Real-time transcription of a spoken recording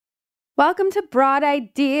Welcome to Broad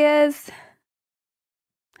Ideas.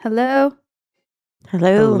 Hello.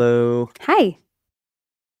 Hello. Hi.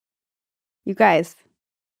 You guys,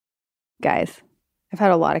 I've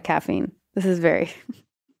had a lot of caffeine. This is very,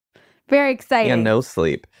 very exciting. And no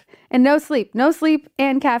sleep. And no sleep. No sleep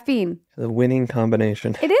and caffeine. The winning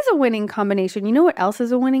combination. It is a winning combination. You know what else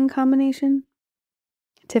is a winning combination?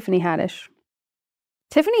 Tiffany Haddish.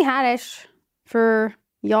 Tiffany Haddish, for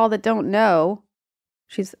y'all that don't know,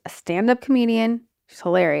 she's a stand-up comedian. She's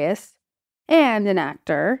hilarious. And an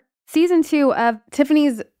actor. Season 2 of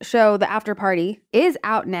Tiffany's show, The After Party, is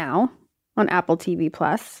out now on Apple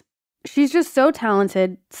TV+. She's just so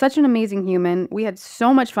talented, such an amazing human. We had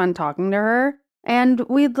so much fun talking to her, and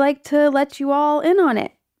we'd like to let you all in on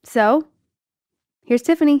it. So, here's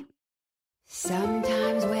Tiffany.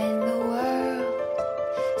 Sometimes when the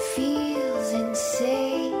world feels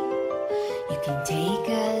insane, you can take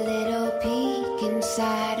a little peek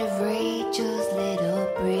inside of Rachel's little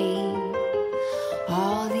brain.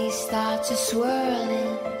 All these thoughts are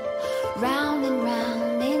swirling round and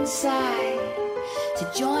round inside. So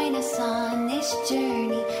join us on this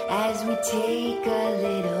journey as we take a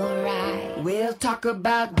little ride. We'll talk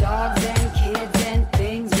about dogs and kids and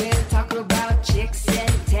things. We'll talk about chicks and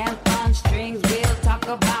tampon strings. We'll talk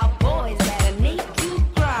about boys that'll make you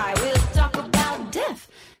cry. We'll talk about death,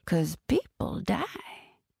 'cause people die.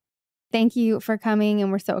 Thank you for coming,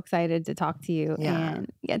 and we're so excited to talk to you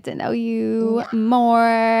and get to know you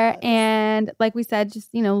more. And like we said,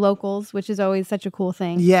 just, locals, which is always such a cool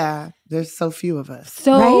thing. Yeah, there's so few of us.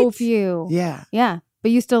 So few. Yeah. Yeah.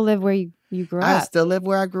 But you still live where you grew up. I still live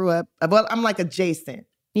where I grew up. Well, I'm like adjacent.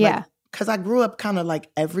 Yeah. Because I grew up kind of like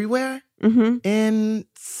everywhere in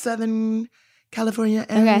Southern California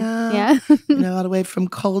area. Okay. Yeah. All the way from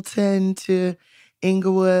Colton to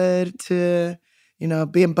Inglewood to...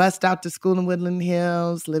 being bussed out to school in Woodland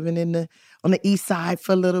Hills, living on the east side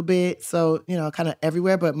for a little bit. So, kind of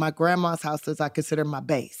everywhere. But my grandma's house is I consider my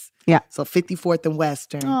base. Yeah. So 54th and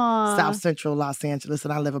Western, Aww. South Central Los Angeles.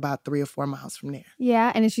 And I live about 3 or 4 miles from there.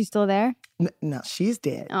 Yeah. And is she still there? No, she's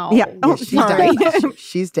dead. Oh. Yeah, she's sorry. died.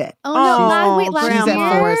 She's dead. Oh, no. Wait, She's last year?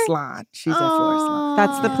 at Forest Lawn. She's at Forest Lawn.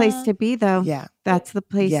 That's the place to be, though. Yeah. That's the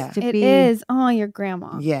place to It be. is. Oh, your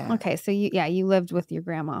grandma. Yeah. Okay. So you lived with your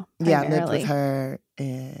grandma. Yeah, I lived primarily. with her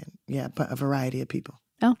and a variety of people.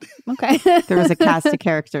 Oh, okay. There was a cast of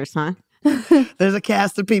characters, huh? There's a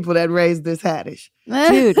cast of people that raised this Haddish.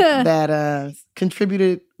 Dude. That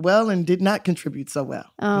contributed well and did not contribute so well.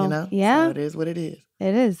 Oh, yeah. So it is what it is.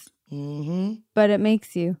 It is. Mm-hmm. But it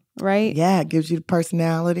makes you, right? Yeah, it gives you the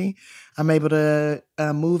personality. I'm able to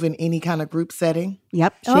move in any kind of group setting.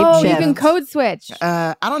 Yep. Oh, you Shapeshift. can code switch.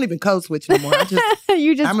 I don't even code switch anymore. I just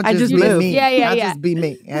I just you be just- me. Yeah. I just be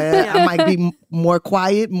me. I might be more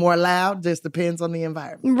quiet, more loud. Just depends on the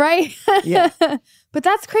environment. Right? Yeah. But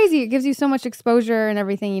that's crazy. It gives you so much exposure and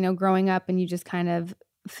everything, growing up, and you just kind of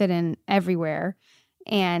fit in everywhere.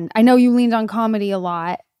 And I know you leaned on comedy a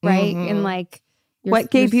lot, right? Mhm. And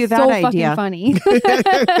What gave you that so idea? Fucking funny.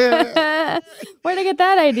 Where'd I get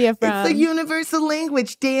that idea from? It's a universal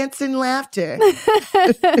language, dance and laughter.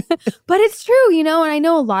 But it's true, and I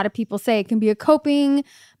know a lot of people say it can be a coping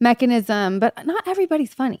mechanism, but not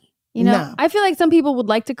everybody's funny. No. I feel like some people would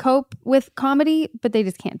like to cope with comedy, but they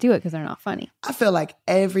just can't do it because they're not funny. I feel like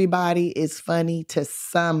everybody is funny to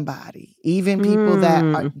somebody, even people that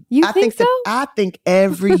are. You I think so? I think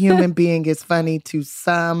every human being is funny to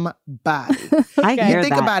somebody. I Okay. hear You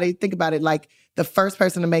think that. about it. Think about it. Like the first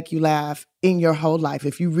person to make you laugh in your whole life,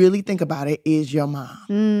 if you really think about it, is your mom.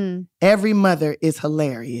 Mm. Every mother is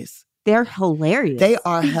hilarious. They're hilarious. They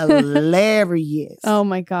are hilarious Oh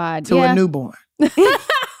my God. to a newborn.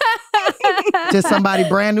 To somebody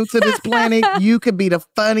brand new to this planet, you could be the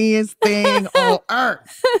funniest thing on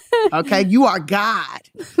earth. Okay? You are God.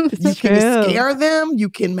 You can scare them. You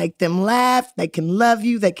can make them laugh. They can love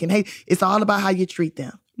you. They can hate. It's all about how you treat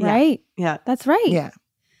them. Right? Yeah. That's right. Yeah.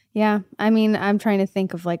 Yeah. I mean, I'm trying to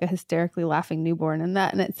think of like a hysterically laughing newborn, and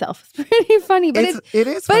that in itself is pretty funny. But It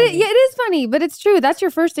is But funny. it is funny, but it's true. That's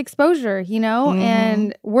your first exposure, Mhm.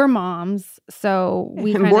 and we're moms, so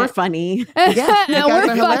we And we're funny. Yeah, you guys we're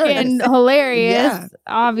are fucking hilarious. hilarious, Yeah.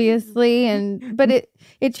 obviously, but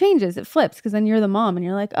it changes, it flips, because then you're the mom, and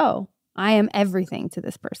you're like, oh, I am everything to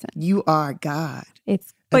this person. You are God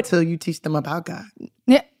It's until you teach them about God.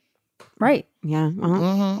 yeah, right, Yeah.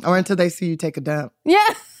 Or until they see you take a dump. yeah.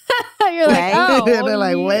 You're like, Right? oh, They're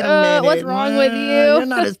like, wait a minute. what's wrong with You're you?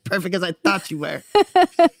 not as perfect as I thought you were.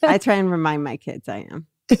 I try and remind my kids I am.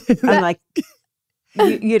 I'm like,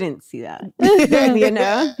 you didn't see that. Yeah. You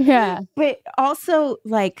know? Yeah. But also,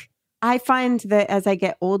 like, I find that as I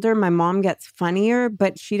get older, my mom gets funnier,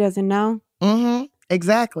 but she doesn't know. Mm-hmm.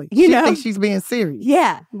 Exactly. You She know? thinks she's being serious.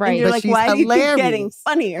 Yeah. Right. And you're But like, she's why do you keep getting hilarious.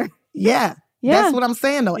 funnier? Yeah. Yeah. That's what I'm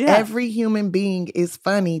saying, though. Yeah. Every human being is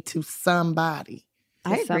funny to somebody.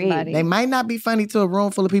 I To agree. somebody. They might not be funny to a room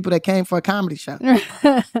full of people that came for a comedy show,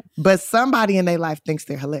 but somebody in their life thinks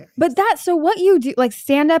they're hilarious. But so what you do, like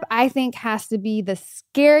stand up, I think has to be the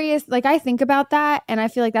scariest. Like I think about that and I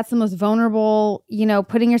feel like that's the most vulnerable,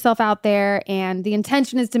 putting yourself out there and the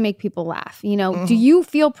intention is to make people laugh. Do you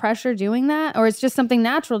feel pressure doing that or it's just something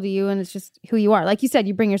natural to you and it's just who you are? Like you said,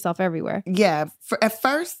 you bring yourself everywhere. Yeah. At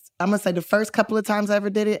first, I'm going to say the first couple of times I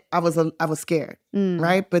ever did it, I was scared,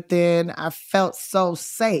 right? But then I felt so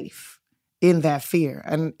safe in that fear.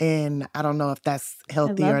 And I don't know if that's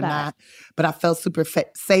healthy or not, but I felt super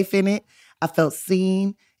safe in it. I felt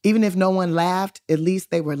seen. Even if no one laughed, at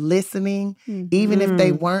least they were listening. Even if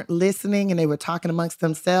they weren't listening and they were talking amongst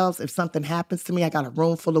themselves, if something happens to me, I got a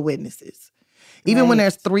room full of witnesses. Even when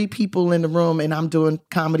there's 3 people in the room and I'm doing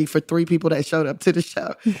comedy for 3 people that showed up to the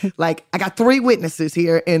show, like I got 3 witnesses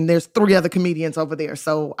here and there's 3 other comedians over there.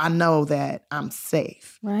 So I know that I'm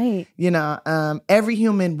safe. Right. Every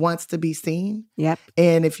human wants to be seen. Yep.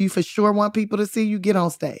 And if you for sure want people to see you, get on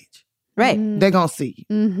stage. Right. They're going to see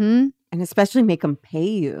you. Mm-hmm. And especially make them pay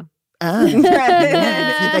you.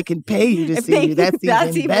 If they can pay you to see you, that's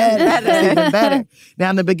even better. That's even better. Now,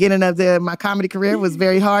 in the beginning of my comedy career, it was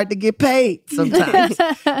very hard to get paid sometimes.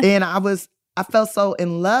 And I felt so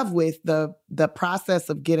in love with the process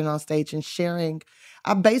of getting on stage and sharing.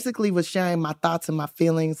 I basically was sharing my thoughts and my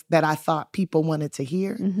feelings that I thought people wanted to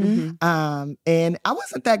hear. And I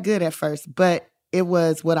wasn't that good at first, but it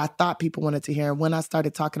was what I thought people wanted to hear. And when I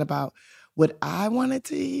started talking about what I wanted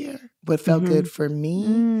to hear, what felt good for me,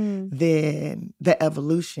 then the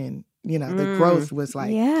evolution, the growth was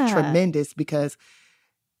like tremendous because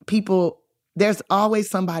there's always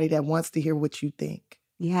somebody that wants to hear what you think.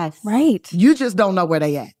 Yes. Right. You just don't know where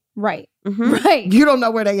they at. Right. Right. You don't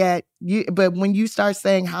know where they at. But when you start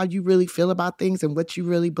saying how you really feel about things and what you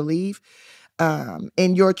really believe,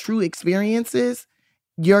 and your true experiences,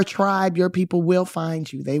 your tribe, your people will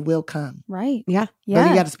find you. They will come. Right. Yeah. But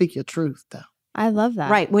you got to speak your truth, though. I love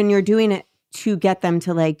that. Right. When you're doing it to get them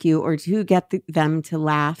to like you or to get them to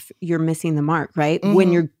laugh, you're missing the mark, right?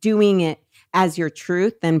 When you're doing it as your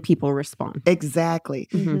truth, then people respond. Exactly.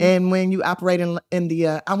 And when you operate in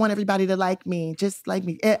the, I want everybody to like me, just like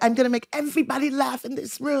me. I'm going to make everybody laugh in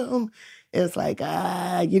this room. It's like,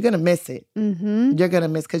 you're going to miss it. You're going to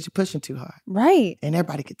miss because you're pushing too hard. Right. And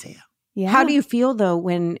everybody could tell. Yeah. How do you feel though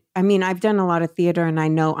I've done a lot of theater and I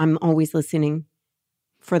know I'm always listening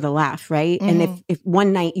for the laugh, right? And if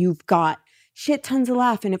one night you've got shit tons of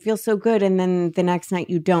laugh and it feels so good and then the next night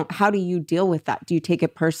you don't, how do you deal with that? Do you take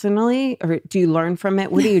it personally or do you learn from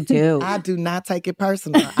it? What do you do? I do not take it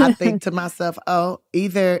personal. I think to myself,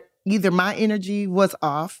 either my energy was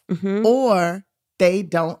off or they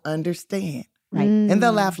don't understand. Right. And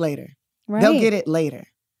they'll laugh later. Right. They'll get it later.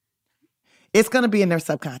 It's going to be in their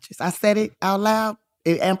subconscious. I said it out loud.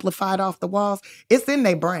 It amplified off the walls. It's in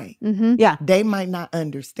their brain. Yeah. They might not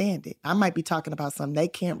understand it. I might be talking about something they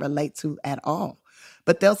can't relate to at all.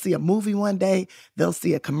 But they'll see a movie one day. They'll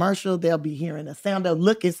see a commercial. They'll be hearing a sound. They'll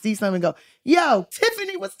look and see something and go, yo,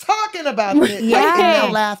 Tiffany was talking about this. And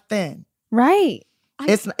they'll laugh then. Right.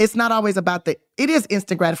 It's not always about it is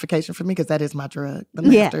instant gratification for me because that is my drug. The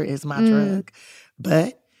laughter is my drug.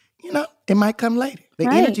 But, it might come later. The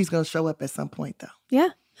energy's going to show up at some point, though. Yeah.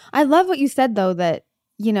 I love what you said, though, that,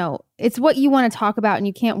 it's what you want to talk about and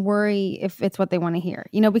you can't worry if it's what they want to hear,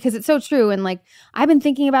 because it's so true. And like, I've been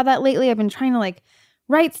thinking about that lately. I've been trying to like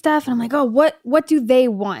write stuff and I'm like, oh, what do they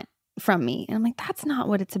want from me? And I'm like, that's not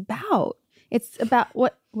what it's about. It's about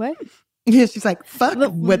what? Yeah, she's like, fuck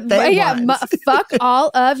what they want. Fuck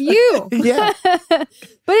all of you. Yeah. But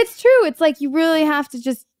it's true. It's like you really have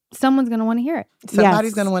to someone's going to want to hear it.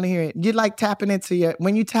 Somebody's going to want to hear it. You're like tapping into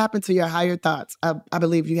when you tap into your higher thoughts, I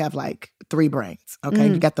believe you have like 3 brains, okay?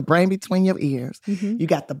 You got the brain between your ears. You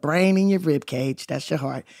got the brain in your rib cage. That's your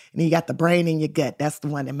heart. And then you got the brain in your gut. That's the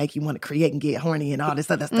one that make you want to create and get horny and all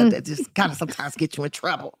this other stuff that just kind of sometimes get you in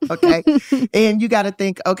trouble, okay? And you got to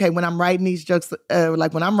think, okay, when I'm writing these jokes,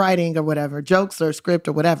 like when I'm writing or whatever, jokes or script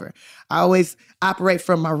or whatever, I always operate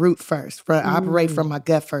from my root first. Operate from my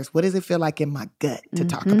gut first. What does it feel like in my gut to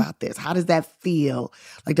talk about this? How does that feel?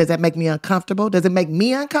 Like, does that make me uncomfortable? Does it make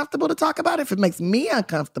me uncomfortable to talk about it? If it makes me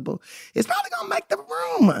uncomfortable, it's probably going to make the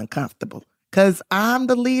room uncomfortable because I'm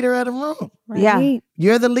the leader of the room. Right? Yeah.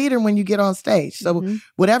 You're the leader when you get on stage. So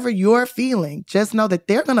whatever you're feeling, just know that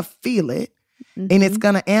they're going to feel it and it's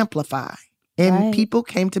going to amplify. And people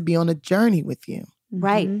came to be on a journey with you.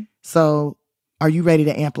 Right. So are you ready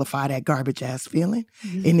to amplify that garbage ass feeling?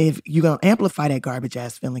 Mm-hmm. And if you're going to amplify that garbage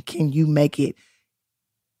ass feeling, can you make it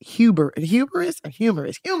humorous?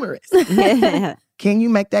 Can you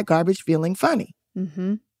make that garbage feeling funny?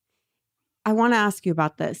 Mm-hmm. I want to ask you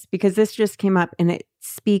about this because this just came up and it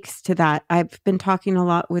speaks to that. I've been talking a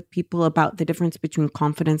lot with people about the difference between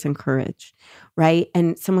confidence and courage, right?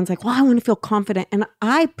 And someone's like, well, I want to feel confident. And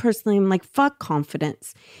I personally am like, fuck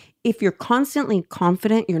confidence. If you're constantly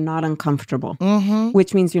confident, you're not uncomfortable,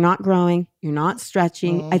 which means you're not growing, you're not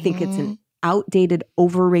stretching. I think it's an outdated,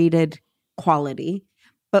 overrated quality.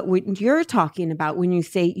 But what you're talking about when you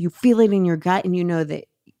say you feel it in your gut and you know that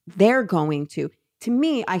they're going to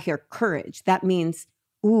me, I hear courage. That means,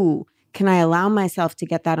 ooh, can I allow myself to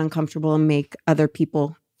get that uncomfortable and make other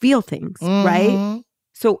people feel things, right?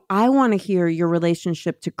 So I want to hear your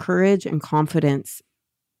relationship to courage and confidence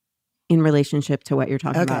in relationship to what you're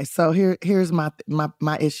talking about. Okay, so here's my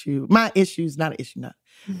issue. My issue's not an issue, no.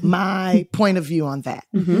 My point of view on that.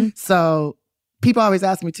 So people always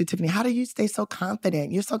ask me too, Tiffany, how do you stay so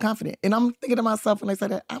confident? You're so confident. And I'm thinking to myself when I say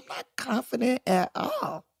that, I'm not confident at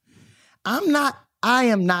all. I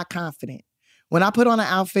am not confident. When I put on an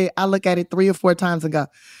outfit, I look at it 3 or 4 times and go,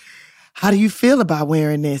 how do you feel about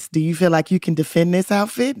wearing this? Do you feel like you can defend this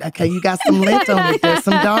outfit? Okay, you got some lint on it. There's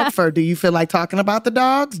some dog fur. Do you feel like talking about the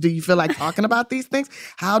dogs? Do you feel like talking about these things?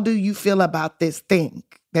 How do you feel about this thing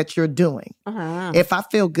that you're doing? If I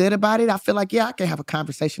feel good about it, I feel like, yeah, I can have a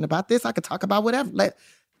conversation about this. I can talk about whatever.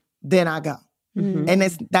 Then I go. And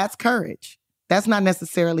that's courage. That's not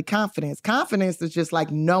necessarily confidence. Confidence is just like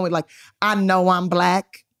knowing, like, I know I'm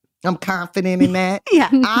Black. I'm confident in that.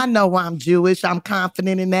 I know I'm Jewish. I'm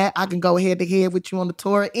confident in that. I can go head to head with you on the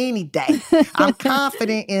Torah any day. I'm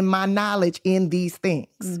confident in my knowledge in these things,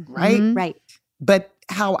 right? Right. But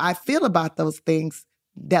how I feel about those things,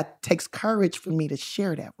 that takes courage for me to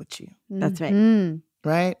share that with you. That's right.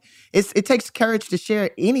 Right? It takes courage to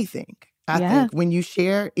share anything. I think when you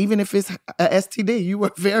share, even if it's a STD, you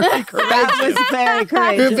were very courageous. That was very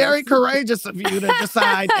courageous. You're very courageous of you to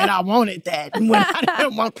decide that I wanted that when I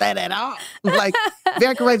didn't want that at all. Like,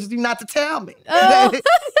 very courageous of you not to tell me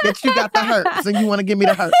that you got the herpes and you want to give me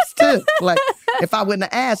the herpes too. Like, if I wouldn't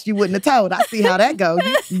have asked, you wouldn't have told. I see how that goes.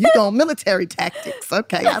 You going military tactics.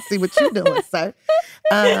 Okay, I see what you're doing, sir.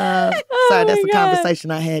 Sorry, that's a conversation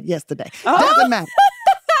I had yesterday. Doesn't matter.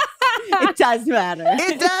 It does matter.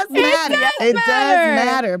 It does matter. It does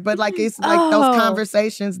matter. But like, it's like those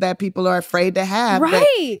conversations that people are afraid to have.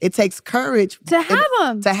 Right. It takes courage to have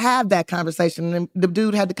them. To have that conversation. And the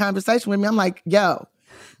dude had the conversation with me. I'm like, yo,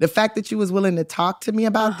 the fact that you was willing to talk to me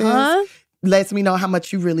about this lets me know how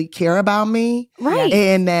much you really care about me. Right.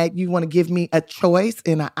 And that you want to give me a choice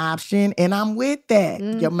and an option. And I'm with that.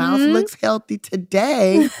 Your mouth looks healthy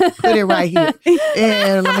today. Put it right here.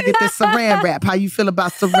 And let me get this saran wrap. How you feel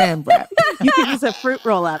about saran wrap? You could use a fruit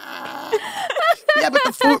roll up. Yeah, but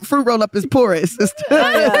the fruit roll up is porous. It's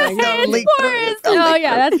gonna leak porous. through. Oh,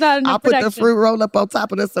 yeah, that's not enough I'll put protection. the fruit roll up on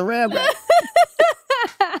top of the saran wrap.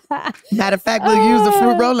 Matter of fact, we'll use the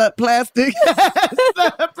fruit roll up plastic as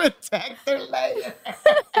a protector layer.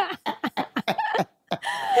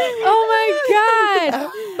 Oh my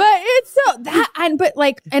God. But it's so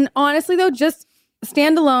that, and honestly though, just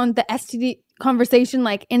standalone, the STD conversation,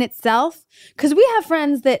 like in itself, because we have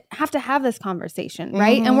friends that have to have this conversation,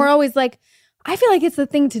 right? And we're always like, I feel like it's the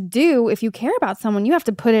thing to do. If you care about someone, you have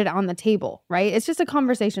to put it on the table, right? It's just a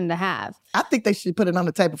conversation to have. I think they should put it on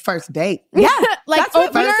the table first date. Yeah, like That's what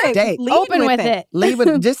open, first date. open with it. Leave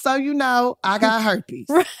it, just so you know, I got herpes.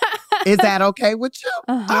 Is that okay with you?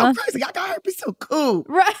 Oh, crazy. I got herpes too. Cool.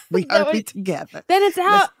 Right. We herpes together. Then it's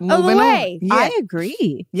out of the Moving way. on. Yeah. I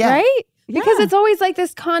agree. Yeah. Right? Because Yeah. it's always like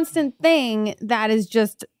this constant thing that is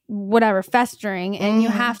just whatever, festering, and you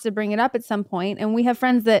have to bring it up at some point. And we have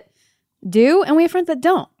friends that do, and we have friends that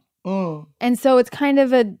don't. And so it's kind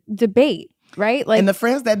of a debate, right? Like, And the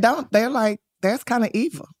friends that don't, they're like, that's kind of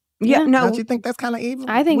evil. Yeah, no, Don't you think that's kind of evil?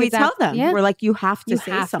 I think we it's tell them. Yeah. We're like, you have to You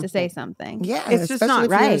say have something. to say something. Yeah, It's just especially not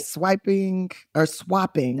if you're right. swiping or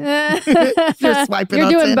swapping. You're You're swiping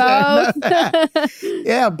on doing Tinder. both.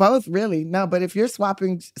 Yeah, both really. No, but if you're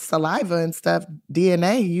swapping saliva and stuff,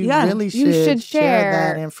 DNA, you Yeah, really you should share share.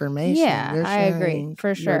 that information. Yeah, You're I agree, sharing for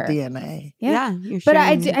your sure. DNA. Yeah, you're But I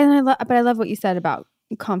sharing- do, and I love what you said about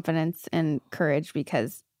confidence and courage,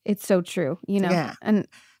 because it's so true, you know? Yeah. And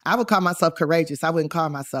I would call myself courageous. I wouldn't call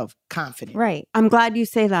myself confident. right. I'm glad you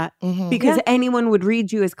say that Mhm. because anyone would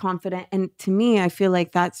read you as confident. And to me, I feel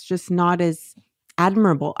like that's just not as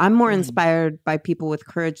admirable. I'm more inspired by people with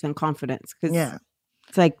courage than confidence because Yeah.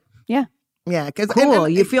 it's like, Yeah. Because cool,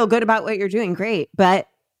 you feel good about what you're doing. Great. But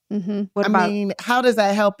What about? I mean, how does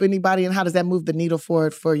that help anybody and how does that move the needle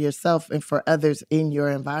forward for yourself and for others in your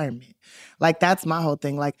environment? Like, that's my whole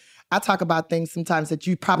thing. Like, I talk about things sometimes that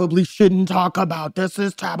you probably shouldn't talk about. This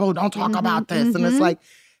is taboo. Don't talk about this. And it's like,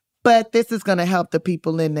 but this is going to help the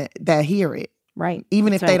people that hear it. Right.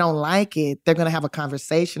 Even if they don't like it, they're going to have a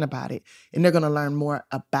conversation about it and they're going to learn more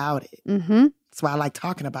about it. That's why I like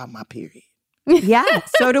talking about my period. Yeah,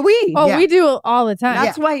 so do we. Oh, we do all the time.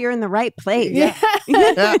 That's why you're in the right place. Yeah.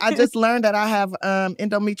 I just learned that I have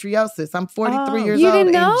endometriosis. I'm 43 years old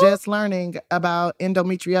didn't know? and just learning about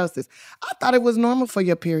endometriosis. I thought it was normal for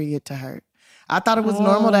your period to hurt. I thought it was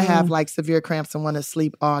normal to have like severe cramps and want to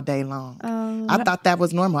sleep all day long. I thought that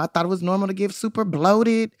was normal. I thought it was normal to get super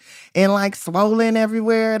bloated and like swollen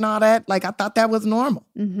everywhere and all that. Like I thought that was normal.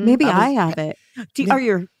 Maybe I have it. Are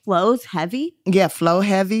your flows heavy? Yeah, flow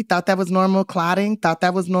heavy. Thought that was normal. Clotting. Thought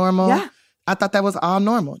that was normal. Yeah. I thought that was all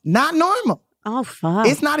normal. Not normal. Oh, fuck.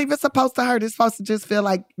 It's not even supposed to hurt. It's supposed to just feel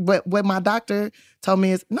like what my doctor told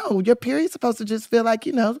me is, no, your period's supposed to just feel like,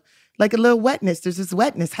 like a little wetness. There's this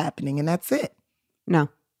wetness happening and that's it.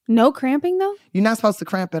 No cramping though? You're not supposed to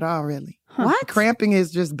cramp at all, really. What? Cramping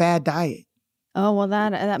is just bad diet. Oh, well,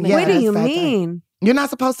 that makes Yeah, What do sense. you that's bad diet. mean? You're not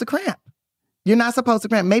supposed to cramp. You're not supposed to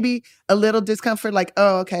cramp. Maybe a little discomfort, like,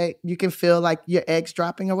 oh, okay, you can feel like your eggs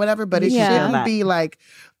dropping or whatever, but it Yeah. shouldn't be like,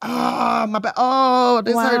 oh, my back, oh,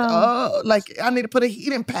 this hurt, Wow. oh, like I need to put a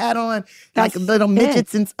heating pad on, That's like little it.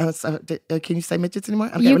 midgets. Can you say midgets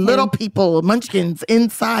anymore? Okay, You little can. people, munchkins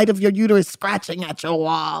inside of your uterus scratching at your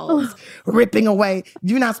walls, ripping away.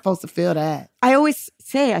 You're not supposed to feel that. I always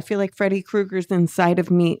say I feel like Freddy Krueger's inside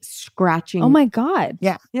of me scratching. Oh my God.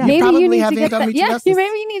 Yeah. Yeah. You Maybe probably you need have to get that. Yeah, endometriosis. maybe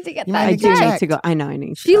you need to get You that. might I need do to checked. need check. to go. I know I need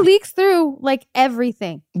to She go. leaks through like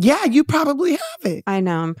everything. Yeah, you probably have it. I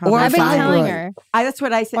know. I'm probably. Or a I've been fibroid. telling her. That's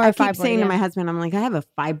what I say. Or I a keep fibroid, saying to yeah. my husband, I'm like, I have a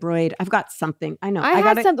fibroid. I've got something. I know. I I had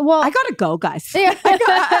gotta. something. Well, I gotta go, guys. Yeah.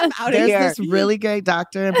 I'm out of There's here. this really great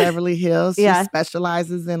doctor in Beverly Hills. She Yeah.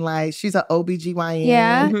 specializes in she's an OBGYN.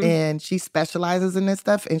 Yeah. And she specializes in this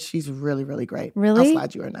stuff and she's really, really great. Really? I'll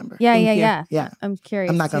slide you her number. yeah, Thank yeah, you. yeah. Yeah. I'm curious.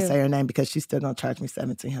 I'm not going to too. say her name because she's still going to charge me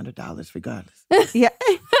 $1,700 regardless. Yeah.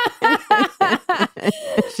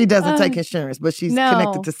 She doesn't take insurance, but she's No.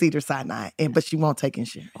 connected to Cedars-Sinai, but she won't take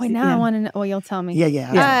insurance. Wait, now I want to know. Oh, you'll tell me. Yeah.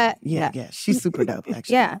 Yeah. Yeah. She's super dope,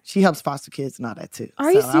 actually. Yeah. She helps foster kids and all that too.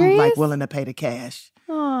 Are you So I'm like serious? willing to pay the cash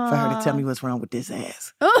for her to tell me what's wrong with this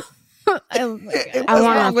ass. Oh my God. And I what's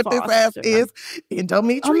wanna wrong with this ass foster. is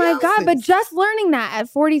endometriosis. Oh my God. But just learning that at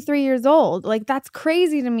 43 years old, like that's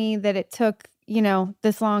crazy to me that it took,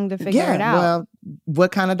 this long to figure it out. Well,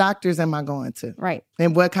 what kind of doctors am I going to? Right.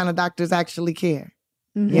 And what kind of doctors actually care?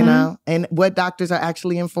 Mhm. You know? And what doctors are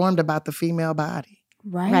actually informed about the female body?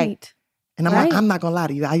 Right. And Right. I'm not going to lie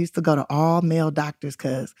to you. I used to go to all male doctors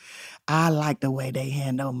because I like the way they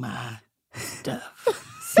handle my stuff.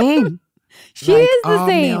 Same. She Like, is the all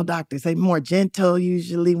male same. doctors. They more gentle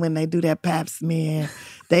usually when they do that pap smear.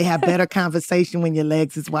 They have better conversation when your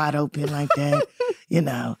legs is wide open like that.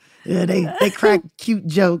 They crack cute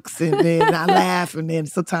jokes and then I laugh and then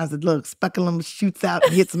sometimes the little speculum shoots out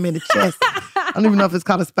and hits them in the chest. I don't even know if it's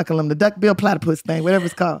called a speculum, the duckbill platypus thing, whatever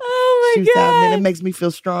it's called. Oh my Shoots out and then God. it makes me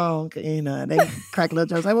feel strong. They crack little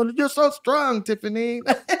jokes like, well, you're so strong, Tiffany.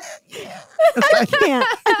 I can't.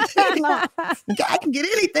 I can get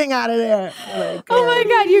anything out of there. Like, Oh my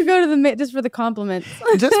God. You go to the just for the compliments.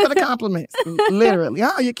 just for the compliments, literally.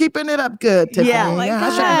 Oh, you're keeping it up good, Tiffany. Yeah, like I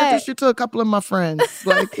should that. introduce you to a couple of my friends.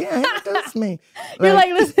 Like, yeah, introduce me. You're like,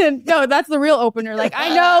 listen, no, that's the real opener. Like, I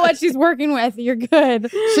know what she's working with. You're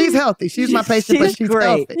good. she's healthy. She's my patient, but She's she's great.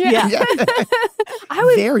 healthy. Yeah. I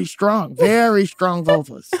was, very strong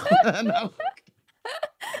vulvas. No.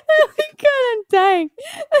 oh my God, I'm dying.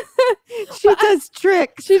 She does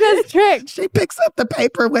tricks. She does tricks. She picks up the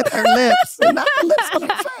paper with her lips, not the lips on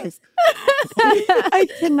her face. I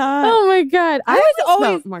cannot. Oh my God. I was always,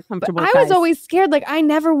 felt more comfortable. I with was guys. always scared. Like, I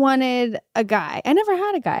never wanted a guy. I never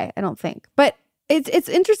had a guy, I don't think. But it's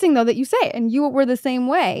interesting though that you say it, and you were the same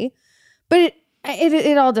way. But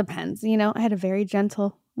it all depends. I had a very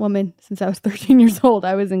gentle woman since I was 13 years old.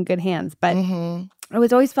 I was in good hands, but I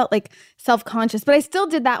was always felt like self-conscious. But I still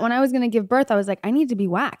did that when I was going to give birth. I was like, I need to be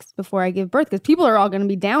waxed before I give birth because people are all going to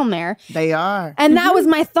be down there. They are. And that was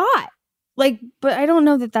my thought. Like, but I don't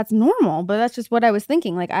know that that's normal, but that's just what I was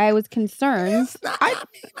thinking. Like, I was concerned. I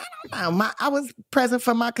don't know. I was present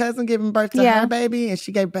for my cousin giving birth to Yeah. her baby, and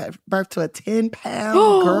she gave birth to a 10-pound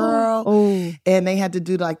girl. Oh. And they had to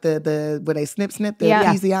do like the where they snip the Yeah.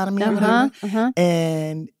 episiotomy or whatever. Uh-huh.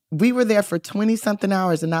 And we were there for 20-something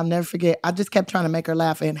hours, and I'll never forget. I just kept trying to make her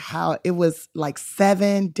laugh, and how it was like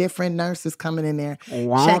 7 different nurses coming in there,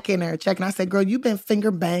 checking her. I said, girl, you've been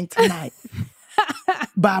finger banged tonight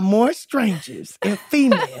by more strangers and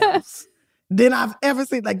females than I've ever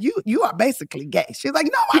seen. Like, you are basically gay. She's like,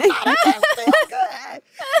 no, I'm not. I can't feel good.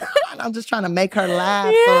 I'm just trying to make her laugh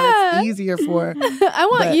so it's easier for her. I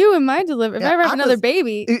want you in my delivery. If I ever have another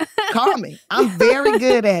baby. Call me. I'm very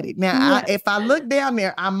good at it. Now, if I look down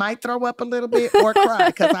there, I might throw up a little bit or cry,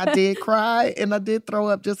 because I did cry and I did throw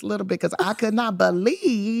up just a little bit because I could not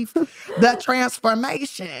believe the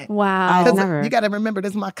transformation. Wow. You got to remember,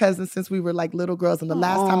 this is my cousin since we were like little girls. And the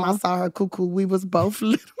last time I saw her cuckoo, we was both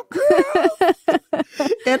little girls.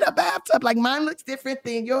 In the bathtub. Like, mine looks different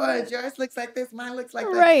than yours. Yours looks like this. Mine looks like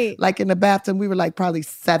that. Right. Like, in the bathtub, we were like probably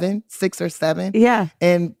 6 or 7. Yeah.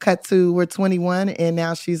 And cut to, we're 21. And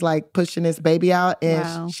now she's like pushing this baby out.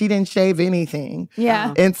 And she didn't shave anything.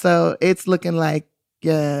 Yeah. And so it's looking like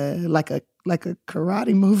a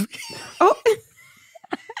karate movie. Oh.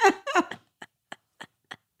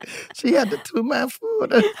 She had the 2-man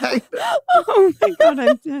food. Oh my God,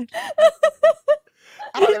 I'm dead.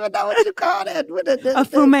 I don't even know what you call that. A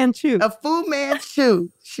Fu Manchu. A Fu Manchu.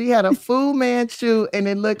 She had a Fu Manchu, and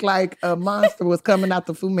it looked like a monster was coming out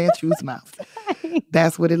the Fu Manchu's mouth.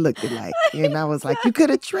 That's what it looked like. And I was like, you could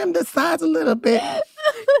have trimmed the sides a little bit.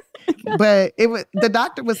 But the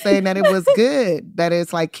doctor was saying that it was good, that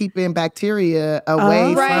it's like keeping bacteria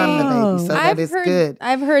away from the baby, so that it's good.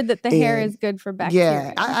 I've heard that the hair is good for bacteria.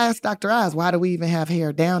 Yeah, I asked Dr. Oz, why do we even have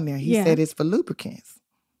hair down there? He said it's for lubricants.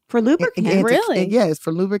 For lubricants? Really? Yeah, it's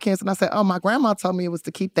for lubricants. And I said, my grandma told me it was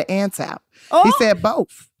to keep the ants out. He said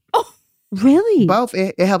both. Oh, really? Both.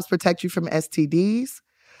 It helps protect you from STDs.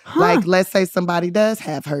 Huh. Like, let's say somebody does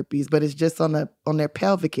have herpes, but it's just on their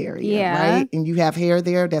pelvic area, right? And you have hair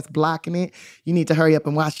there that's blocking it. You need to hurry up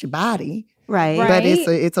and wash your body. Right. But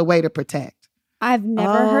it's a way to protect. I've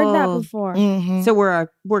never heard that before. Mm-hmm. So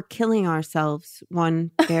we're killing ourselves one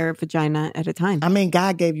bare vagina at a time. I mean,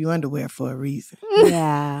 God gave you underwear for a reason.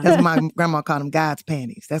 Yeah. That's my grandma called them God's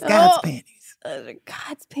panties. That's God's panties.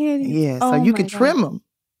 God's panties. Yeah, so you can trim them,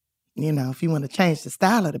 if you want to change the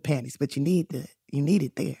style of the panties, but you need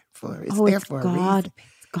it there for it's there for a reason.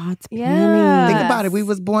 God's panties. Think about it. We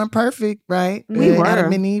was born perfect, right? We were.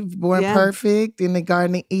 Adam and Eve born perfect in the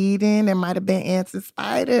Garden of Eden. There might have been ants and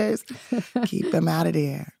spiders. Keep them out of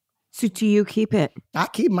there. So do you keep it? I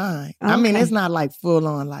keep mine. Okay. I mean, it's not like full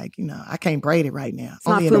on, like, I can't braid it right now. It's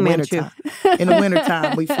only not in the Fu Manchu. wintertime. In the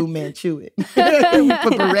wintertime, we Fu Manchu it. We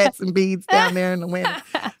put barrettes and beads down there in the winter.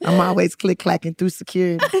 I'm always click-clacking through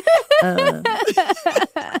security. Oh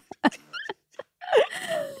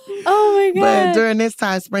my God. But during this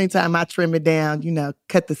time, springtime, I trim it down,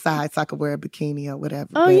 cut the sides so I could wear a bikini or whatever.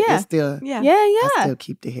 Oh, but yeah. It's still, Yeah. I still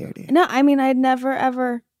keep the hair there. No, I mean, I'd never,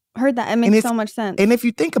 ever heard that. It makes so much sense. And if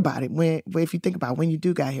you think about it, when you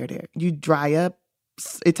do got hair there, you dry up.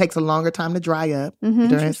 It takes a longer time to dry up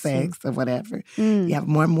during sex or whatever. You have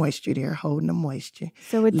more moisture there, holding the moisture.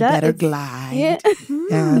 So it you does. better glide. Yeah. You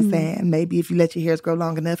know what I'm saying? Maybe if you let your hairs grow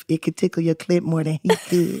long enough, it could tickle your clit more than he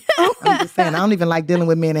could. I'm just saying, I don't even like dealing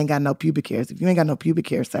with men that ain't got no pubic hairs. If you ain't got no pubic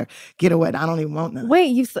hair, sir, get away. I don't even want none.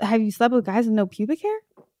 Wait, have you slept with guys with no pubic hair?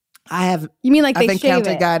 I have. You mean like they I've shave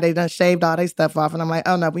encountered it? guys, they done shaved all their stuff off, and I'm like,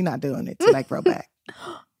 oh no, we're not doing it till they grow back.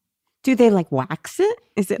 Do they like wax it?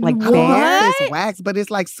 Is it like What? bare? It's wax, but it's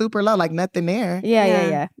like super low, like nothing there.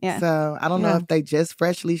 Yeah. So I don't know if they just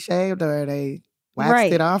freshly shaved or they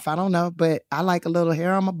waxed it off. I don't know, but I like a little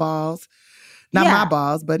hair on my balls. Not my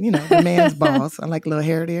balls, but the man's balls. I like a little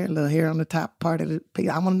hair there, a little hair on the top part of the piece.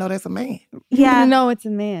 I want to know that's a man. Yeah. No, it's a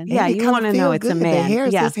man. Yeah, And you want to know it's a man.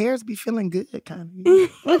 His hairs be feeling good, kind of.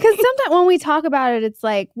 Well, because sometimes when we talk about it, it's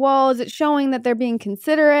like, well, is it showing that they're being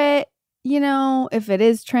considerate? If it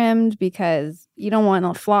is trimmed because you don't want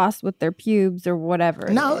to floss with their pubes or whatever.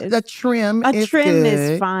 No, the trim A is trim good.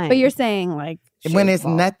 is fine. But you're saying like When shave it's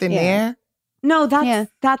ball. nothing there, no,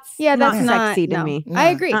 that's not sexy to no. me. I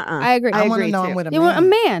agree. Uh-uh. I agree. I want to agree know too. I'm with a You man. want a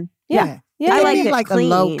man. Yeah. Yeah, I like maybe it like a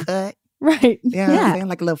low clean. cut. Right. You know what I'm saying?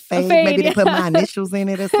 Like a little fade. fade, Maybe they put yeah. my initials in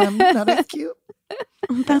it or something. That's cute.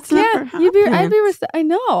 That's never happened. I'd be. I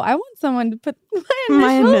know. I want someone to put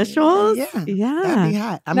My initials? Yeah. That'd be Yeah.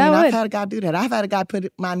 hot. I That mean, I've would. had a guy do that. I've had a guy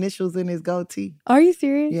put my initials in his goatee. Are you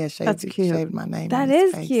serious? Yeah, shaved, That's cute. shaved my name. That in his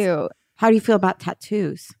is face. cute. How do you feel about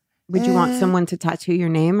tattoos? Would you want someone to tattoo your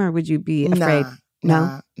name or would you be afraid?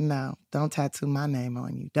 No. Don't tattoo my name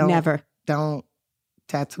on you. Never. Don't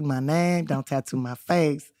tattoo my name. Don't tattoo my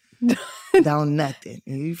face. Don't nothing.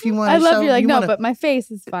 If you want I to love show, you like, no, wanna, but my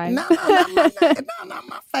face is fine. no, not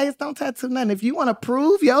my face. Don't tattoo nothing. If you want to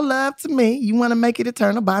prove your love to me, you want to make it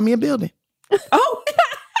eternal, buy me a building. Oh,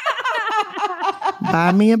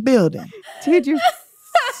 Buy me a building. dude, you're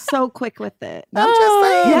so quick with it. I'm just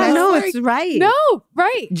saying. Yeah, that's no, like it's right. No,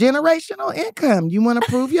 right. generational income. You want to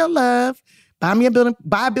prove your love, buy me a building,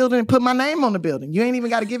 buy a building and put my name on the building. You ain't even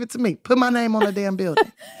got to give it to me. Put my name on the damn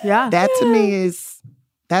building. Yeah. That to me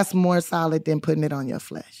that's more solid than putting it on your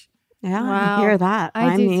flesh. Yeah, Wow. I hear that. I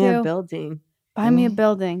Buy do me a too. building. Buy me a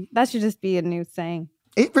building. That should just be a new saying.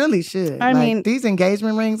 It really should. I mean- these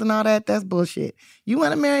engagement rings and all that, that's bullshit. You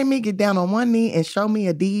want to marry me, get down on one knee and show me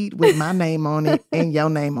a deed with my name on it and your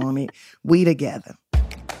name on it. We together.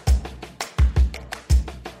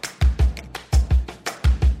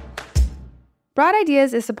 Broad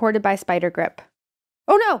Ideas is supported by Spider Grip.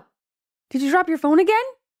 Oh no! Did you drop your phone again?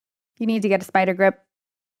 You need to get a Spider Grip.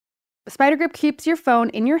 Spider Grip keeps your phone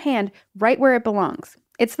in your hand right where it belongs.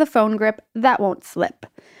 It's the phone grip that won't slip.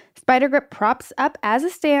 Spider Grip props up as a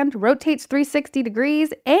stand, rotates 360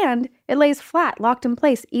 degrees, and it lays flat, locked in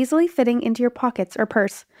place, easily fitting into your pockets or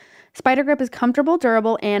purse. Spider Grip is comfortable,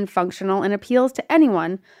 durable, and functional and appeals to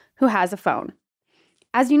anyone who has a phone.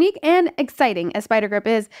 As unique and exciting as Spider Grip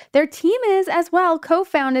is, their team is as well.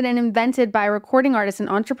 Co-founded and invented by recording artist and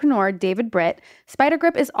entrepreneur David Britt, Spider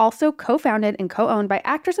Grip is also co-founded and co-owned by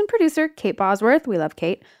actress and producer Kate Bosworth, we love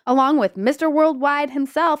Kate, along with Mr. Worldwide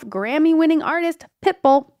himself, Grammy-winning artist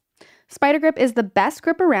Pitbull. Spider Grip is the best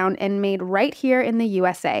grip around and made right here in the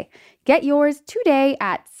USA. Get yours today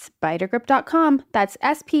at spidergrip.com. That's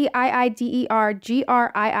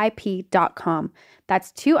SPIIDERGRIP.com.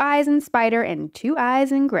 That's 2 I's in spider and 2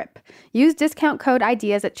 I's in grip. Use discount code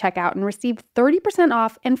IDEAS at checkout and receive 30%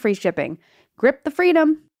 off and free shipping. Grip the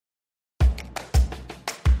freedom.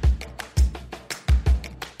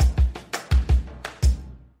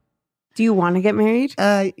 Do you want to get married?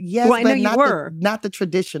 Yes, Well, I know but you not were. not the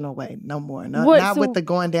traditional way. No more. No, What, not so- with the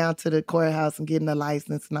going down to the courthouse and getting a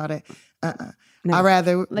license and all that. No. I'd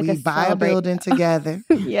rather Like we a buy a celebrate- building together.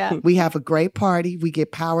 Yeah. We have a great party. We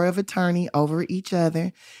get power of attorney over each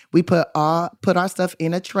other. We put our stuff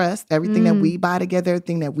in a trust. Everything that we buy together,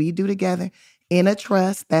 everything that we do together in a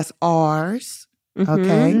trust. That's ours.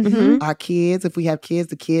 Okay. Mhm. Our kids, if we have kids,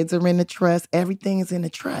 the kids are in the trust. Everything is in the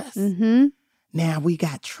trust. Mm-hmm. Now we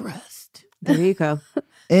got trust. There you go.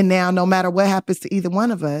 And now no matter what happens to either one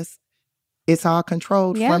of us, it's all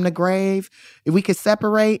controlled Yeah. from the grave. If we could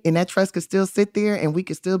separate and that trust could still sit there and we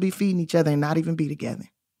could still be feeding each other and not even be together.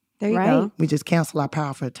 There you Right. go. We just cancel our power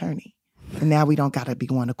of attorney. And now we don't got to be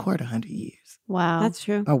going to court 100 years Wow. That's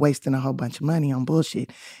true. or wasting a whole bunch of money on bullshit.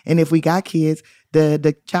 And if we got kids,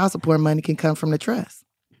 the child support money can come from the trust.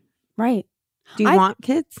 right. Do you I- want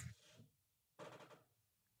kids?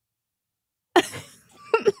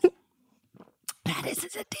 Now, this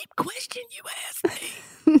is a deep question you asked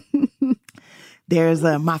me. There's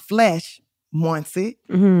my flesh wants it.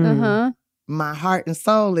 Mhm. Uh-huh. My heart and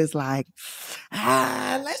soul is like,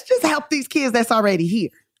 let's just help these kids that's already here.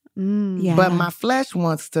 Mm. Yeah. But my flesh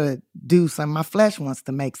wants to do something. My flesh wants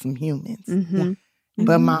to make some humans. Mhm.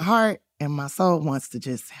 But Mhm. my heart and my soul wants to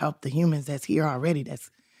just help the humans that's here already that's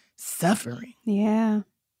suffering. Yeah.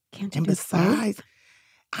 Can't you And do both? besides,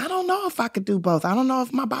 I don't know if I could do both. I don't know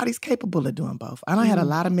if my body's capable of doing both. I don't had a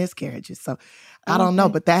lot of miscarriages, so I don't know.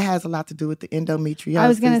 Okay. But that has a lot to do with the endometriosis. I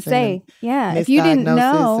was going to and the say, yeah, if you didn't misdiagnosis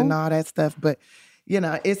know, and all that stuff. But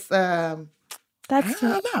it's I that's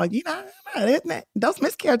don't know. Isn't it? Those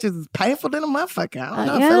miscarriages is painful than a motherfucker. I don't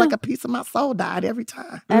know. I yeah. feel like a piece of my soul died every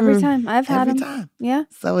time. every Mm. time I've had Every them. time. Yeah.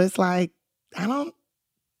 So it's like I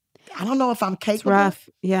don't know if I'm It's capable. rough.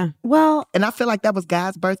 Yeah. Well, And I feel like that was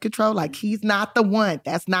God's birth control. Like he's not the one.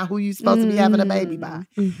 That's not who you're supposed to be having a baby by.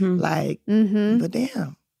 Mhm. Like, mm-hmm. but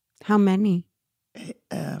damn, How many?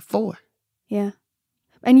 4. Yeah.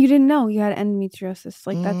 And you didn't know you had endometriosis.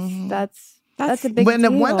 Like Mhm. that's a big When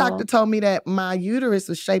deal. the one doctor told me that my uterus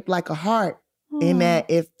was shaped like a heart, and Oh. that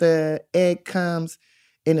if the egg comes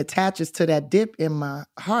and attaches to that dip in my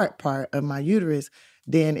heart part of my uterus,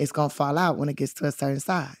 then it's gonna fall out when it gets to a certain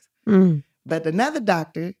size. Mm. But another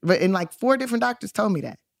doctor, and like 4 different doctors told me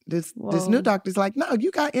that. This Whoa. new doctor's like, no,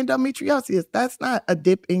 you got endometriosis. That's not a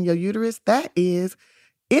dip in your uterus. That is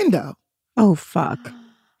endo. Oh, fuck.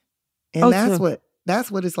 And Oh,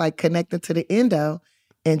 that's what it's like connected to the endo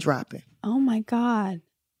and dropping. Oh my God.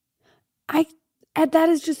 That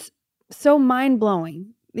is just so mind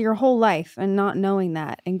blowing. your whole life and not knowing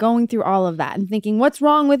that and going through all of that and thinking, what's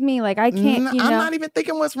wrong with me? Like, I can't, I'm not even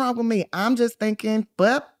thinking what's wrong with me. I'm just thinking,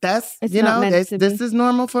 well, that's, It's you not know, meant to this be. is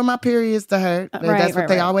normal for my periods to hurt. That's what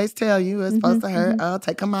they always tell you. It's supposed to hurt. Oh,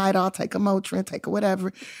 take a Midol, take a Motrin, take a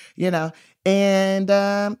whatever, you know. And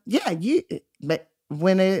but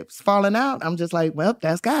when it's falling out, I'm just like, well,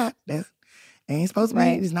 that's God. That ain't supposed to be.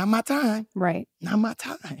 It's not my time. Right. Not my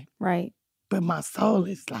time. Right. But my soul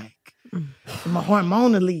is like,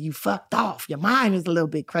 hormonally, you fucked off. Your mind is a little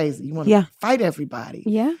bit crazy. You want to fight everybody.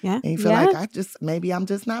 Yeah. And you feel like maybe I'm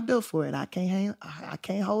just not built for it. I can't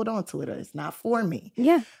hold on to it, or it's not for me.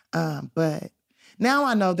 Yeah. But now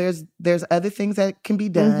I know there's other things that can be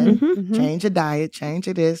done. Change your diet, change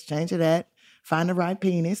your this, change your that. Find the right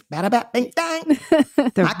penis. Bada bing dang.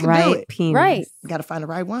 The right penis. Right. You got to find the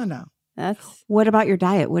right one though. What about your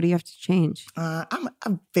diet? What do you have to change? I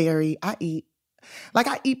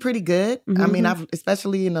eat pretty good. I mean, I've,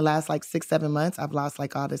 especially in the last like 6-7 months, I've lost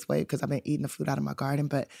like all this weight because I've been eating the food out of my garden.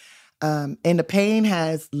 But, and the pain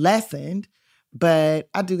has lessened, but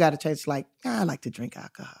I do got to change. Like, I like to drink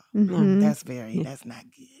alcohol. That's not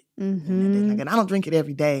good. And I don't drink it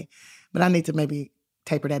every day, but I need to maybe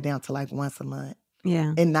taper that down to like once a month.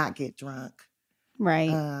 Yeah. And not get drunk.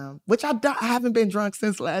 Right. Which I haven't been drunk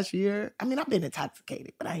since last year. I mean, I've been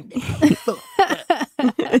intoxicated, but I ain't been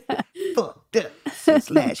fucked up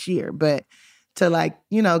since last year. But to like,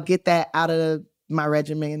 you know, get that out of my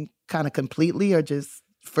regimen kind of completely, or just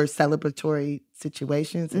for celebratory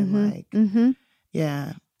situations and like,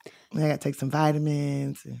 I got to take some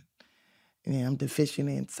vitamins and I'm deficient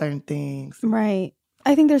in certain things. Right.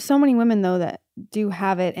 I think there's so many women, though, that do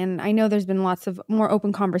have it. And I know there's been lots of more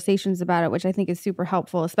open conversations about it, which I think is super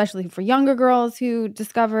helpful, especially for younger girls who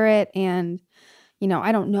discover it. And, you know,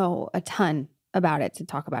 I don't know a ton about it to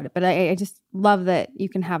talk about it, but I just love that you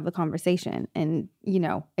can have the conversation and, you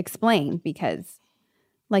know, explain, because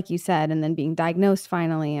like you said, and then being diagnosed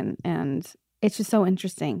finally. And it's just so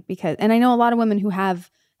interesting because, and I know a lot of women who have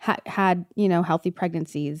had, you know, healthy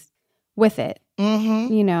pregnancies with it,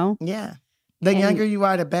 you know? Yeah. The younger you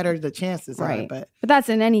are, the better the chances are. But that's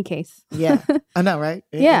in any case. Yeah. I know, right?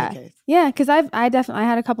 In any case. Yeah. Because I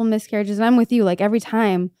had a couple miscarriages, and I'm with you. Like every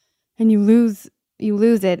time, and you lose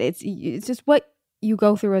it. It's just what you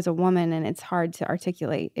go through as a woman, and it's hard to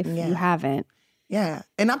articulate if you haven't. Yeah.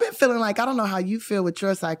 And I've been feeling like, I don't know how you feel with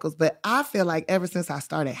your cycles, but I feel like ever since I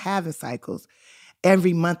started having cycles,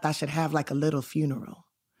 every month I should have like a little funeral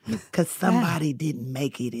because somebody didn't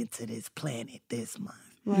make it into this planet this month.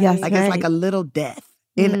 Right. Yes, like it's like a little death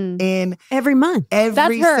in every month,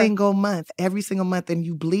 every single month, and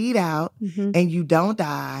you bleed out and you don't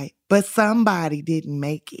die, but somebody didn't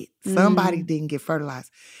make it. Somebody didn't get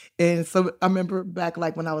fertilized. And so I remember back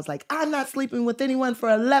like when I was like, I'm not sleeping with anyone for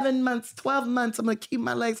 11 months, 12 months. I'm going to keep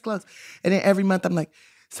my legs closed. And then every month I'm like,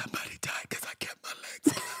 somebody died because I kept my legs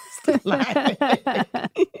closed.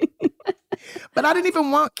 But I didn't even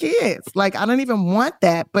want kids. Like, I didn't even want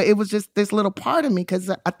that. But it was just this little part of me, because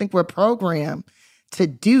I think we're programmed to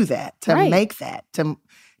do that, to make that, to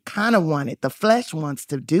kind of want it. The flesh wants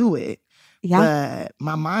to do it. Yeah. But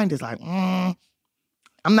my mind is like, it's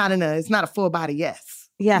not a full body yes.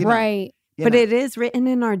 Yeah. You know? Right. But it is written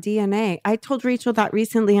in our DNA. I told Rachel that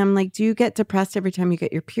recently. I'm like, do you get depressed every time you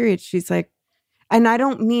get your period? She's like, and I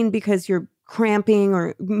don't mean because you're cramping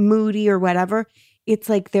or moody or whatever. It's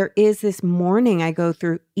like there is this mourning I go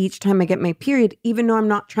through each time I get my period, even though I'm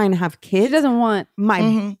not trying to have kids. She doesn't want.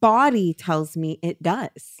 My body tells me it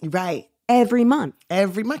does. Right. Every month.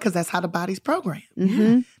 Every month, because that's how the body's programmed.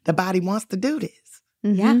 The body wants to do this.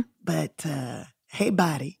 Yeah. But, hey,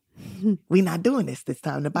 body, we not doing this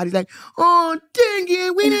time. The body's like, oh, dang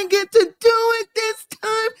it, we didn't get to do it this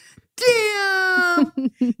time. Damn.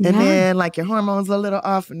 And then, like, your hormones are a little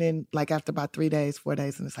off. And then, like, after about 3 days, 4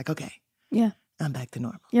 days, and it's like, okay. Yeah. I'm back to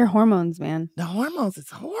normal. Your hormones, man. The hormones is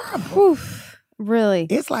horrible. Oof, really?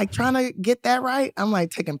 It's like trying to get that right. I'm like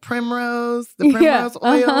taking the primrose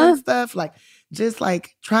oil and stuff. Like, just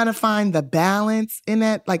like trying to find the balance in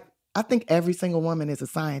that. Like, I think every single woman is a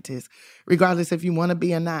scientist, regardless if you want to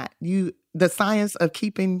be or not. The science of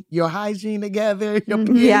keeping your hygiene together, your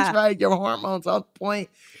pH right, your hormones on point,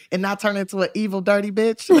 and not turn into an evil, dirty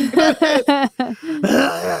bitch.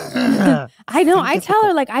 I know. I tell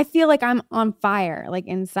her, like, I feel like I'm on fire, like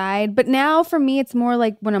inside. But now for me, it's more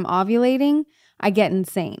like when I'm ovulating, I get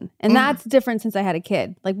insane. And that's different since I had a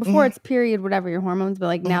kid. Like before it's period, whatever your hormones. But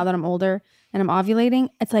like now that I'm older and I'm ovulating,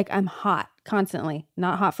 it's like I'm hot constantly.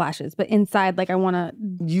 Not hot flashes, but inside, like I want to.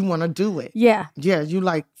 You want to do it. Yeah. Yeah. You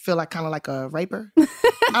like feel like kind of like a raper.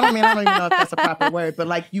 I don't even know if that's a proper word, but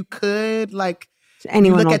like you could like. Anyone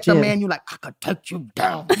you look will at your do. man, you're like, I could take you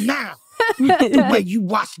down now. The way you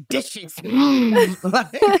wash dishes. Like,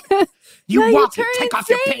 you No, walk turn and take off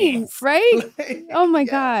your insane, pants. right? Like, Oh my yeah.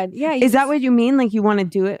 God. Yeah. Is that what you mean? Like you want to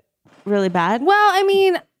do it really bad? Well, I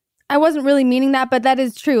mean, I wasn't really meaning that, but that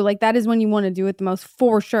is true. Like that is when you want to do it the most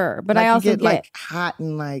for sure. But Like, I you also get like hot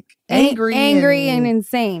and like angry. and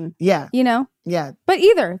insane. Yeah. You know? Yeah. But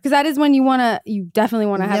either, because that is when you definitely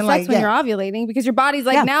want to have And sex like, when yeah. you're ovulating because your body's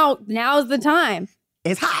like, now's the time.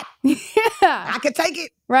 It's hot. Yeah. I can take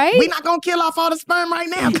it. Right? We're not going to kill off all the sperm right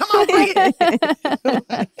now. Come on, bring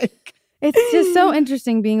it. It's just so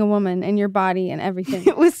interesting being a woman and your body and everything.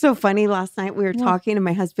 It was so funny last night. We were talking and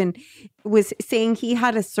my husband was saying he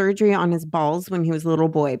had a surgery on his balls when he was a little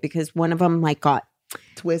boy because one of them like got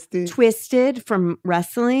twisted from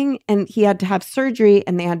wrestling and he had to have surgery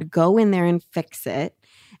and they had to go in there and fix it.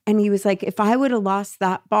 And he was like, if I would have lost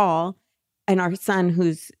that ball, and our son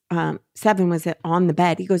who's 7 was on the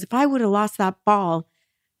bed, he goes, if I would have lost that ball,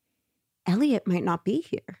 Elliot might not be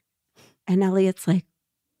here. And Elliot's like,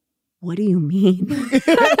 what do you mean?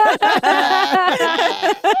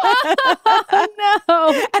 Oh,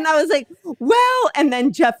 no. And I was like, well, and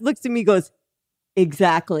then Jeff looks at me and goes,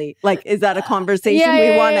 exactly. Like, is that a conversation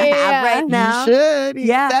we want to have right now? You should. He's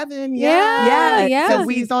Yeah. 7. Yeah. Because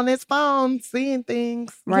he's on his phone seeing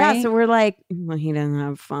things. Right. Yeah, so we're like, well, he doesn't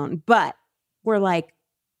have a phone. But we're like,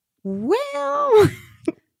 well.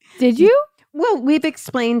 Did you? Well, we've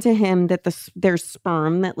explained to him that there's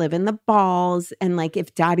sperm that live in the balls. And like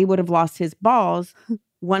if daddy would have lost his balls,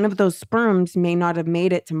 one of those sperms may not have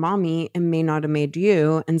made it to mommy and may not have made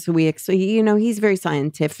you. And so he's very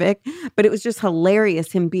scientific, but it was just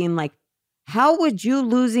hilarious him being like, how would you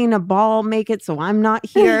losing a ball make it so I'm not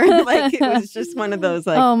here? Like it was just one of those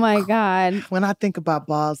like, oh my God. When I think about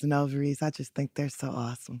balls and ovaries, I just think they're so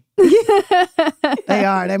awesome. They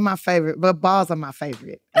are. They're my favorite. But balls are my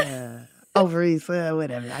favorite. Ovaries,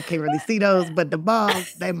 whatever. I can't really see those, but the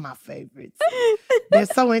balls, they're my favorites. They're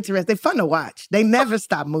so interesting. They're fun to watch. They never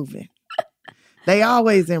stop moving. They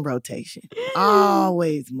always in rotation.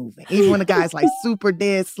 Always moving. Even when the guy's like super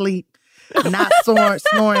dead sleep, not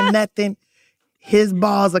snoring nothing, his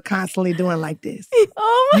balls are constantly doing like this.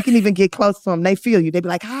 Oh my You can even get close to them. They feel you. They be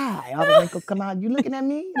like, hi. All the wrinkles come out. You looking at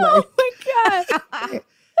me? Like, Oh my God.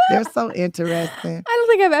 they're so interesting. I don't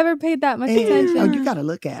think I've ever paid that much attention. Oh, you got to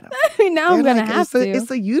look at them. I mean, now I'm going to have to. It's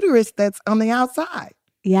a uterus that's on the outside.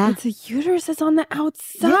 yeah. It's a uterus that's on the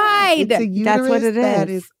outside. It's a uterus That's what it that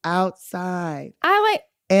is. is outside. I like,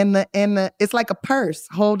 And the it's like a purse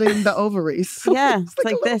holding the ovaries. Yeah, it's it's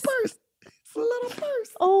like a little this. purse. It's a little purse.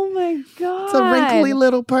 oh my God. It's a wrinkly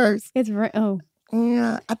little purse. It's,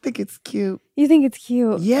 Yeah, I think it's cute. you think it's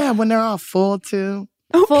cute. Yeah, when they're all full too.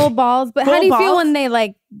 Full balls. But how Full do you feel balls?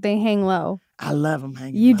 when they hang low? I love them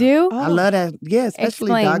hanging. You low. do? I love that. Yeah, especially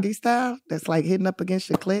Explain. doggy style. That's like hitting up against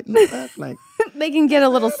your clit and stuff. Like They can get a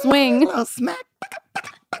little a swing. little smack,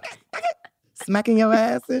 smacking your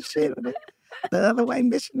ass and shit. The other way,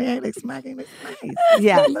 missionary, they smacking. It's nice. It's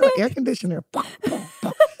Yeah. a little air conditioner.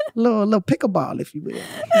 little pickleball, if you will.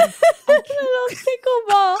 little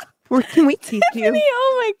pickleball. Can we keep you? Tiffany,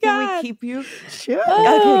 oh my Can God. we keep you? Sure.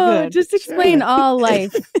 Oh, good. just explain Sure. all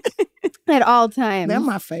life at all times. They're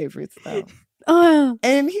my favorites, though. Oh,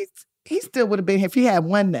 And he still would have been here. If he had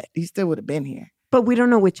one nut, he still would have been here. But we don't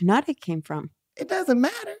know which nut it came from. It doesn't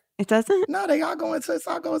matter. It doesn't? No, it's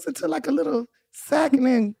all goes into like a little sack and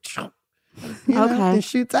then, Okay. then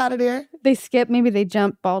shoots out of there. they skip. Maybe they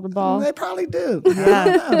jump ball to ball. They probably do.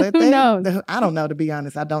 Yeah. I don't know. Who knows? I don't know, to be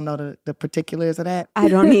honest. I don't know the particulars of that. I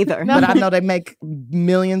don't either. No. But I know they make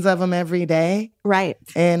millions of them every day. Right.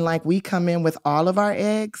 And like we come in with all of our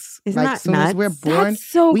eggs. Isn't like that as soon as we're nuts? born. That's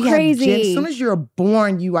so we crazy. as soon as you're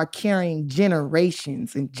born, you are carrying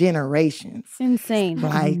generations and generations. Insane.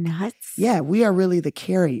 Like, Nuts. yeah, we are really the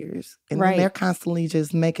carriers. And Right. then they're constantly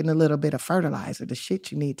just making a little bit of fertilizer, the shit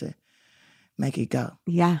you need to make it go.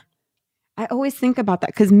 Yeah. I always think about that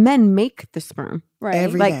because men make the sperm. Right.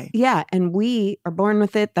 Every Like, day. yeah, and we are born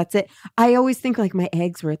with it. That's it. I always think like my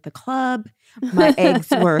eggs were at the club. My eggs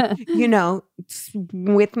were,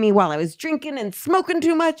 with me while I was drinking and smoking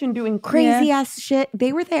too much and doing crazy ass shit.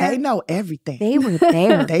 They were there. They know everything. They were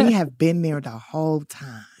there. They have been there the whole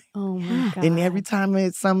time. Oh my God. And every time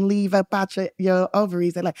it's some leave up out your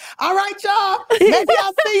ovaries, they're like, all right, y'all, maybe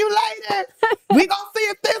I'll see you later. We gonna see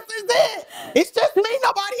if this is it. It's just me.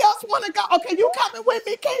 Nobody else want to go. Okay, you coming with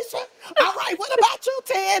me, Keisha? All right, what about you,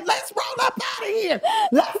 Ted? Let's roll up out of here.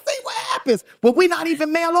 Let's see what happens. Well, we're not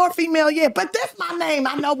even male or female yet, but this my name.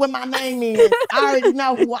 I know what my name is. I already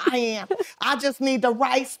know who I am. I just need the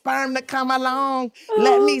right sperm to come along.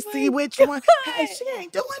 Let me see which one. Hey, she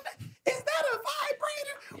ain't doing that. Is that a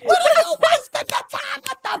What are you wasting the time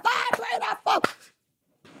with the vibrator for?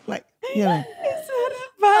 Like, you know.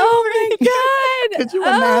 Oh my God. Could you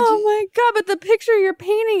imagine? Oh my God. But the picture you're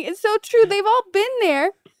painting is so true. They've all been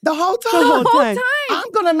there. The whole time. The whole time.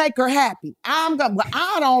 I'm gonna make her happy. Well,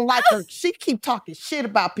 I don't like her. She keep talking shit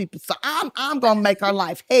about people, so I'm gonna make her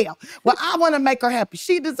life hell. Well, I want to make her happy.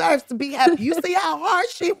 She deserves to be happy. You see how hard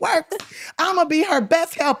she works? I'm gonna be her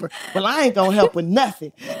best helper. Well, I ain't gonna help with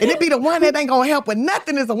nothing, and it be the one that ain't gonna help with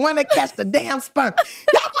nothing is the one that catch the damn sperm.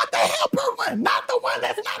 Y'all want the helper one, not the one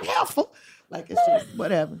that's not helpful. Like it's just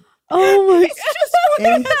whatever. Oh my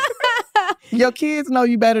And your kids know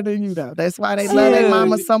you better than you, though. That's why they love their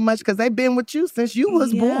mama so much, because they've been with you since you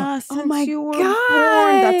was born. Since my you were God.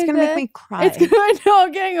 born. That's gonna make me cry. I know,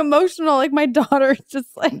 I'm getting emotional. Like my daughter's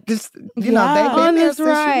just like, Just, you know, they've on been there this since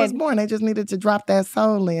she was ride. born. They just needed to drop that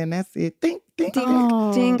soul in. That's it. Ding, ding, ding.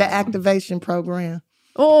 Oh. Ding. The activation program.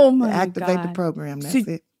 oh The my activate God. the program. That's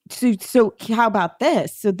it. So how about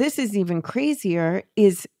this? So this is even crazier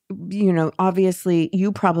is, you know, obviously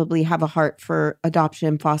you probably have a heart for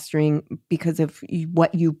adoption, fostering because of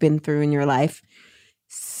what you've been through in your life.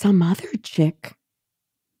 Some other chick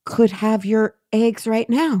could have your eggs right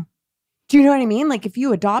now. Do you know what I mean? Like if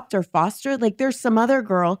you adopt or foster, like there's some other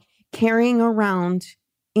girl carrying around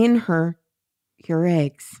in her your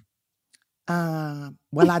eggs.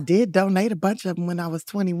 Well, I did donate a bunch of them when I was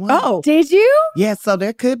 21. Oh, Did you? Yeah, so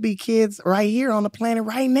there could be kids right here on the planet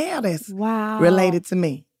right now that's Wow. related to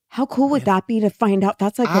me. how cool would that be to find out?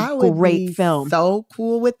 That's like I a would great be film. so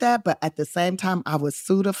cool with that, but at the same time, I would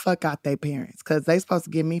sue the fuck out their parents because they supposed to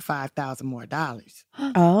give me $5,000 more dollars.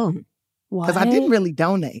 Oh, Because I didn't really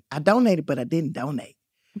donate. I donated, but I didn't donate.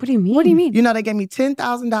 what do you mean? What do you mean? You know, they gave me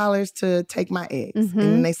 $10,000 to take my eggs. Mhm.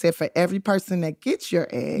 And then they said for every person that gets your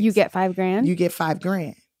eggs, You get $5,000? you get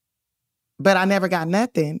 $5,000. But I never got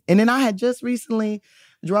nothing. And then I had just recently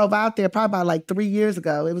drove out there, probably about like 3 years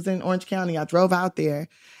ago. It was in Orange County. I drove out there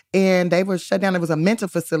and they were shut down. It was a mental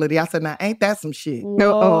facility. I said, now, ain't that some shit?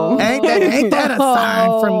 Whoa. Ain't that a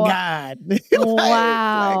sign from God?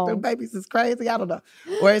 Wow. Like the babies is crazy. I don't know.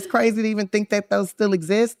 Or it's crazy to even think that those still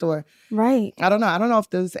exist, or Right. I don't know. I don't know if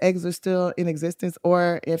those eggs are still in existence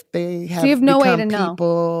or if they have you have no way become to know.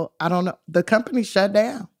 people. I don't know. The company shut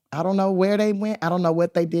down. I don't know where they went. I don't know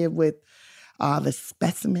what they did with the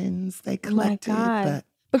specimens they collected. God. But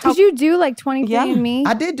But could you do like 23andMe?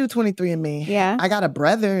 I did do 23andMe. Yeah. I got a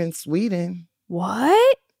brother in Sweden.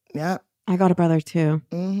 What? Yeah. I got a brother too.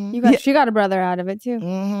 Mm-hmm. She got a brother out of it too.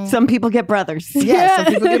 Mm-hmm. Some people get brothers. Yeah,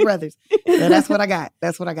 some people get brothers. So that's what I got.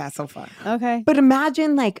 That's what I got so far. Okay. But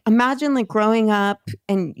imagine growing up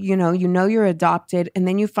and you know you're adopted and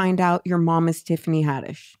then you find out your mom is Tiffany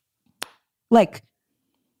Haddish. Like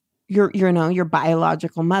your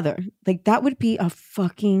biological mother. Like that would be a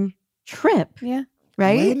fucking trip, Yeah.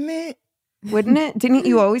 right? Wouldn't it? Wouldn't it? Didn't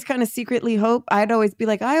you always kind of secretly hope? I'd always be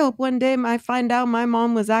like, I hope one day I find out my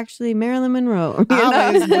mom was actually Marilyn Monroe. You know? I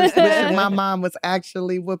always wish that my mom was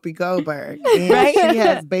actually Whoopi Goldberg. And Right? she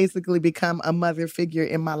has basically become a mother figure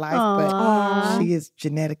in my life, Aw. but she is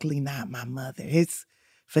genetically not my mother. It's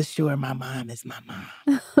for sure my mom is my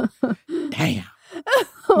mom. Damn.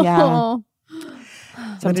 Yeah. But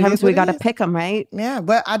it Sometimes is we what got to it is. pick them, right? Yeah,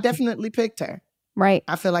 but I definitely picked her. Right.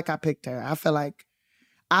 I feel like I picked her. I feel like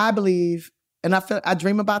I believe, and I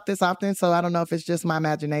dream about this often, so I don't know if it's just my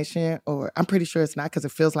imagination or I'm pretty sure it's not because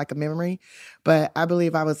it feels like a memory. But I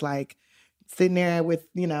believe I was like sitting there with,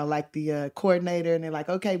 like the coordinator and they're like,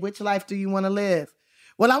 okay, which life do you want to live?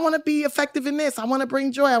 Well, I want to be effective in this. I want to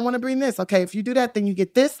bring joy. I want to bring this. Okay, if you do that, then you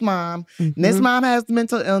get this mom. And this mom has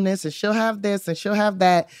mental illness and she'll have this and she'll have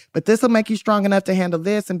that. But this will make you strong enough to handle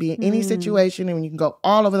this and be in any situation and you can go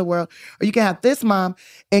all over the world. Or you can have this mom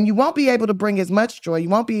and you won't be able to bring as much joy. You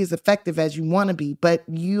won't be as effective as you want to be. But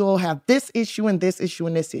you'll have this issue and this issue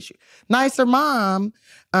and this issue. Nicer mom,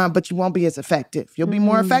 but you won't be as effective. You'll be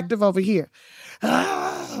more effective over here.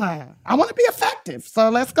 I want to be effective, so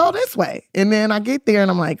let's go this way. And then I get there and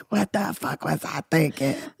I'm like, what the fuck was I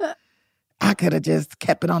thinking? I could have just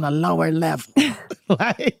kept it on a lower level. Yeah,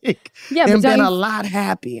 but and don't been you- a lot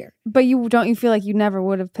happier. But don't you feel like you never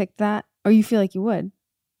would have picked that? Or you feel like you would?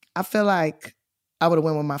 I feel like I would have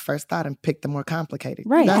went with my first thought and picked the more complicated.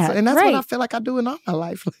 Right. And that's Right. what I feel like I do in all my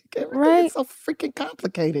life. Like everything Right. is so freaking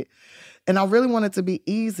complicated. And I really want it to be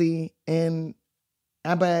easy.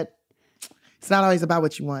 But it's not always about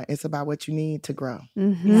what you want. It's about what you need to grow.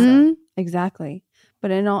 Mm-hmm. Exactly.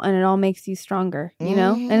 But it all makes you stronger,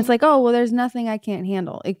 And it's like, oh, well, there's nothing I can't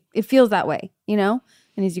handle. It feels that way, And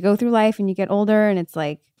as you go through life and you get older and it's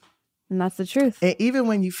like, And that's the truth. And even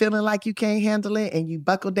when you feeling like you can't handle it and you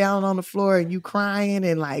buckle down on the floor and you crying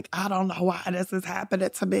and like, I don't know why this is happening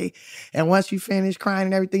to me. And once you finish crying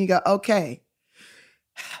and everything, you go, okay,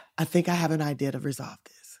 I think I have an idea to resolve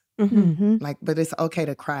this. Like, but it's okay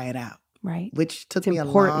to cry it out. Right. Which took It's me a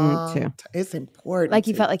important long too. time. It's important. Like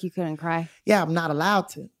you felt like you couldn't cry. Yeah, I'm not allowed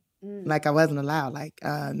to. Like I wasn't allowed. Like,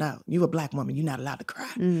 no, you a Black woman. You're not allowed to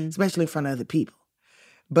cry, especially in front of other people.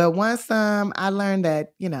 But once I learned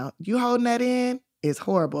that, you holding that in is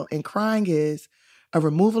horrible. And crying is a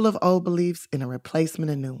removal of old beliefs and a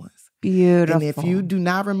replacement of new ones. Beautiful. And if you do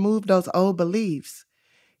not remove those old beliefs,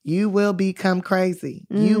 you will become crazy.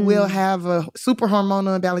 You will have a super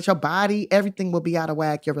hormonal imbalance. Your body, everything will be out of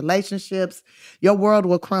whack. Your relationships, your world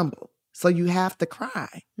will crumble. So you have to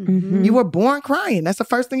cry. You were born crying. That's the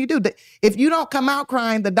first thing you do. If you don't come out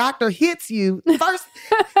crying, the doctor hits you. First,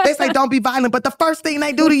 they say don't be violent, but the first thing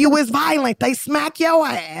they do to you is violent. They smack your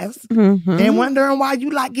ass and wondering why you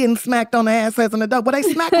like getting smacked on the ass as an adult. But they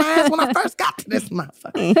smacked my ass when I first got to this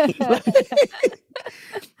motherfucker.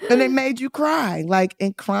 And they made you cry.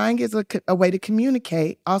 And crying is a way to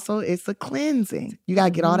communicate. Also, it's a cleansing. You got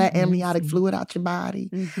to get all that amniotic fluid out your body.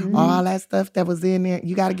 All that stuff that was in there.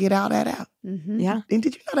 You got to get all that out. Yeah. And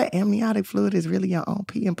did you know that amniotic fluid is really your own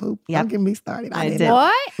pee and poop? Don't get me started. I didn't know.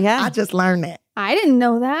 What? Yeah. I just learned that. I didn't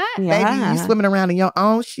know that. Yeah. Baby, you swimming around in your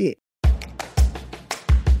own shit.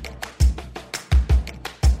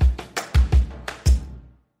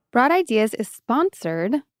 Broad Ideas is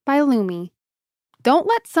sponsored by Lumi. Don't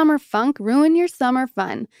let summer funk ruin your summer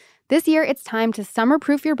fun. This year, it's time to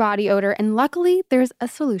summer-proof your body odor, and luckily, there's a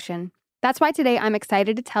solution. That's why today I'm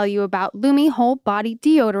excited to tell you about Lumi Whole Body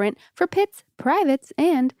Deodorant for pits, privates,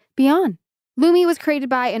 and beyond. Lumi was created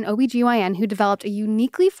by an OBGYN who developed a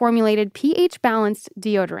uniquely formulated pH-balanced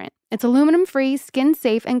deodorant. It's aluminum-free,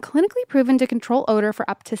 skin-safe, and clinically proven to control odor for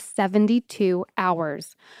up to 72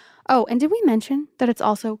 hours. Oh, and did we mention that it's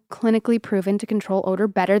also clinically proven to control odor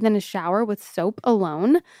better than a shower with soap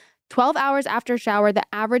alone? 12 hours after a shower, the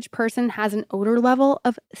average person has an odor level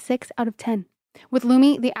of 6 out of 10. With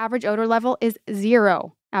Lumi, the average odor level is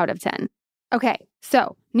 0 out of 10. Okay,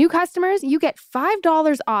 so new customers, you get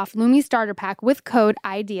 $5 off Lumi Starter Pack with code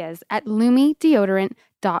IDEAS at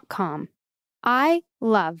LumiDeodorant.com. I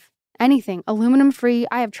love anything aluminum-free.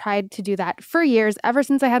 I have tried to do that for years. Ever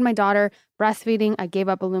since I had my daughter breastfeeding, I gave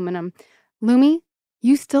up aluminum. Lumi,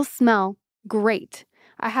 you still smell great.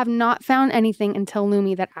 I have not found anything until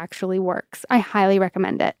Lumi that actually works. I highly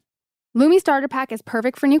recommend it. Lumi Starter Pack is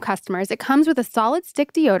perfect for new customers. It comes with a solid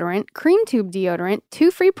stick deodorant, cream tube deodorant,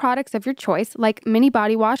 2 free products of your choice like mini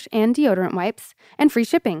body wash and deodorant wipes, and free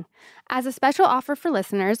shipping. As a special offer for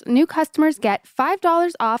listeners, new customers get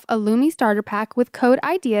 $5 off a Lumi Starter Pack with code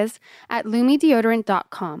IDEAS at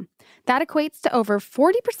LumiDeodorant.com. That equates to over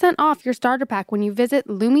 40% off your starter pack when you visit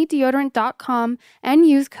LumiDeodorant.com and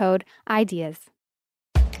use code IDEAS.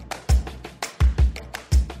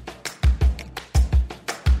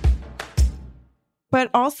 But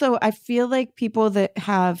also, I feel like people that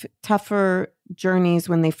have tougher journeys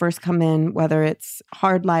when they first come in, whether it's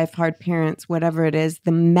hard life, hard parents, whatever it is,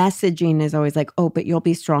 the messaging is always like, oh, but you'll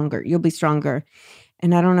be stronger. You'll be stronger.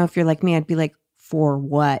 And I don't know if you're like me, I'd be like, for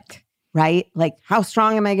what? Right? Like, how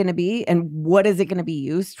strong am I going to be? And what is it going to be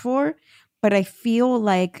used for? But I feel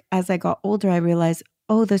like as I got older, I realized,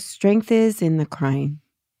 oh, the strength is in the crying.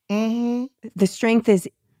 The strength is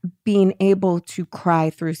being able to cry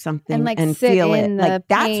through something and feel it. Like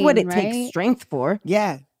that's what it takes strength for.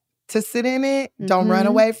 Yeah. To sit in it, don't run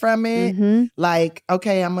away from it. Like,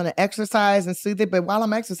 okay, I'm going to exercise and soothe it. But while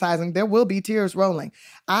I'm exercising, there will be tears rolling.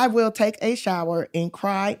 I will take a shower and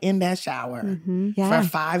cry in that shower for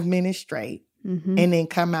 5 minutes straight and then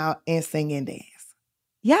come out and sing and dance.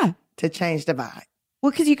 Yeah. To change the vibe. Well,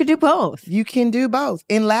 because you could do both. You can do both.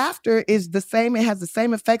 And laughter is the same. It has the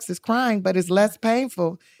same effects as crying, but it's less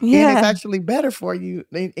painful. Yeah. And it's actually better for you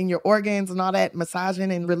in your organs and all that,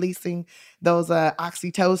 massaging and releasing those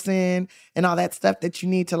oxytocin and all that stuff that you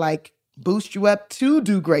need to like boost you up to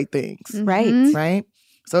do great things. Right. Right?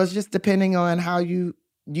 So it's just depending on how you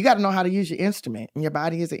got to know how to use your instrument. And your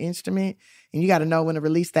body is an instrument. And you got to know when to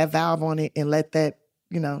release that valve on it and let that,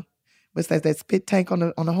 what's that spit tank on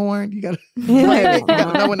the horn? You gotta drain it. You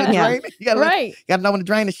gotta know when to drain it. You gotta know when to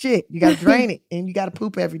drain the shit. You gotta drain it. And you gotta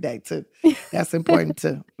poop every day too. That's important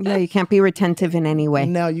too. Yeah, you can't be retentive in any way.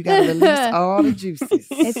 No, you gotta release all the juices.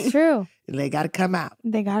 It's true. They gotta come out.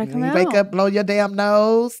 They gotta come out. You wake up, blow your damn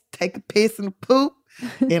nose, take a piss and a poop,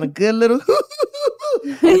 and a good little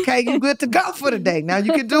okay, you good to go for the day. Now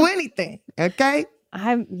you can do anything. Okay?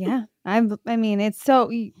 I mean, it's so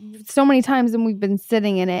many times when we've been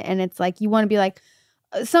sitting in it and it's like, you want to be like,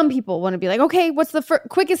 some people want to be like, okay, what's the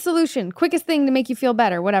quickest solution, quickest thing to make you feel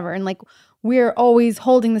better, whatever. And like, we're always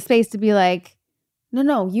holding the space to be like,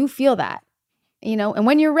 no, you feel that, you know, and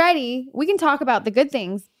when you're ready, we can talk about the good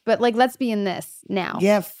things, but like, let's be in this now.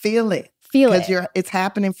 Yeah, feel it. Feel it. Because it's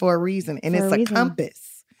happening for a reason. And it's a compass.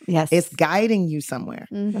 Yes. It's guiding you somewhere.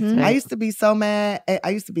 Mm-hmm. Right. I used to be so mad. I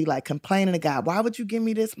used to be like complaining to God, why would you give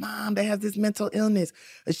me this mom that has this mental illness?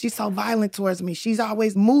 She's so violent towards me. She's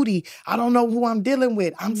always moody. I don't know who I'm dealing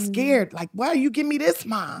with. I'm scared. Like, why you give me this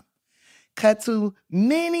mom? Cut to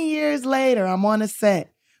many years later, I'm on a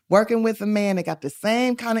set working with a man that got the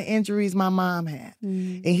same kind of injuries my mom had.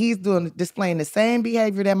 And he's displaying the same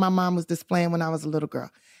behavior that my mom was displaying when I was a little girl.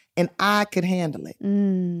 And I could handle it.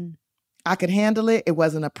 I could handle it. It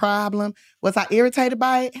wasn't a problem. Was I irritated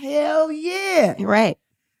by it? Hell yeah. Right.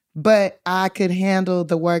 But I could handle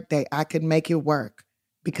the workday. I could make it work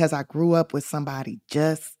because I grew up with somebody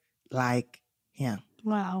just like him.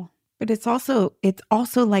 Wow. But it's also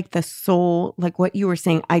like the soul, like what you were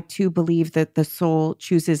saying. I too believe that the soul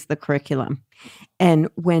chooses the curriculum. And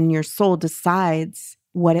when your soul decides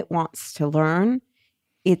what it wants to learn,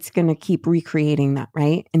 it's going to keep recreating that,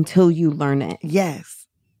 right? Until you learn it. Yes.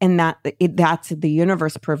 And that's the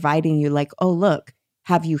universe providing you like, oh, look,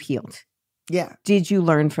 have you healed? Yeah. Did you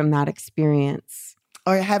learn from that experience?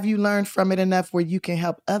 Or have you learned from it enough where you can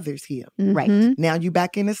help others heal? Right. Now you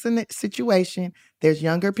back in this situation. There's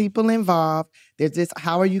younger people involved. There's this,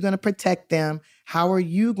 how are you going to protect them? How are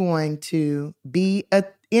you going to be an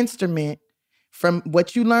instrument from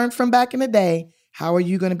what you learned from back in the day? How are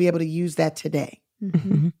you going to be able to use that today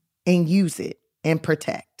and use it and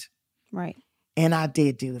protect? Right. And I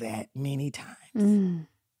did do that many times.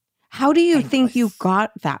 How do you think you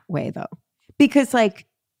got that way, though? Because, like,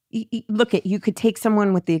 look you could take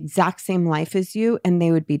someone with the exact same life as you and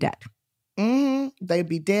they would be dead. They'd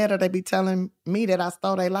be dead or they'd be telling me that I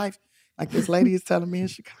stole their life. Like this lady is telling me in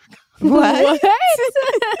Chicago. What?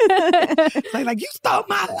 Like, you stole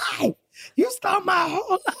my life. You stole my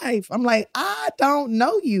whole life. I'm like, I don't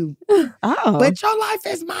know you. Oh. But your life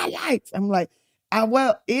is my life. I'm like,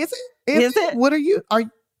 is it? Is it? What are you?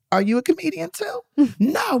 Are you a comedian too?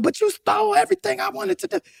 No, but you stole everything I wanted to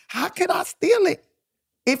do. How could I steal it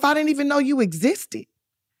if I didn't even know you existed?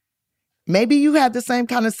 Maybe you had the same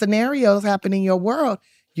kind of scenarios happen in your world.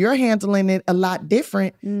 You're handling it a lot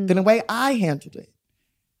different than the way I handled it.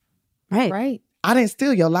 Right. I didn't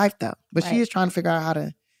steal your life though, but she is trying to figure out how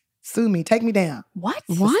to sue me, take me down. What?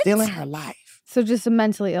 For stealing her life. So just a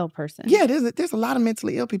mentally ill person. Yeah, there's a lot of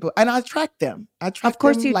mentally ill people. And I attract them. Of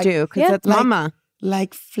course you do, because that's mama.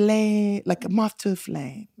 Like flame, like a moth to a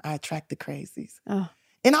flame. I attract the crazies. Oh.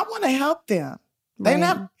 And I want to help them. They're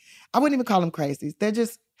not, I wouldn't even call them crazies. They're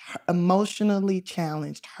just emotionally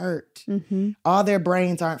challenged, hurt. All their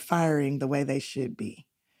brains aren't firing the way they should be.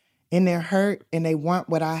 And they're hurt and they want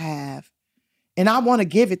what I have. And I want to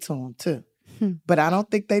give it to them too. But I don't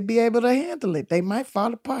think they'd be able to handle it. They might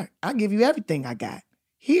fall apart. I'll give you everything I got.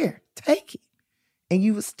 Here, take it. And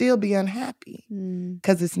you would still be unhappy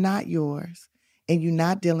because it's not yours. And you're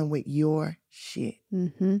not dealing with your shit.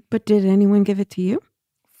 But did anyone give it to you?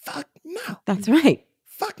 Fuck no. That's right.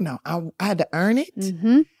 Fuck no. I had to earn it.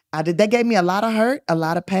 They gave me a lot of hurt, a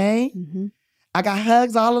lot of pain. I got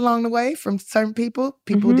hugs all along the way from certain people.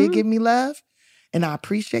 People did give me love. And I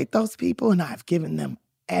appreciate those people. And I've given them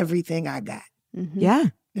everything I got. Yeah.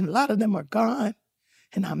 And a lot of them are gone.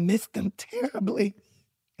 And I miss them terribly.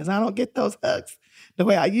 Because I don't get those hugs the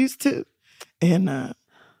way I used to. And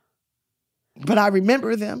but I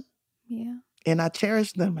remember them. Yeah. And I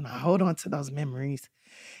cherish them and I hold on to those memories.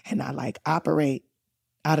 And I like operate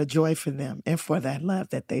out of joy for them and for that love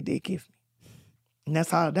that they did give me. And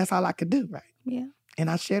that's all I could do, right? Yeah. And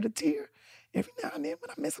I shed a tear every now and then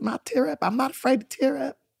when I miss them. I tear up. I'm not afraid to tear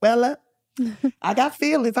up. Well up. I got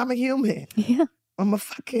feelings. I'm a human. Yeah. I'm a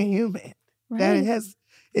fucking human. Right. That has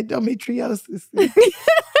endometriosis.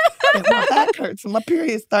 And my back hurts and my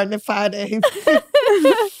period's starting in 5 days.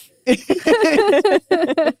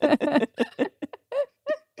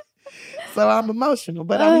 So I'm emotional,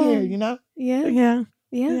 but I'm here, you know? Yeah.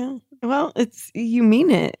 Well, you mean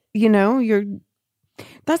it, you know,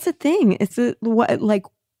 that's the thing. It's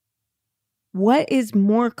what is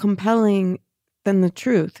more compelling than the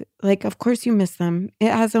truth? Like, of course you miss them.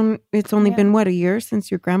 It's only been a year since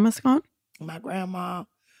your grandma's gone? My grandma,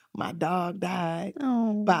 my dog died.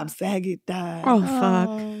 Oh. Bob Saget died. Oh,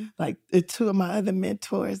 fuck. Like, 2 of my other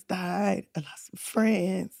mentors died. I lost some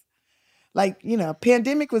friends. Like, you know,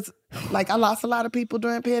 pandemic was, like, I lost a lot of people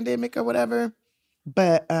during pandemic or whatever.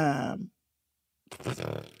 But it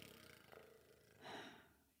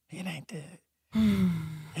ain't good.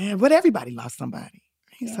 But everybody lost somebody.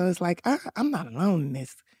 Yeah. So it's like, I'm not alone in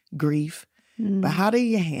this grief. Mm. But how do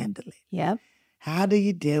you handle it? Yep. How do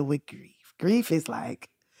you deal with grief? Grief is like,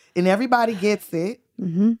 and everybody gets it.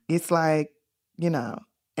 Mm-hmm. It's like,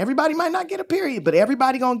 everybody might not get a period, but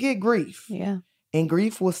everybody gonna get grief. Yeah. And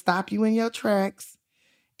grief will stop you in your tracks.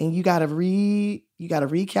 And you gotta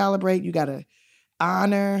recalibrate. You gotta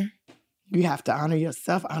honor. You have to honor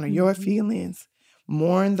yourself, honor your feelings,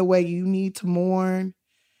 mourn the way you need to mourn.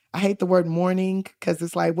 I hate the word mourning because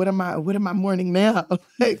it's like, what am I mourning now?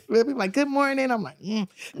 Like, good morning. I'm like,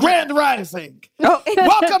 grand rising. Oh,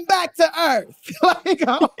 welcome back to Earth. Like,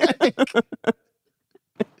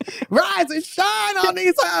 rise and shine on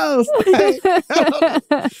these hoes.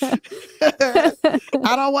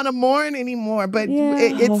 I don't want to mourn anymore, but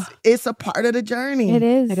it's a part of the journey. It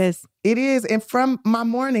is. It is. And from my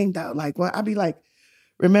mourning though, like I'd be like,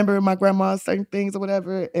 remembering my grandma's certain things or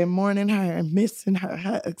whatever, and mourning her and missing her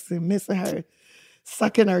hugs and missing her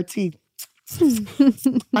sucking her teeth.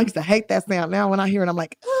 I used to hate that sound. Now when I hear it, I'm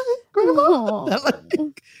like, grandma.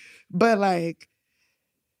 But like,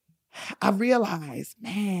 I realized,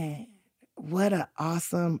 man, what an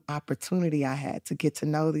awesome opportunity I had to get to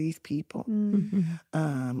know these people,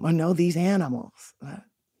 or know these animals.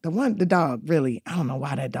 The dog, really, I don't know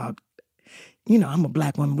why that dog. I'm a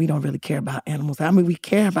Black woman. We don't really care about animals. I mean, we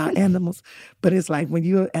care about animals, but it's like when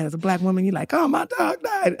you, as a Black woman, you're like, oh, my dog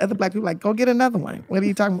died. Other Black people are like, go get another one. What are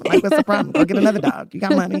you talking about? Like, what's the problem? Go get another dog. You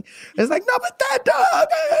got money. It's like, no, but that dog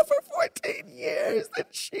I had for 14 years. And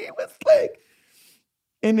she was like,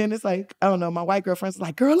 and then it's like, I don't know, my white girlfriend's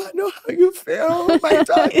like, girl, I know how you feel. My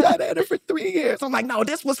dog died at her for 3 years. I'm like, no,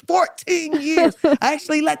 this was 14 years. I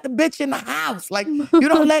actually let the bitch in the house. Like, you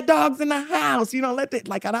don't let dogs in the house. You don't let the,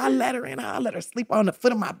 like, I let her in. I let her sleep on the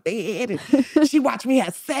foot of my bed. And she watched me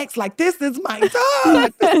have sex. Like, this is my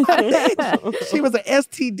dog. This is my bitch. She was an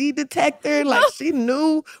STD detector. Like, she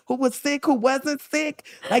knew who was sick, who wasn't sick.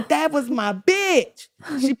 Like, that was my bitch.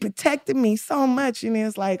 She protected me so much. And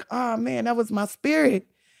it's like, oh, man, that was my spirit.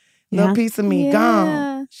 Little piece of me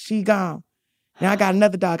gone. She gone. Now I got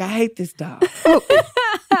another dog. I hate this dog.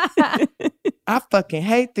 I fucking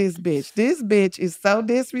hate this bitch. This bitch is so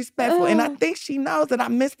disrespectful. And I think she knows that I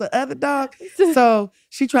miss the other dog. So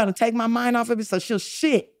she trying to take my mind off of it. So she'll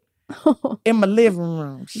shit in my living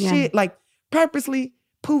room. Shit, like purposely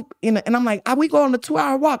poop. And I'm like, we go on a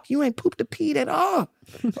 2-hour walk. You ain't pooped or peed at all.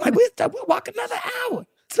 Like, we'll walk another hour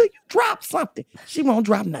till you drop something. She won't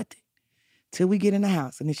drop nothing. Till we get in the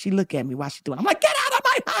house. And then she look at me while she doing it. I'm like, get out of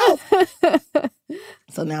my house.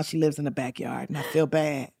 So now she lives in the backyard and I feel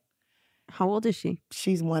bad. How old is she?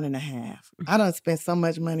 She's 1.5. I done spent so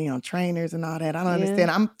much money on trainers and all that. I don't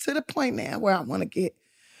understand. I'm to the point now where I want to get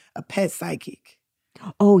a pet psychic.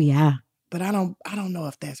 Oh, yeah. But I don't know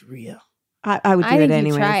if that's real. I would do it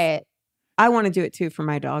anyway. Try it. I want to do it too for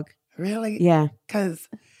my dog. Really? Yeah. Because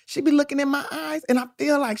she be looking in my eyes and I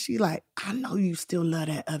feel like she like, I know you still love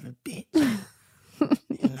that other bitch.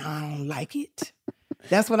 And I don't like it.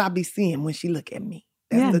 That's what I be seeing when she look at me.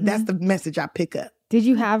 That's the message I pick up. Did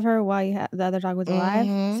you have her while the other dog was alive?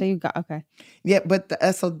 Mm-hmm. So you got, okay. Yeah, but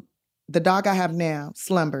so the dog I have now,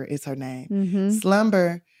 Slumber is her name. Mm-hmm.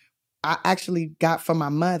 Slumber, I actually got from my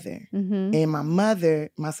mother. Mm-hmm. And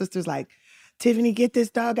my sister's like, Tiffany, get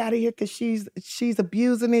this dog out of here because she's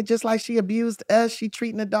abusing it just like she abused us. She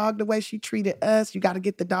treating the dog the way she treated us. You got to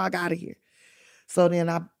get the dog out of here. So then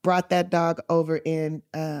I brought that dog over in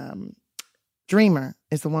Dreamer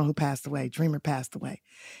is the one who passed away. Dreamer passed away.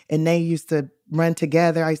 And they used to run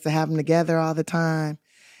together. I used to have them together all the time.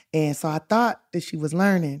 And so I thought that she was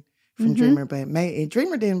learning from Dreamer, but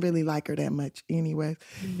Dreamer didn't really like her that much anyway.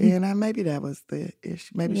 And maybe that was the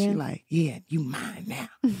issue. Maybe she like, yeah, you mine now.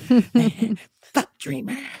 Man, fuck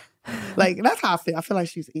Dreamer. Like, that's how I feel. I feel like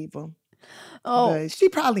she's evil. Oh. But she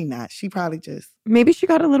probably not. She probably just. Maybe she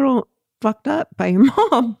got a little fucked up by your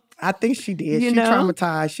mom. I think she did. She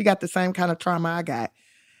traumatized. She got the same kind of trauma I got.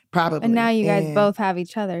 Probably. And now you guys both have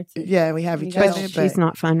each other too. Yeah, we have each other. But she's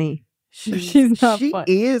not funny. She's not she funny.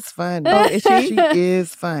 She is funny. Oh, is she? She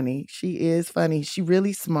is funny. She is funny. She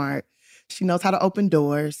really smart. She knows how to open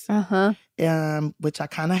doors. Which I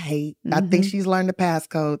kind of hate. I think she's learned the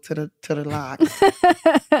passcode to the lock.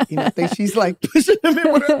 I think she's like pushing them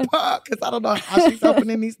in with her paw because I don't know how she's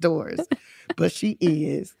opening these doors, but she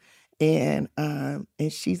is. And I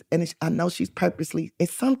know she's purposely. And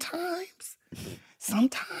sometimes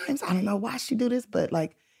I don't know why she do this, but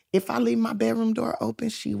like if I leave my bedroom door open,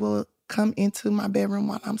 she will come into my bedroom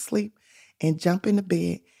while I'm asleep and jump in the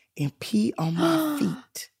bed and pee on my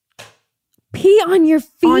feet. Pee on your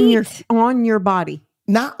feet? On your body.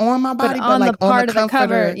 Not on my body, but like the part on the of the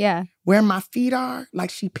comforter. cover. Yeah. where my feet are, like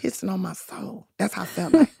she pissing on my soul. That's how I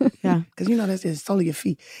felt like. Yeah. Because that's just the sole of your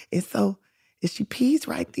feet. And so she pees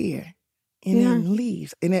right there and then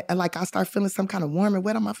leaves. And like I start feeling some kind of warm and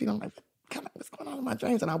wet on my feet. I'm like, what's going on in my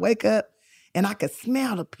dreams? And I wake up and I could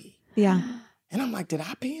smell the pee. Yeah. And I'm like, did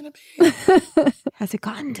I pee in the bed? Has it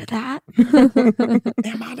gotten to that?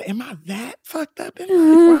 Am I that fucked up in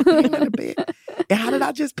life where I'm peeing in the bed? And how did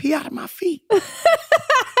I just pee out of my feet?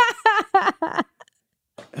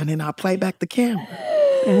 And then I play back the camera.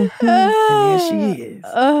 And there she is.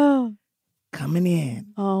 Coming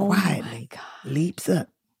in quietly. Leaps up.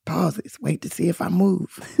 Pauses. Wait to see if I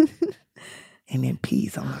move. And then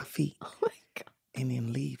pees on my feet. Oh my God. And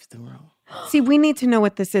then leaves the room. See, we need to know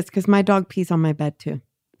what this is because my dog pees on my bed too.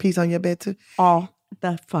 Pees on your bed too? All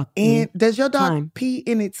the fucking And does your dog time. pee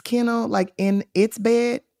in its kennel, like in its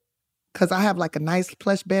bed? Because I have like a nice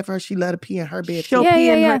plush bed for her. She let her pee in her bed She'll too. pee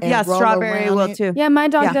in her. And Yeah, roll Strawberry around will it. too. Yeah, my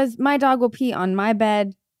dog does. My dog will pee on my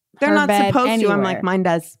bed. They're her not bed, supposed to. I'm anywhere. like, mine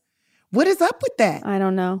does. What is up with that? I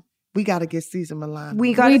don't know. We got to get Caesar Milan.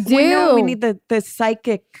 We got. We We do. need the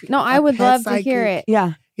psychic. No, I A would pet love to hear psychic. it.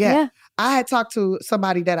 Yeah. Yeah. I had talked to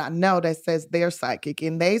somebody that I know that says they're psychic,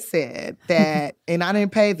 and they said that, and I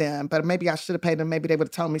didn't pay them, but maybe I should have paid them. Maybe they would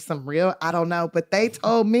have told me something real. I don't know. But they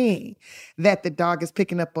told me that the dog is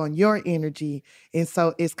picking up on your energy, and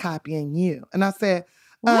so it's copying you. And I said,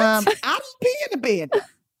 I don't pee in the bed.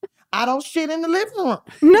 I don't shit in the living room.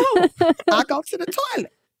 No. I go to the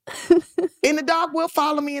toilet. And the dog will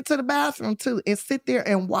follow me into the bathroom too and sit there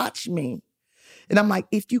and watch me. And I'm like,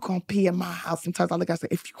 if you gonna pee in my house, sometimes I look, I say,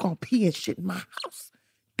 if you gonna pee and shit in my house,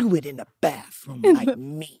 do it in the bathroom like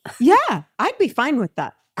me. Yeah, I'd be fine with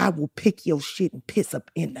that. I will pick your shit and piss up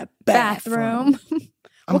in the bathroom.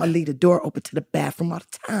 I'm gonna leave the door open to the bathroom all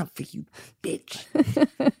the time for you, bitch.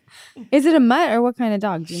 Is it a mutt or what kind of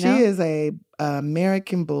dog? Do you know? She is a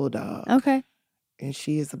American bulldog. Okay. And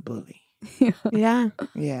she is a bully. Yeah.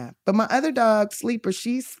 Yeah. But my other dog, Sleeper,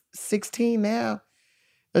 she's 16 now.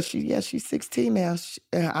 She's 16 now.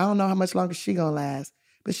 I don't know how much longer she gonna last.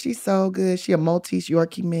 But she's so good. She a Maltese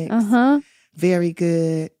Yorkie mix. Very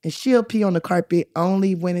good. And she'll pee on the carpet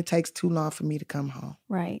only when it takes too long for me to come home.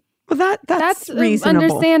 Right. Well, that's reasonable.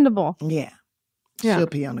 Understandable. Yeah. Yeah. She'll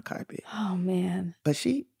pee on the carpet. Oh, man. But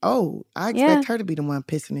I expect her to be the one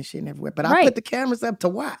pissing and shitting everywhere. But I Right. put the cameras up to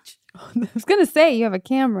watch. I was going to say, you have a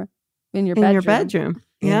camera in your bedroom. In your bedroom.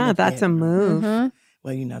 In Yeah, the that's a bedroom. move.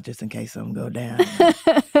 Well, just in case something go down.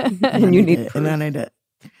 And you need and I need to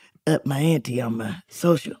up my ante on my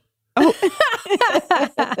social. Oh.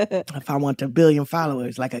 If I want 1 billion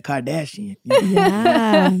followers like a Kardashian,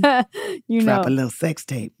 Yeah. You drop know. a little sex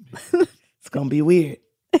tape. It's gonna be weird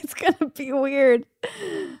It's going to be weird.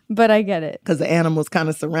 But I get it. because the animals kind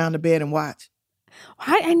of surround the bed and watch.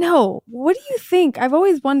 I know. What do you think? I've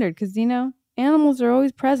always wondered because, animals are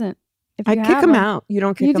always present. If I you kick have them one. out. You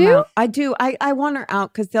don't kick You them do? out. I do. I want her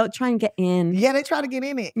out because they'll try and get in. Yeah, they try to get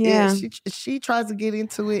in it. Yeah. She tries to get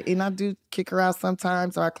into it, and I do kick her out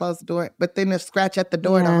sometimes, or I close the door. But then they scratch at the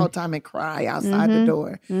door the Yeah. whole time and cry outside the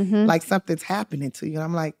door, like something's happening to you. And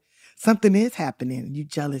I'm like, something is happening. You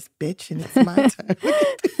jealous bitch, and it's my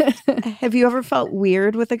turn. Have you ever felt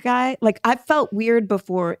weird with a guy? Like I've felt weird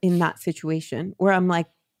before in that situation where I'm like,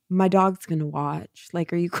 my dog's gonna watch.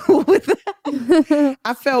 Like, are you cool with that?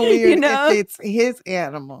 I felt weird know? if it's his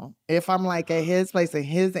animal. If I'm like at his place and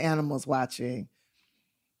his animal's watching.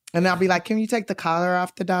 And I'll be like, can you take the collar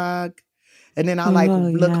off the dog? And then I'll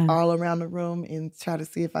look yeah. all around the room and try to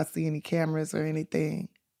see if I see any cameras or anything.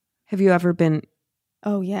 Have you ever been?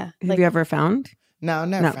 Oh, yeah. Have you ever found? No,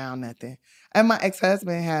 never found nothing. And my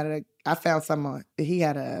ex-husband he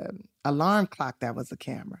had a alarm clock that was a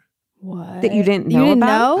camera. What? That you didn't know You didn't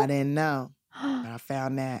about? know? I didn't know. But I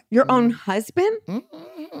found that. Your own husband?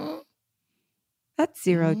 Mm-hmm. That's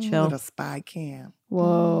zero chill. With a spy cam.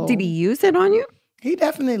 Whoa. Did he use it on you? He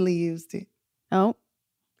definitely used it. Oh,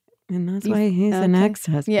 And that's why he's an okay.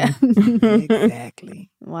 ex-husband. yeah.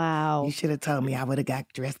 Exactly. Wow. You should have told me I would have got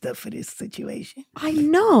dressed up for this situation. I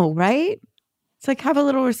know, right? It's like, have a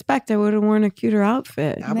little respect. I would have worn a cuter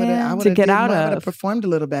outfit. I Man. would To have get out I would of. have performed a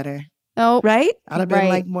little better. Oh, Right? I'd have been Right.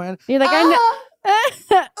 like more. You're like,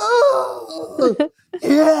 Oh,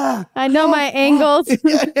 yeah. I know my angles.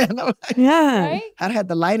 Yeah, and I'm like, Yeah. Right? I'd had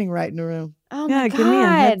the lighting right in the room. Oh, Yeah, my give me a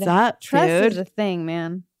heads God. up, Trust dude. is a thing,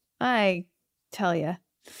 man. I tell you.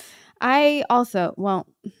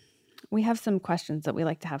 We have some questions that we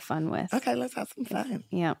like to have fun with. Okay, let's have some fun.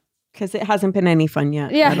 Yeah. Because it hasn't been any fun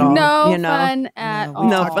yet. Yeah. at all, No you know? fun at No, all. we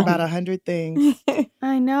No talked fun. about 100 things.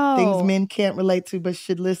 I know. Things men can't relate to but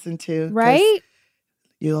should listen to. 'cause Right?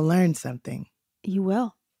 You'll learn something. You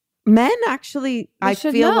will. Men actually, They I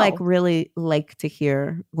should feel know. like really like to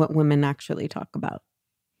hear what women actually talk about.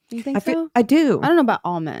 Do you think so? I do. I don't know about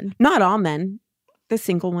all men. Not all men. The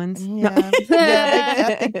single ones. Yeah, No. yeah,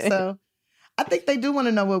 I think so. I think they do want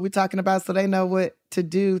to know what we're talking about, so they know what to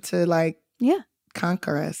do to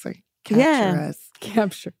conquer us or capture us.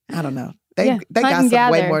 Capture. I don't know. They Yeah, they hunt and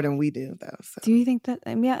gossip way gather. more than we do, though. So. Do you think that?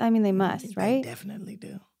 Yeah, I mean, they I must, think right? They definitely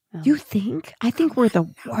do. Oh. You think? I think we're the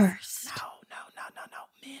worst. No.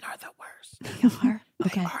 Men are the worst. They are?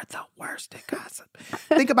 They are the worst at gossip.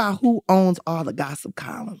 Think about who owns all the gossip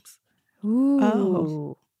columns. Ooh.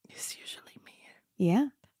 Oh. It's usually men. Yeah.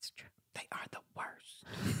 That's true. They are the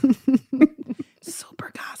worst.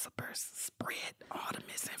 Super gossipers spread all the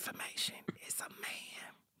misinformation. It's a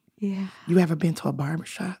man. Yeah. You ever been to a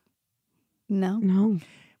barbershop? No. No.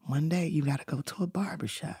 One day you got to go to a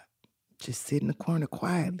barbershop. Just sit in the corner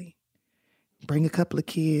quietly. Bring a couple of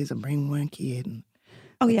kids and bring one kid. And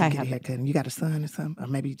Oh, let yeah, I them get a have. haircut. And you got a son or something? Or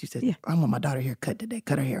maybe you just said, Yeah. I want my daughter hair cut today.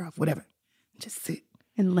 Cut her hair off. Whatever. Just sit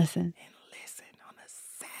And listen. and listen on a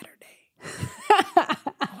Saturday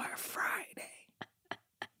or a Friday.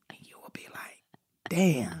 And you will be like,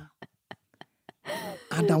 damn.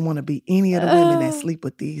 I don't want to be any of the women that sleep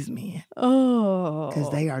with these men. Oh.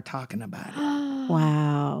 Because they are talking about it.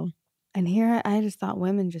 Wow. And here I just thought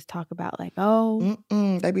women just talk about like, oh,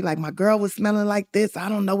 They be like, my girl was smelling like this. I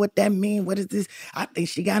don't know what that means. What is this? I think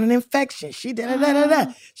she got an infection. She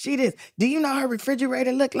da-da-da-da-da. She this. Do you know her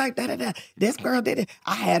refrigerator looked like da-da-da? This girl did it.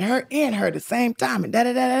 I had her and her the same time and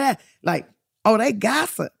da-da-da-da-da. Like, oh, they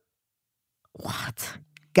gossip. What?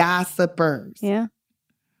 Gossipers. yeah.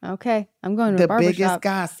 Okay. I'm going to The a barbershop. biggest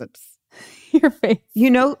gossips. Your face. You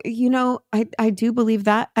know, I do believe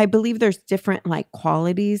that. I believe there's different like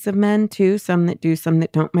qualities of men too. Some that do, some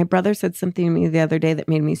that don't. My brother said something to me the other day that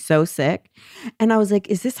made me so sick. And I was like,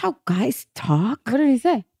 is this how guys talk? What did he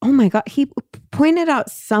say? Oh my God. He pointed out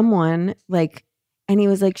someone like, and he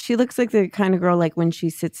was like, she looks like the kind of girl like when she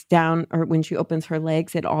sits down or when she opens her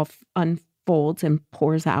legs, it all unfolds and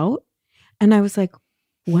pours out. And I was like,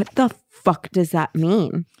 what the fuck does that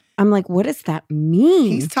mean? I'm like, what does that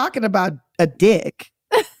mean? He's talking about a dick.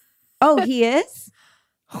 Oh, he is?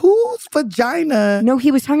 Whose vagina No,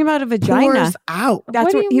 he was talking about a vagina. pours out? That's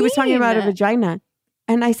What do what you he was talking about, a mean? vagina.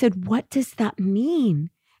 And I said, what does that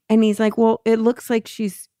mean? And he's like, well, it looks like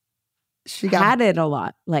she's She got had it a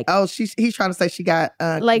lot. Like, Oh, he's trying to say she got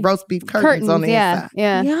Like roast beef curtains on the yeah. inside.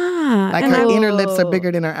 Yeah. yeah. Like And her I, inner lips are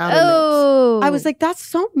bigger than her outer lips. Oh. I was like, that's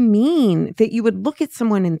so mean that you would look at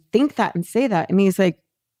someone and think that and say that. And he's like,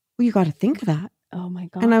 well, you got to think that. oh my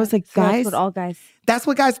God. And I was like, So that's guys, what all guys. That's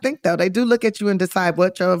what guys think, though. They do look at you and decide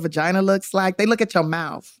what your vagina looks like. They look at your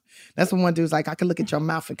mouth. That's when one dude's like, I can look at your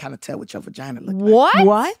mouth and kind of tell what your vagina looks like. What?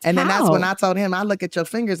 what? And then that's when How? I told him, I look at your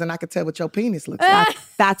fingers and I can tell what your penis looks like.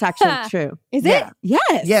 That's actually true. Is Yeah. it?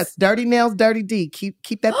 Yes. Yes, dirty nails, dirty D.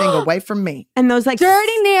 Keep that thing away from me. And those like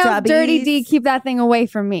Dirty nails, dirty D, stubbies keep that thing away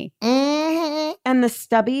from me. Mm-hmm. and the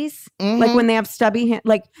stubbies, like when they have stubby hand,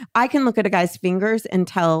 like I can look at a guy's fingers and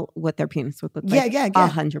tell what their penis would look like. Yeah.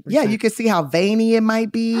 100%. Yeah, you can see how veiny it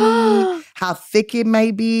might be, how thick it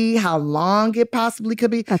may be, how long it possibly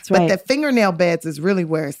could be. That's But right. the fingernail beds is really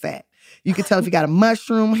where it's at. You can tell if he got a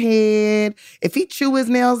mushroom head. If he chew his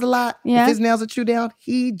nails a lot, Yeah. if his nails are chewed down,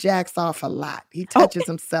 he jacks off a lot. He touches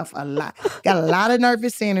himself a lot. Got a lot of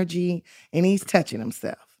nervous energy, and he's touching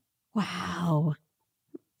himself. Wow.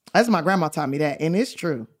 That's my grandma taught me that, and it's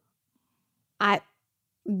true.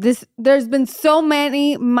 There's been so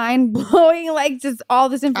many mind blowing, like just all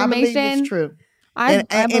this I information. believe it's true. I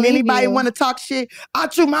And believe anybody you. want to talk shit? I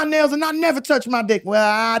chew my nails and I never touch my dick. Well,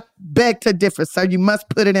 I beg to differ, sir. You must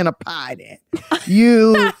put it in a pie then.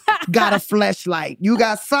 You got a fleshlight. You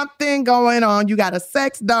got something going on. You got a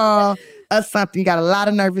sex doll or something. You got a lot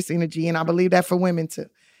of nervous energy. And I believe that for women too.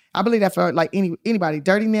 I believe that for like anybody.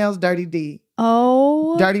 Dirty nails, dirty D.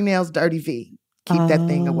 Oh, Dirty nails, dirty V. Keep that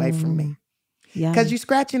thing away from me. Yeah. Because you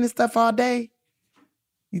scratching and stuff all day.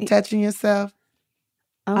 You touching yourself.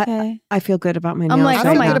 okay. I feel good about my nails. I'm like, I oh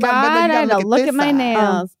feel my good about it, but then God, you I had gotta to look look at at my this side.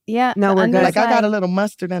 nails. Yeah. No, the we're good. Like I got a underside. little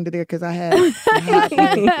mustard under there because I had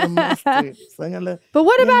some mustard. So I got a little, But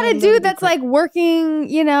what you about know, a little dude that's bit- like working,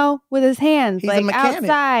 with his hands, He's a like mechanic.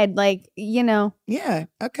 outside, like, yeah,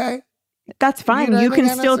 okay. That's fine. know, You they can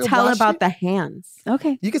gotta still still tell wash about it. the hands.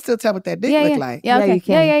 Okay. You can still tell what that dick Yeah, look yeah. like. Yeah, Yeah, okay. you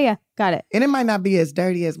can. Yeah. Got it. And it might not be as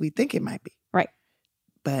dirty as we think it might be. Right.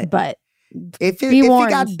 But But if be he got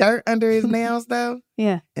warned. dirt under his nails though,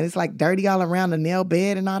 yeah. and it's like dirty all around the nail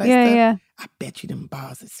bed and all that Yeah, stuff, yeah. I bet you them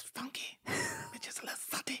balls is funky. But just a little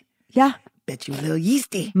salty. Yeah. Bet you a little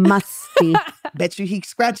yeasty. Musty. Bet you he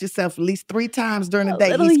scratch himself at least 3 times during the A day.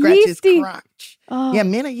 little He scratches his yeasty. crotch. Oh. Yeah,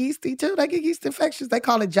 men are yeasty too. They get yeast infections. They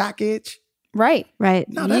call it jock itch. Right. Right.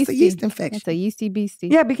 No, that's a yeast infection. That's a yeasty beastie.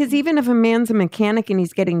 Yeah, because even if a man's a mechanic and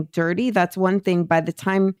he's getting dirty, that's one thing. By the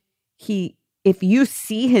time if you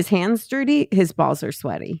see his hands dirty, his balls are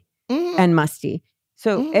sweaty and musty.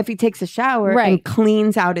 So if he takes a shower and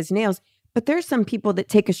cleans out his nails, but there's some people that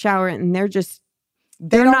take a shower and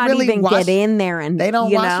they're not really even wash, get in there and they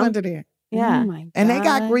don't wash know? under there. Yeah. Oh my God. And they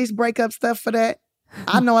got grease breakup stuff for that.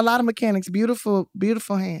 I know a lot of mechanics, beautiful,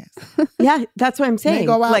 beautiful hands. Yeah, that's what I'm saying. They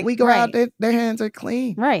go out, like, we go out, their hands are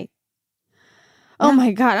clean. Right. Oh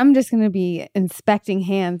my God. I'm just going to be inspecting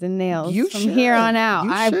hands and nails from here on out.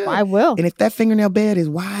 I will. And if that fingernail bed is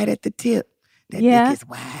wide at the tip, that dick is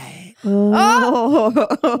wide. Oh,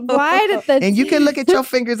 wide at the And you can look at your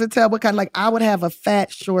fingers and tell what kind. Like I would have a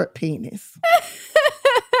fat, short penis.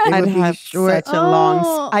 I'd have such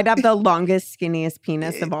a I'd have the longest, skinniest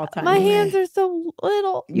penis of all time. My hands are so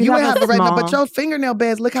little. You would have the regular, but your fingernail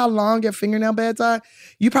beds, look how long your fingernail beds are.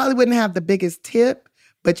 You probably wouldn't have the biggest tip,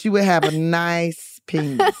 but you would have a nice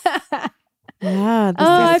penis. Yeah.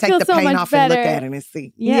 I take feel the so paint much off better. and look at it and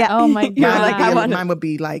see. Yeah. Oh my God. Mine would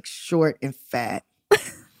be like short and fat.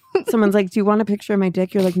 Someone's like, do you want a picture of my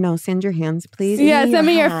dick? You're like, no, send your hands, please. Yeah, send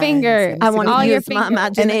me your fingers. I want to use my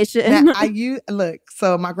imagination. Look,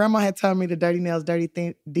 so my grandma had told me the dirty nails, dirty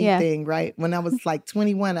thing, right? When I was like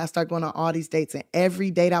 21, I started going on all these dates. And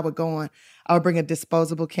every date I would go on, I would bring a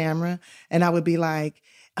disposable camera. And I would be like,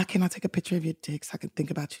 can I take a picture of your dick so I can think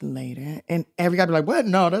about you later? And every guy would be like, what?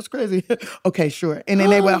 No, that's crazy. Okay, sure. And then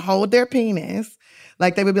they would hold their penis.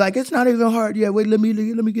 Like they would be like, it's not even hard yet. Wait, let me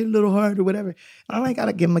get a little hard or whatever. And I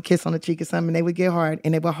gotta give them a kiss on the cheek or something. And they would get hard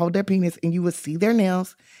and they would hold their penis and you would see their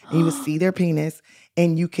nails and you would see their penis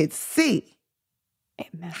and you could see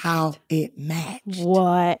how it matched.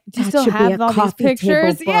 What? Do you That still should be have a all these coffee table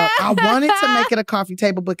pictures? book. Yeah. I wanted to make it a coffee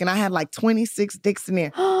table book and I had like 26 dicks in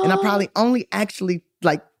there. And I probably only actually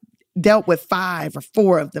like dealt with 5 or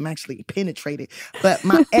 4 of them actually penetrated. But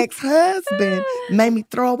my ex-husband made me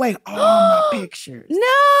throw away all my pictures.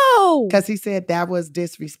 No. Because he said that was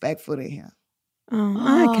disrespectful to him. Oh,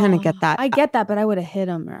 I kind of get that. I get that, but I would have hit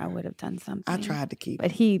him or I would have done something. I tried to keep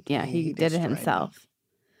But him. he He did it destroyed himself.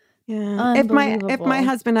 Yeah. If my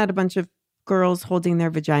husband had a bunch of girls holding their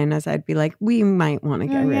vaginas, I'd be like, we might want to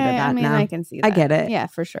get rid of that I mean, now. I can see that. I get it. Yeah,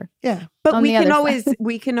 for sure. Yeah. But On we the can other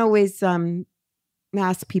always side.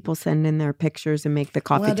 ask people send in their pictures and make the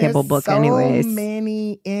coffee Well, table there's book so anyways.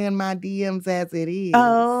 many in my DMs as it is.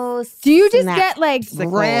 Oh, Do you just snap. get like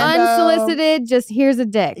Random. unsolicited, just here's a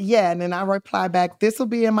dick? Yeah, and then I reply back, this will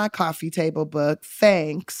be in my coffee table book.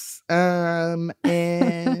 Thanks. And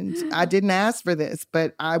I didn't ask for this,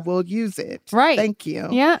 but I will use it. Right. Thank you.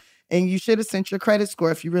 Yeah. And you should have sent your credit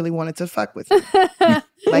score if you really wanted to fuck with me.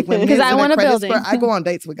 Like when Because men I send want their a credit building. score, I go on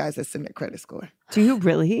dates with guys that send their credit score. Do you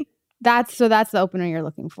really? That's the opener you're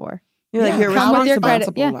looking for. You're like, Yeah, you're how Come with your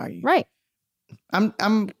responsible. credit. responsible Yeah. are you? Right.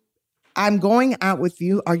 I'm going out with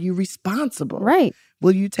you. Are you responsible? Right.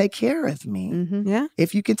 Will you take care of me? Mm-hmm. Yeah.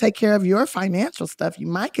 If you can take care of your financial stuff, you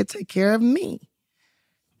might could take care of me.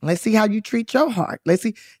 Let's see how you treat your heart. Let's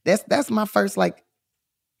see. That's my first, like,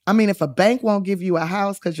 I mean, if a bank won't give you a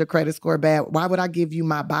house because your credit score bad, why would I give you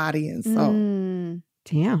my body and soul?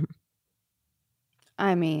 Damn.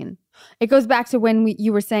 I mean, it goes back to when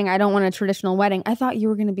you were saying, I don't want a traditional wedding. I thought you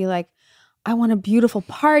were going to be like, I want a beautiful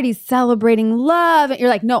party celebrating love. And you're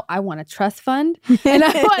like, no, I want a trust fund. And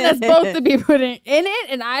I want us both to be putting in it.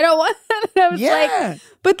 And I don't want that. And I was like,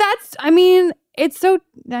 but that's, I mean,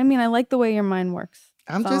 I like the way your mind works.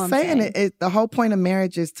 I'm That's all just saying, the whole point of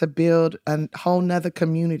marriage is to build a whole nother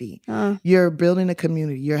community. You're building a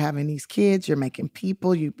community. You're having these kids. You're making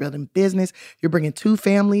people. You're building business. You're bringing 2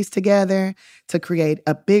 families together to create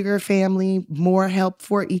a bigger family, more help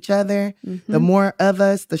for each other. Mm-hmm. The more of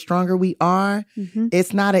us, the stronger we are. Mm-hmm.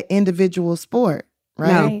 It's not an individual sport,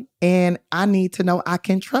 right? Right. And I need to know I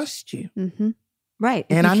can trust you. Mm-hmm. Right.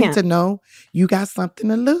 And I need to know you got something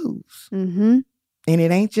to lose. Mm-hmm. And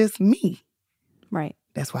it ain't just me. Right.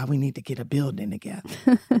 That's why we need to get a building together.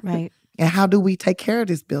 Right. And how do we take care of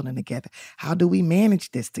this building together? How do we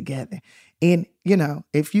manage this together? And,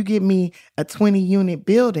 if you give me a 20-unit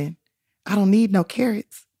building, I don't need no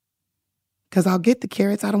carrots because I'll get the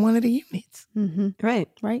carrots out of one of the units. Mm-hmm. Right.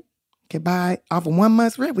 Right. Could buy, off of 1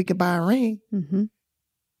 month's rent, we could buy a ring. Mm-hmm.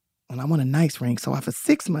 Well, I want a nice ring. So off of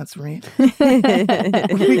 6 months' rent, we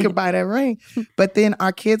could buy that ring. But then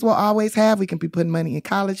our kids will always have, we can be putting money in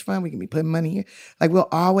college fund. We can be putting money here. Like we'll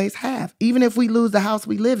always have. Even if we lose the house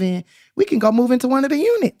we live in, we can go move into one of the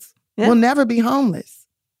units. Yeah. We'll never be homeless.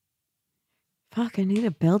 Fuck, I need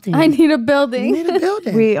a building. I need a You building. need a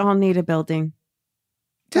building. We all need a building.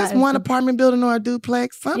 Just That is one the- apartment building or a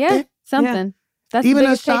duplex, something. Yeah, something. That's Even the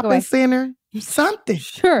a biggest shopping takeaway. center, something.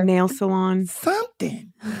 Sure. Nail salon.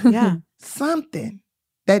 Something. Yeah. Something.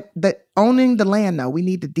 That owning the land, though, we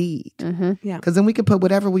need the deed. Mm-hmm. Because then we can put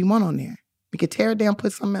whatever we want on there. We can tear it down,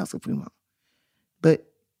 put something else if we want. But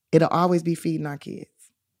it'll always be feeding our kids.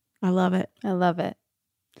 I love it. I love it.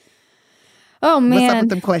 Oh, man. What's up with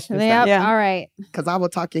them questions? Yep. Yeah. All right. Because I will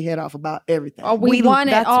talk your head off about everything. Oh, we want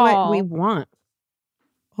it That's all. what we want.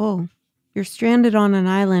 Oh, you're stranded on an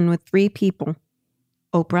island with 3 people.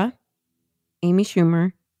 Oprah, Amy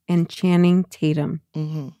Schumer, and Channing Tatum.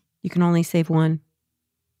 Mm-hmm. You can only save one.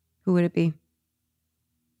 Who would it be?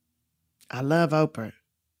 I love Oprah.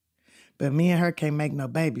 But me and her can't make no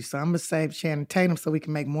babies. So I'm going to save Channing Tatum so we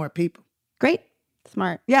can make more people. Great.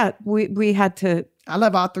 Smart. Yeah, we had to. I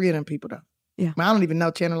love all 3 of them people, though. Yeah. I don't even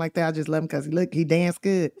know Channing like that. I just love him because he dance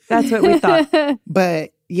good. That's what we thought.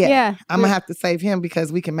 But yeah, Yeah. I'm going to have to save him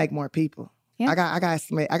because we can make more people. Yeah. I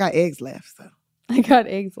got eggs left. So I got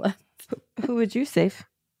eggs left. Who would you save?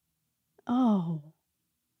 Oh.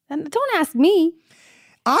 And don't ask me.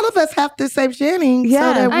 all of us have to save Channing so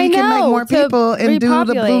Yeah. that we I can make know, more to people and do the Blue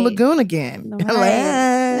repopulate. Lagoon again. Right.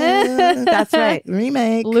 Hello. That's right.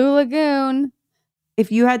 Remake. Blue Lagoon.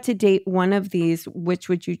 If you had to date one of these, which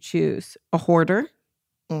would you choose? A hoarder,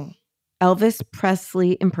 Mm. Elvis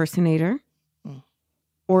Presley impersonator, Mm.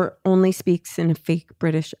 or only speaks in a fake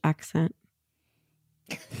British accent?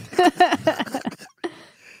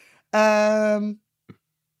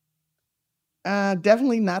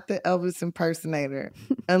 Definitely not the Elvis impersonator,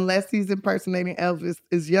 unless he's impersonating Elvis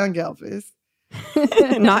is young Elvis,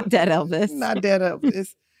 Not dead Elvis. not dead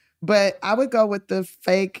Elvis. But I would go with the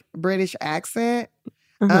fake British accent.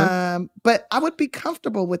 Uh-huh. But I would be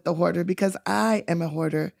comfortable with the hoarder because I am a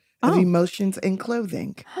hoarder of Oh. emotions and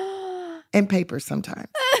clothing and paper sometimes.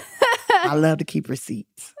 I love to keep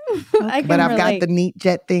receipts. I can But I've got relate. the neat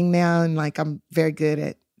jet thing now, and like I'm very good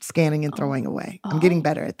at scanning and throwing away. I'm getting Oh.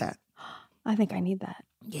 better at that. I think I need that.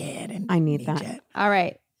 Yeah, I need that. jet. All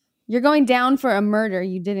right. You're going down for a murder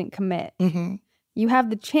you didn't commit. Mm-hmm. You have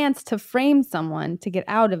the chance to frame someone to get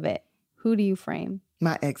out of it. Who do you frame?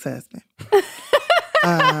 My ex-husband.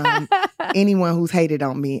 Anyone who's hated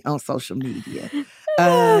on me on social media.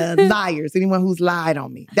 Liars. Anyone who's lied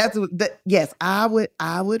on me. Yes, I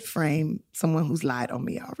would frame someone who's lied on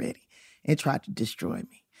me already and tried to destroy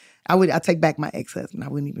me. I take back my ex-husband. I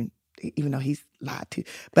wouldn't even though he's lied to,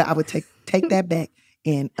 but I would take that back.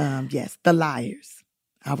 And yes, the liars.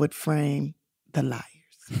 I would frame the liars.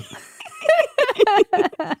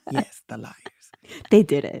 Yes, the liars. They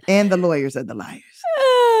did it And the lawyers are the liars.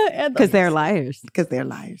 because they're liars. Because they're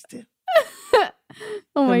liars too.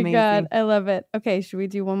 Oh my Amazing. God. I love it. Okay. Should we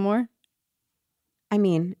do one more? I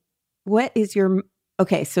mean, what is your...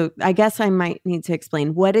 Okay, so I guess I might need to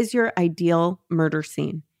explain. What is your ideal murder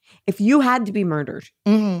scene? If you had to be murdered,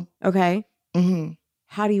 Mm-hmm. okay, Mm-hmm.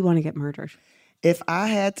 how do you want to get murdered? If I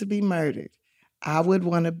had to be murdered, I would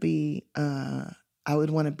want to be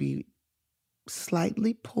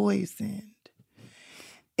slightly poisoned.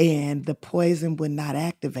 And the poison would not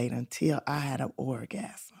activate until I had an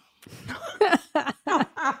orgasm.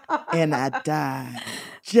 And I died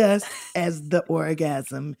just as the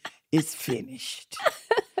orgasm is finished.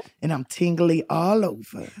 And I'm tingly all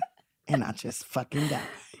over. And I just fucking die.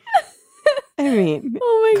 I mean,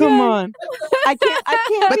 Oh my come God. on. I can't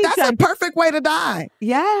But be that's done. a perfect way to die.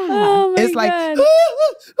 Yeah. Oh my It's like, God.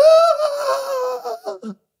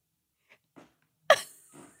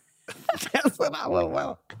 that's what I would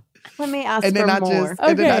want. Let me ask And for then I more. just-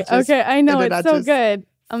 and then I Okay. just- Okay. I know. and then It's I so just good.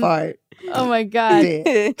 Fart. Oh my God.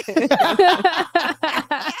 Dead.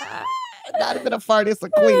 Not even a fart, it's a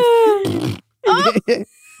queef. And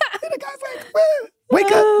the guy's like,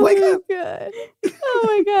 wake up, wake up. Oh my God. Oh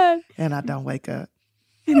my God. And I don't wake up.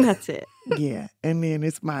 And that's it. Yeah. And then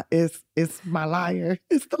it's my liar.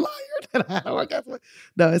 It's the liar that I don't work out with.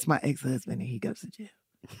 No, it's my ex-husband and he goes to jail.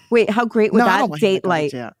 Wait, how great would No, I that don't want him to date go to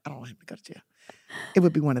like? jail. I don't want him to go to jail. It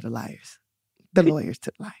would be one of the liars. The lawyers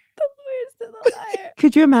to the liar. Where's the liar?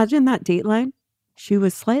 Could you imagine that dateline? She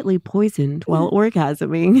was slightly poisoned while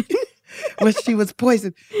orgasming. Well, she was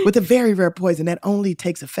poisoned with a very rare poison that only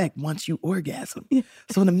takes effect once you orgasm. Yeah.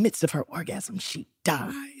 So in the midst of her orgasm, she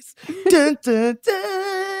dies. Dun, dun,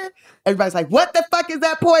 dun. Everybody's like, what the fuck is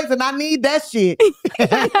that poison? I need that shit. She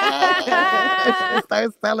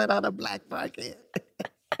starts selling on the black market.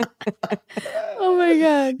 Oh my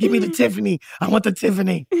God. Give me the Tiffany. I want the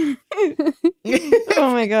Tiffany.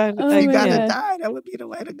 Oh my God. Oh You my gotta God. die. That would be the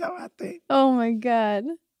way to go, I think. Oh my God.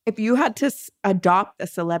 if you had to adopt a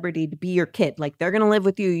celebrity to be your kid, like they're going to live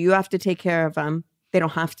with you, you have to take care of them. They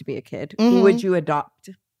don't have to be a kid. Who would you adopt?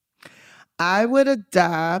 I would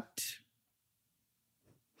adopt.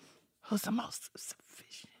 Who's the most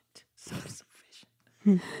sufficient? So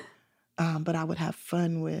sufficient. But I would have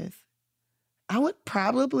fun with. I would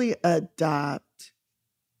probably adopt.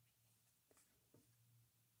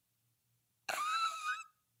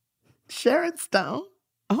 Sharon Stone.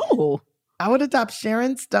 Oh. I would adopt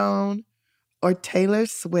Sharon Stone or Taylor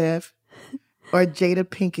Swift or Jada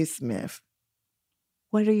Pinkett Smith.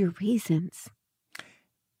 What are your reasons?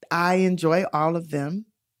 I enjoy all of them.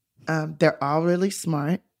 They're all really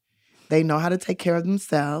smart. They know how to take care of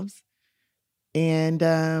themselves. And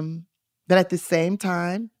but at the same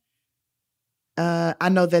time, I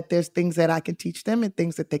know that there's things that I can teach them and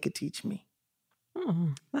things that they could teach me.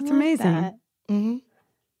 Oh, that's amazing. That. Mm-hmm.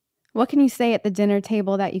 What can you say at the dinner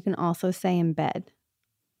table that you can also say in bed?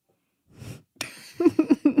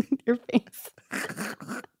 Your face.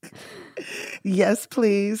 Yes,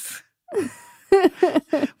 please.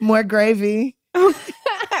 More gravy. Hand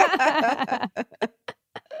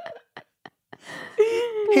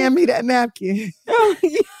me that napkin.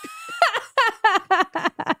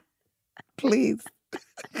 Please.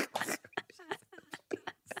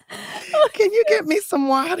 Can you get me some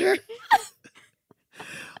water?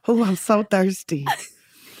 Oh, I'm so thirsty.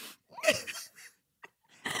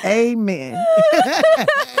 Amen.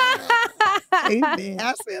 Amen.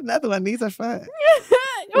 I'll say another one. These are fun.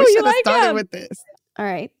 We should have started with this. All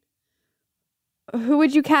right. Who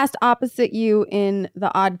would you cast opposite you in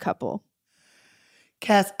The Odd Couple?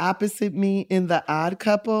 Cast opposite me in The Odd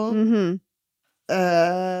Couple? Mm-hmm.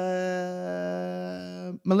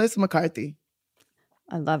 Melissa McCarthy.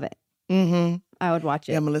 I love it. Mm-hmm. I would watch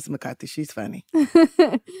it. Yeah, Melissa McCarthy. She's funny.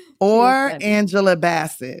 Or Or Angela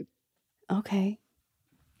Bassett. Okay.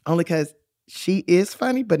 Only because she is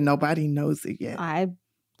funny, but nobody knows it yet. I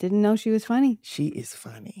didn't know she was funny. She is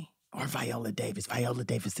funny. Or Viola Davis. Viola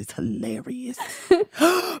Davis is hilarious.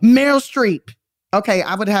 Meryl Streep. Okay,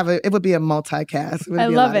 it would be a multicast. It would I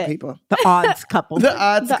be love a lot it. of people. The odds couple. The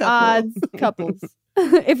odds The couple. odds couples.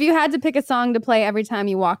 If you had to pick a song to play every time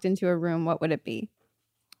you walked into a room, what would it be?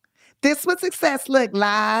 This what success look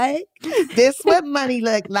like. This what money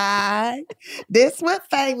look like. This what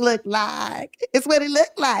fame look like. It's what it look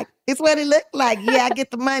like. It's what it look like. Yeah, I get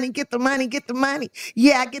the money, get the money, get the money.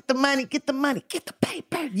 Yeah, I get the money, get the money, get the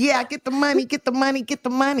paper. Yeah, I get the money, get the money, get the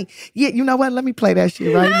money. Yeah, you know what? Let me play that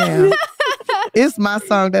shit right now. It's my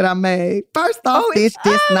song that I made. First off, bitch,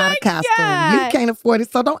 this not a costume. God. You can't afford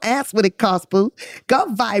it, so don't ask what it costs, boo. Go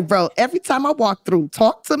viral every time I walk through.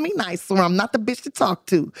 Talk to me nice, or I'm not the bitch to talk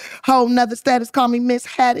to. Whole nother status, call me Miss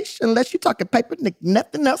Haddish. Unless you talking paper,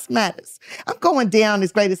 nothing else matters. I'm going down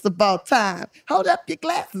as greatest of all time. Hold up your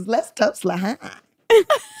glasses, let's toast Lahain.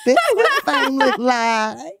 This what fame look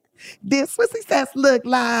like. This what success look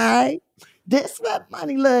like. This what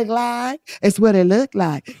money look like. It's what it look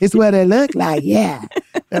like. It's what it look like. Yeah.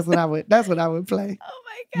 That's what I would play. Oh my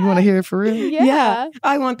God. You want to hear it for real? Yeah.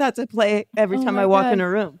 I want that to play every time I walk in a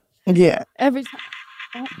room. Yeah. Every time.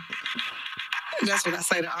 That's what I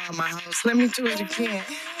say to all my hosts. Let me do it again.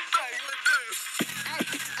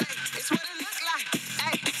 It's what it look like.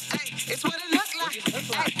 It's what it look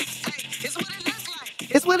like. It's what it look like.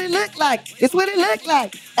 It's what it look like. It's what it look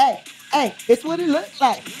like. Hey, it's what it look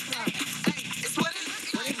like. It's what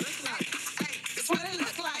it look like. It's what it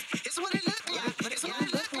look like. It's what it look like. It's what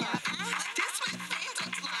it look like. This what fame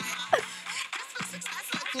looks like. This what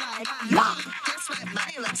success looks like. Yeah. This what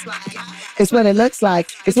money looks like. It's what it looks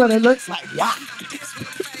like. It's what it looks like. Yeah.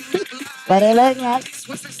 What it look like.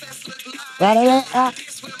 What it look like.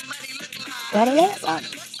 What it look like.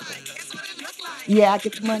 Yeah, I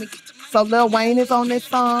get the money. So Lil Wayne is on this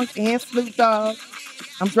song and Snoop Dogg.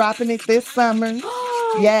 I'm dropping it this summer.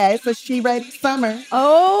 Yeah, it's a she-ready summer.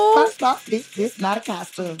 Oh. First off, this not a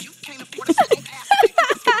costume.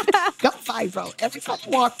 Go viral every time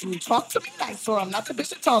you walk through. Talk to me nice, or I'm not the bitch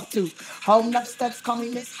to talk to. Home up steps, call me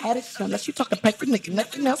Miss Haddish. Unless you talk a paper, nigga,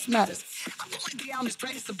 nothing else matters. I'm going down as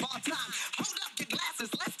greatest of all time. Hold up your glasses,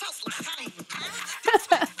 let's toast Lahain.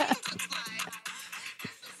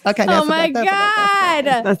 Okay, that's Oh my God.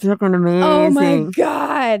 That's looking amazing. Oh my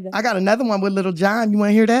God. I got another one with Little John. You want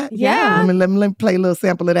to hear that? Yeah. Let me play a little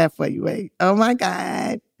sample of that for you. Wait. Oh my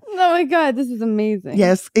God. Oh my God. This is amazing.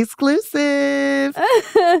 Yes, exclusive.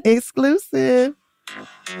 Exclusive.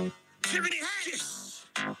 Tiffany Haddish,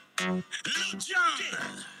 Lil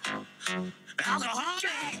Jon,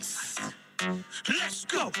 Alcoholics. Let's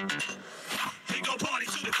go. We go party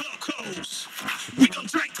till the club close. We go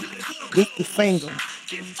drink till the club This close. the single.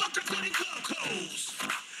 Get fucked up till the club close.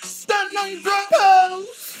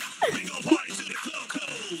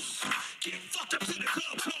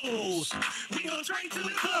 goes. We gon' drink till the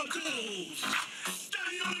club goes.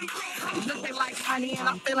 Study on the club. Looking like honey and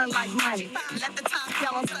I'm feeling like money. Let the time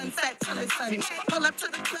yell on sunset till it's sunny. Pull up to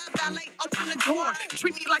the club, valet, open the door.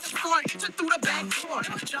 Treat me like a foreign, enter through the back door.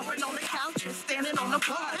 Jumping on the couch and standing on the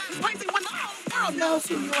bar. It's crazy when the whole world knows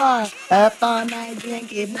who you are. Up all night,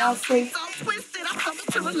 drinking, no sleep. So twisted, I'm coming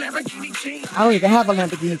to a Lamborghini G. I don't even have a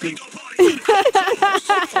Lamborghini G.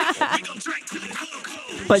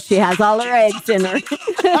 But she has all her eggs in her.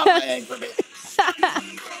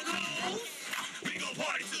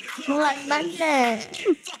 Like Monday.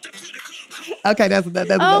 Okay, that's Oh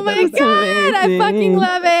my God, I fucking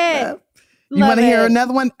love it. You want to hear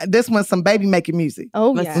another one? This one's some baby making music.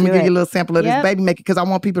 Oh, Let's yeah. Let me do give you it. a little sample of this baby making because I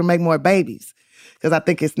want people to make more babies because I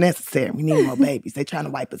think it's necessary. We need more babies. They're trying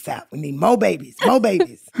to wipe us out. We need more babies,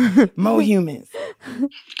 more humans.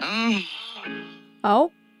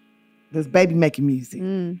 Oh. This baby making music.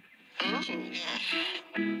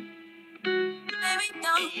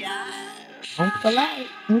 Don't pull out.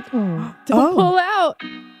 Don't pull out.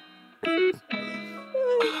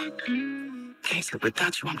 Can't sleep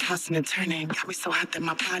without you, I'm tossing and turning. Got me so hot that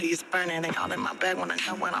my body is burning. They all in my bag when I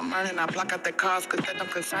know when I'm earning. I block out the cars cause that don't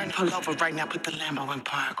concern. Pull over right now, put the Lambo in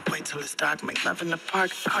park. Wait till it's dark, make love in the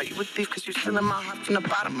park. Call you a thief cause you still in my heart from the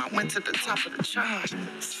bottom. I went to the top of the chart.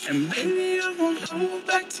 And baby, I won't hold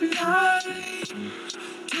back tonight.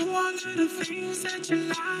 Do all of the things that you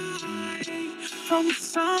like. From the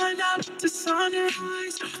sun up to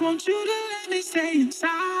sunrise. Want you to let me stay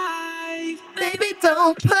inside. Baby,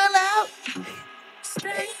 don't pull out.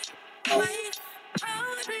 Stay away.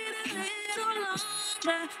 I'll need a little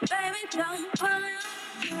longer. Baby, don't pull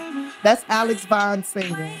out. That's Alex Vaughn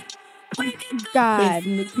singing. God.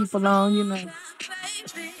 Pissing the people on, you know.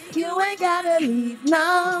 You ain't gotta leave,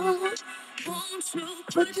 no.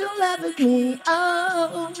 Put your love with me,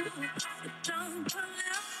 oh.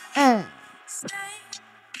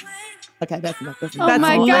 Okay, that's enough. That's enough. Oh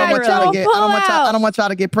my That's God, I don't want y'all to get. pull I out. don't want y'all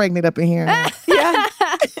to get pregnant up in here. Yeah.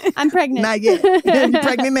 I'm pregnant. Not yet. You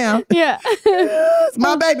pregnant now? Yeah. It's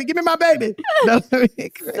my baby. Give me my baby. No,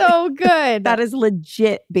 So good. That is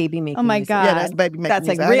legit baby making Oh my music. God. yeah, that's baby making That's,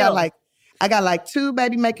 like, music. real. I got like 2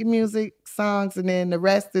 baby making music songs, and then the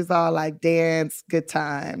rest is all like dance, good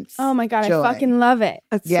times. Oh my God, joy. I fucking love it.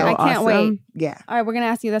 That's Yeah. so I can't awesome. wait. Yeah. All right, we're going to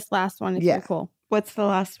ask you this last one if Yeah. you're cool. What's the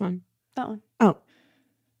last one? That one. Oh.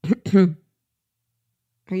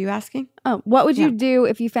 Are you asking? Oh, what would you Yeah. do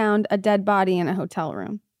if you found a dead body in a hotel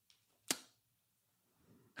room?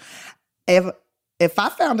 If I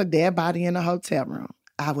found a dead body in a hotel room,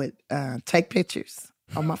 I would take pictures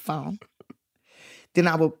on my phone. Then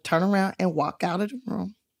I would turn around and walk out of the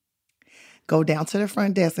room, go down to the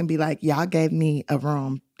front desk and be like, y'all gave me a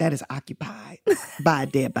room that is occupied by a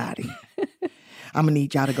dead body. I'm going to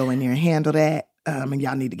need y'all to go in there and handle that. And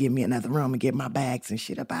y'all need to give me another room and get my bags and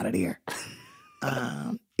shit up out of there.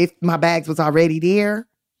 If my bags was already there,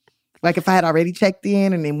 like if I had already checked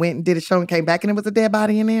in and then went and did a show and came back and it was a dead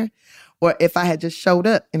body in there, or if I had just showed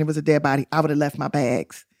up and it was a dead body, I would have left my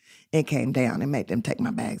bags and came down and made them take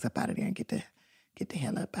my bags up out of there and get the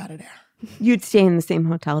hell up out of there. You'd stay in the same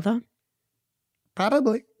hotel though?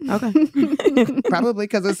 Probably. Okay. Probably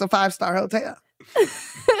because it's a 5-star hotel.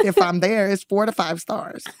 If I'm there, it's 4 to 5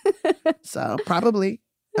 stars. So probably.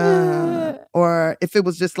 Or if it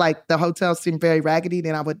was just like the hotel seemed very raggedy,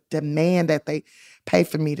 then I would demand that they pay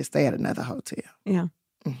for me to stay at another hotel. Yeah.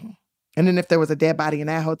 Mm-hmm. And then if there was a dead body in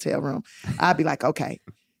that hotel room, I'd be like, okay,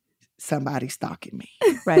 somebody's stalking me.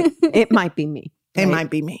 Right. It might be me. It right? might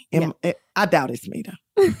be me. I doubt it's me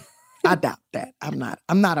though. I doubt that. I'm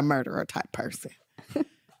not a murderer type person.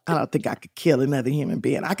 I don't think I could kill another human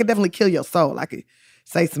being. I could definitely kill your soul. I could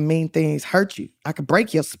say some mean things, hurt you. I could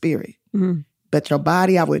break your spirit. Mhm. But your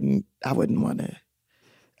body, I wouldn't want to.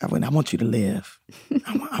 I want you to live.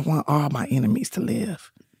 I want all my enemies to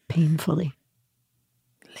live. Painfully.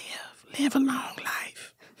 Live a long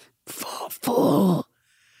life. Full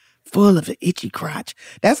of an itchy crotch.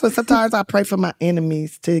 That's what sometimes I pray for my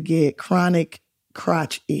enemies to get chronic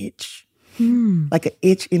crotch itch. Like an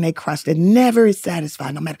itch in their crotch that never is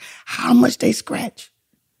satisfied, no matter how much they scratch.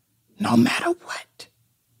 No matter what.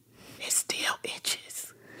 It still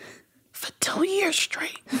itches. For 2 years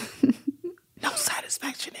straight. No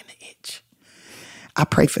satisfaction in the itch. I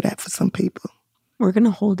pray for that for some people. We're going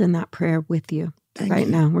to hold in that prayer with you Thank right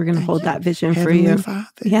you. now. We're going to Thank hold you. that vision for Heavenly you. Father,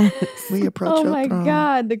 Yes. we approach Oh your my throne.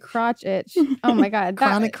 God, the crotch itch. Oh my God.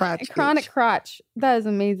 Chronic crotch Chronic itch. crotch. That is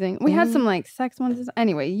amazing. We had some like sex ones.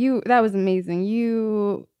 Anyway, that was amazing.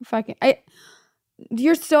 You're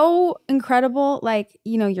so incredible. Like,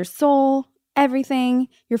 your soul everything.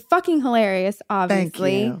 You're fucking hilarious,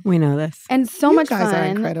 obviously. you. We know this. And so You much guys fun. are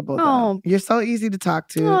incredible, though. Oh, You're so easy to talk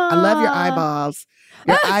to. I love your Aw. eyeballs.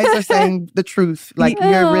 Your eyes are saying the truth. Like,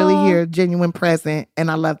 you're really Aw. here, genuine, present. And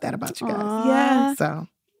I love that about you guys. Aw. Yeah. So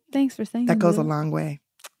Thanks for saying that goes a long way.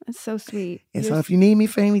 That's so sweet. And You're so if you need me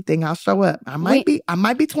for anything, I'll show up. I might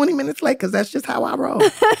be 20 minutes late because that's just how I roll.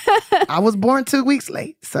 I was born 2 weeks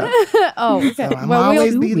late. So, oh, okay. so I'm Well, we'll-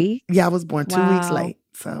 always 2 be. weeks? Yeah, I was born 2 weeks Wow. late.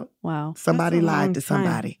 So Wow. somebody That's a long lied to time.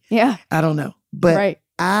 somebody. Yeah. I don't know. But right.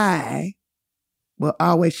 I will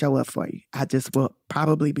always show up for you. I just will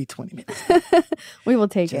probably be 20 minutes. We will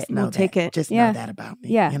take Just it. know We'll that. take it. Just Yeah. know that about me.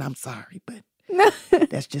 Yeah. And I'm sorry, but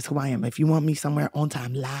that's just who I am. If you want me somewhere on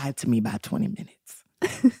time, lie to me by 20 minutes.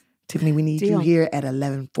 Tiffany, we need you Deal. here at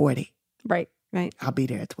 11:40. Right. Right. I'll be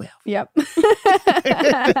there at 12. Yep.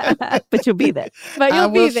 But you'll be there. But you'll I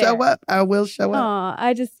will be there. show up. I will show up. Aw,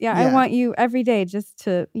 I Yeah. want you every day just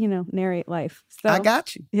to, narrate life. So I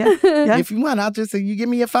got you. Yeah. Yeah. If you want, I'll just say, you give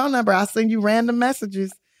me your phone number. I'll send you random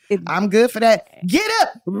messages. It- I'm good for that. Get up,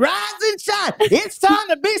 rise and shine. It's time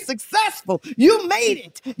to be successful. You made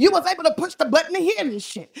it. You was able to push the button to hear this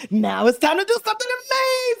shit. Now it's time to do something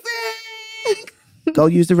amazing. Go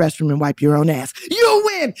use the restroom and wipe your own ass. You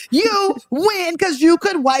win. You win because you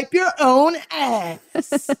could wipe your own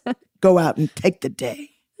ass. Go out and take the day.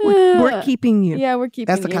 We're keeping you. Yeah, we're keeping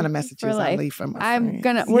That's the you kind of for messages I life. leave from my I'm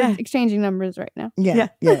friends. we're Yeah. exchanging numbers right now. Yeah.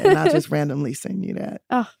 And I'll just randomly send you that.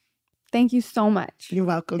 Oh, thank you so much. You're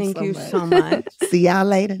welcome Thank so you much. so much. See y'all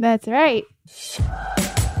later. That's right.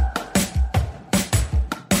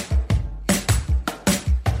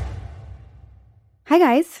 Hi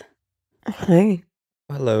guys. Hey.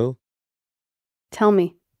 Hello. Tell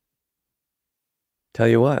me. Tell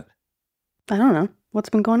you what. I don't know. What's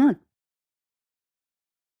been going on?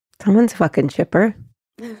 Someone's fucking chipper.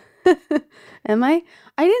 Am I?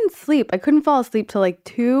 I didn't sleep. I couldn't fall asleep till like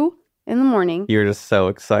 2 in the morning. You're just so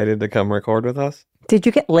excited to come record with us? Did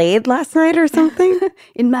you get laid last night or something?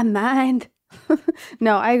 In my mind.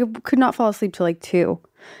 No, I could not fall asleep till like 2.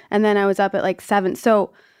 And then I was up at like 7.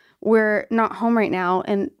 So we're not home right now.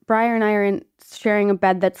 And Briar and I are sharing a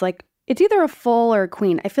bed that's like, it's either a full or a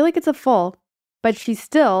queen. I feel like it's a full, but she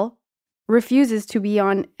still refuses to be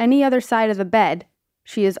on any other side of the bed.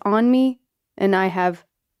 She is on me and I have,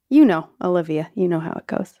 Olivia, you know how it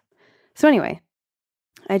goes. So anyway,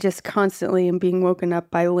 I just constantly am being woken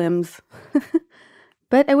up by limbs,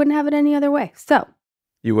 but I wouldn't have it any other way. So,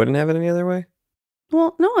 You wouldn't have it any other way?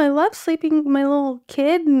 well, no, I love sleeping with my little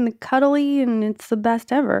kid and cuddly and it's the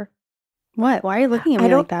best ever. What? Why are you looking at I me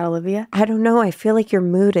don't- like that, Olivia? I don't know. I feel like your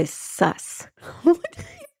mood is sus. What do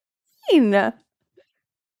you mean?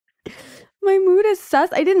 My mood is sus.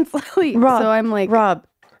 I didn't sleep. Rob, so I'm like, Rob,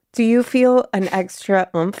 do you feel an extra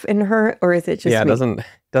oomph in her or is it just yeah, it me?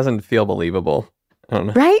 doesn't feel believable. I don't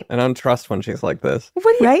know. Right? I don't trust when she's like this.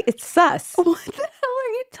 what, do you, Right? It's sus what the hell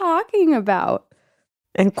are you talking about?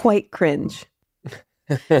 and quite cringe.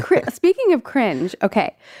 Speaking of cringe,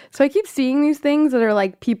 okay. So I keep seeing these things that are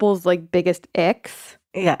like people's like biggest icks,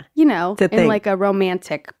 Yeah. you know, It's a in thing. like a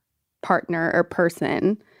romantic partner or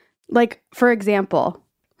person. Like, for example,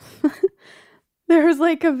 there was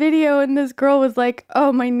like a video and this girl was like,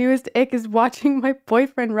 oh, my newest ick is watching my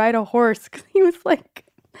boyfriend ride a horse. 'Cause he was like,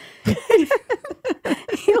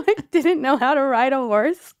 he like didn't know how to ride a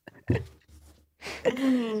horse.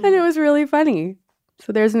 And it was really funny.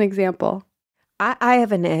 So there's an example. I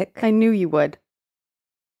have an ick. I knew you would.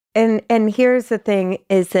 And here's the thing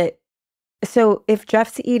is that, so if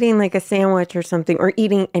Jeff's eating like a sandwich or something or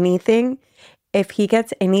eating anything, if he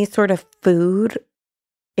gets any sort of food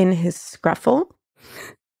in his scruffle,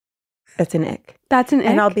 that's an ick. That's an ick.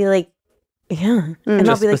 And I'll be like, yeah. And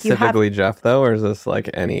I'll Just be like, you have, specifically Jeff, though, or is this like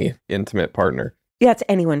any intimate partner? yeah, it's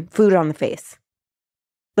anyone, food on the face.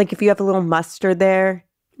 Like if you have a little mustard there,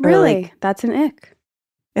 or Really? like, That's an ick.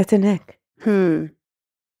 it's an ick.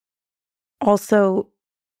 Also,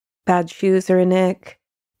 bad shoes are an ick.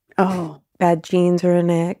 Oh, Bad jeans are an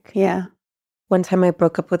ick. yeah. One time I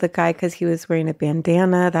broke up with a guy because he was wearing a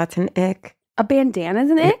bandana. That's an ick. A bandana's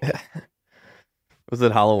an ick? Was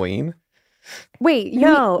it Halloween? Wait,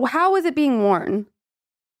 No. How was it being worn?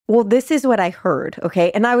 Well, this is what I heard,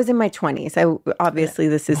 okay? And I was in my 20s. Obviously,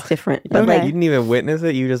 this is different. But Okay. You didn't even witness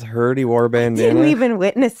it? You just heard he wore a I bandana? didn't even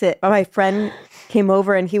witness it. My friend came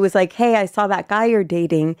over and he was like, hey, I saw that guy you're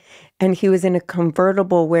dating. And he was in a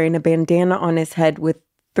convertible wearing a bandana on his head with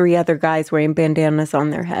 3 other guys wearing bandanas on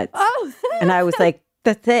their heads. Oh, And I was like,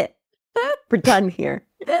 that's it. We're done here.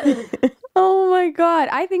 oh my God.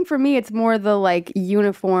 I think for me, it's more the like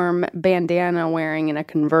uniform bandana wearing in a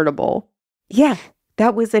convertible. Yeah,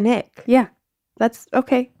 that was an ick. Yeah. That's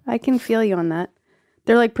okay. I can feel you on that.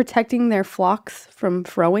 They're like protecting their flocks from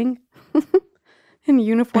throwing in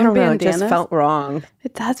uniform I don't know, it bandanas. just felt wrong.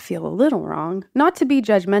 It does feel a little wrong. Not to be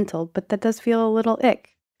judgmental, but that does feel a little ick.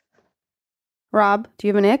 Rob, do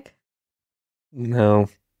you have an ick? No.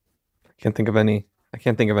 I can't think of any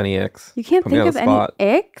icks. You can't Put me think on of the any spot.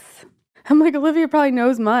 icks? I'm like, Olivia probably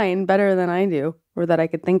knows mine better than I do, or that I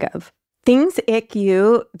could think of. Things ick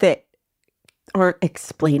you that aren't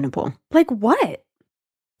explainable. Like what?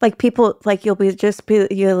 Like people, like you'll just be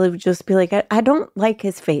like, I don't like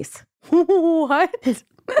his face. What?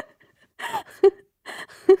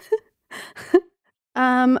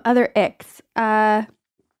 Other icks.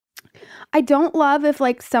 I don't love if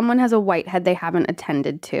like someone has a whitehead they haven't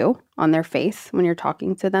attended to on their face when you're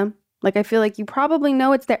talking to them. Like I feel like you probably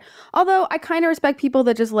know it's there. Although I kind of respect people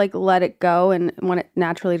that just like let it go and want it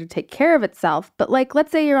naturally to take care of itself. But like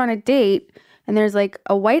let's say you're on a date and there's like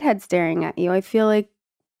a whitehead staring at you. I feel like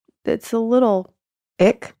it's a little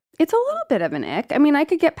Ick? It's a little bit of an ick. I mean, I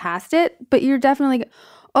could get past it, but you're definitely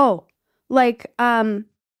oh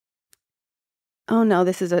no,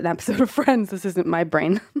 this is an episode of Friends. This isn't my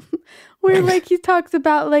brain. Where like he talks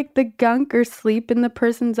about like the gunk or sleep in the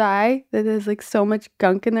person's eye. That there's like so much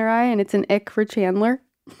gunk in their eye and it's an ick for Chandler.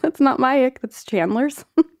 That's not my ick, that's Chandler's.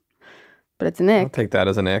 But it's an I'll ick. take that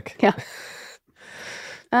as an ick. Yeah.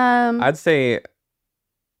 I'd say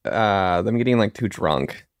them getting like too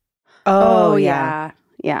drunk. Oh, yeah.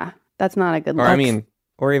 Yeah. That's not a good Or look. I mean,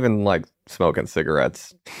 or even like smoking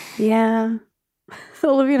cigarettes. Yeah.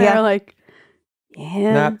 Olivia and I Yeah. are like,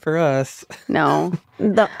 yeah. Not for us. No.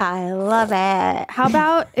 I love it. How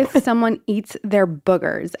about if someone eats their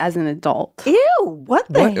boogers as an adult? Ew, what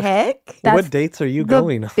the What- heck? That's what dates are you the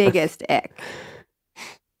going on? biggest ick.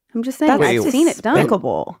 I'm just saying, That's Wait, I've seen it done.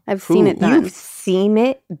 despicable. I've seen it done. You've seen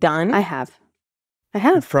it done? I have. I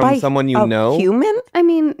have. From By someone you a know? human? I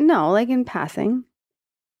mean, no, like in passing.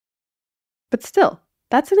 But still,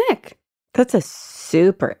 that's an ick. That's a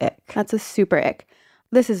super ick. That's a super ick.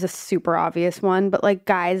 This is a super obvious one, but like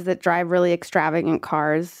guys that drive really extravagant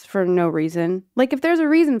cars for no reason. Like if there's a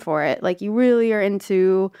reason for it, like you really are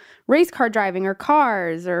into race car driving or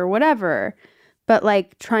cars or whatever, but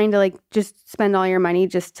like trying to like just spend all your money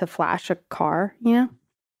just to flash a car, you know?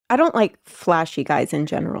 I don't like flashy guys in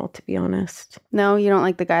general, to be honest. No, you don't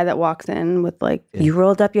like the guy that walks in with like... You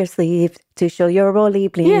rolled up your sleeve to show your roly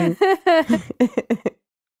bling. Yeah.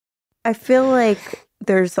 I feel like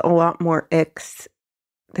there's a lot more icks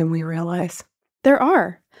than we realize. There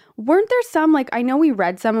are. Weren't there some, like, I know we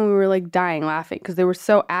read some and we were like dying laughing because they were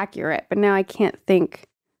so accurate, but now I can't think.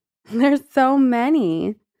 There's so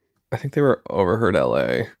many. I think they were Overheard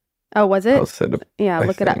LA. Oh, was it? Posted. Yeah, I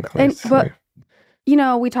look it up. think, And, let's but, see. you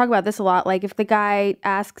know, we talk about this a lot. Like, if the guy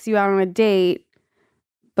asks you out on a date,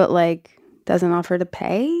 but like doesn't offer to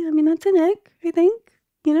pay, I mean, that's an ick, I think,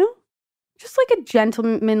 you know? Just like a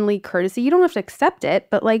gentlemanly courtesy. You don't have to accept it,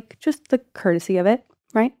 but like just the courtesy of it,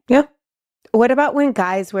 right? Yeah. What about when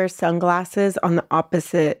guys wear sunglasses on the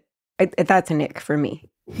opposite? That's an ick for me.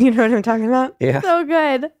 You know what I'm talking about? Yeah. So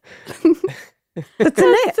good. That's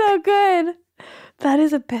an ick. So good. That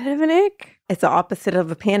is a bit of an ick. It's the opposite of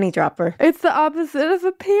a panty dropper. It's the opposite of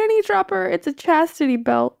a panty dropper. It's a chastity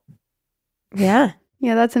belt. Yeah.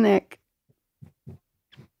 Yeah, that's an ick.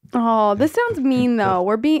 Oh, this sounds mean though.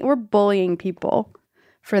 We're bullying people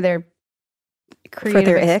for their creative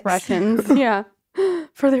their icks? expressions. Yeah.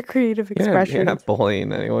 For their creative You're expressions. not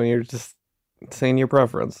bullying anyone. You're just saying your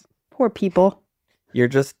preference. Poor people. You're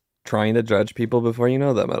just trying to judge people before you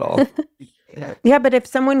know them at all. Yeah, but if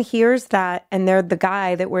someone hears that and they're the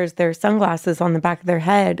guy that wears their sunglasses on the back of their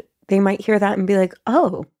head, they might hear that and be like,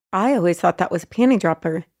 oh, I always thought that was a panty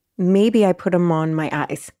dropper. Maybe I put them on my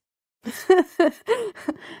eyes.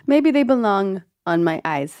 Maybe they belong on my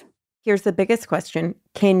eyes. Here's the biggest question.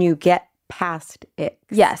 Can you get past it?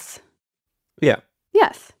 Yes. Yeah.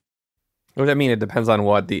 Yes. I mean, it depends on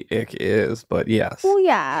what the ick is, but yes. Well,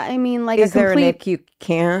 yeah. I mean, like Is a there an complete, ick you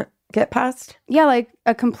can't get past? yeah, like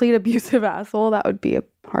a complete abusive asshole. That would be a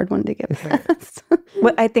hard one to get past.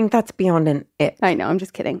 Well, I think that's beyond an ick. I know. I'm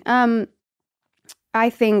just kidding. I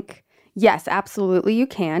think yes, absolutely, you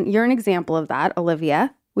can. You're an example of that,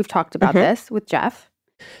 Olivia. We've talked about this with Jeff.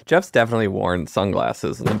 Jeff's definitely worn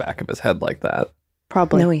sunglasses in the back of his head like that.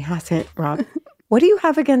 Probably. No, he hasn't, Rob. What do you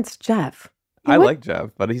have against Jeff? I What? like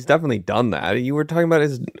Jeff, but he's definitely done that. You were talking about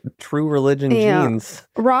his true religion Yeah. jeans.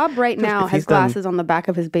 Rob right Just now if has he's done- glasses on the back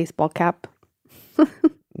of his baseball cap.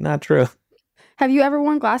 Not true. Have you ever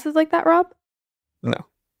worn glasses like that, Rob? No.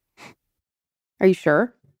 Are you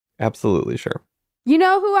sure? Absolutely sure. You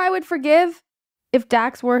know who I would forgive? If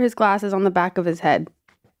Dax wore his glasses on the back of his head.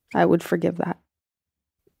 I would forgive that.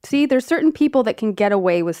 See, there's certain people that can get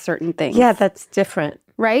away with certain things. Yeah, that's different.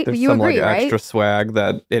 Right? There's You some agree, like right? extra swag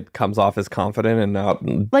that it comes off as confident and not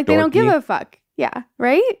Like they don't give dorky. a fuck. Yeah.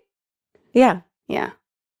 Right? Yeah. Yeah.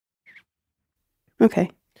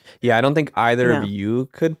 Okay. Yeah, I don't think either of No. you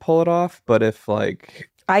could pull it off, but if like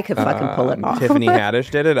I could fucking pull it off. Tiffany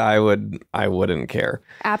Haddish did it, I wouldn't care.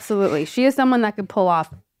 Absolutely. She is someone that could pull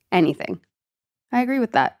off anything. I agree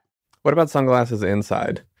with that. What about sunglasses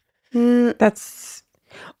inside? That's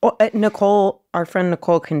Nicole, our friend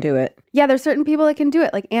Nicole can do it. Yeah, there's certain people that can do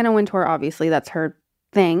it. Like Anna Wintour, obviously, that's her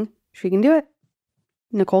thing. She can do it.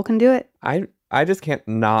 Nicole can do it. I just can't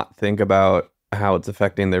not think about how it's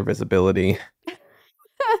affecting their visibility.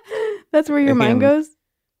 That's where your mind And- goes.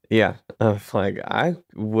 Yeah, like I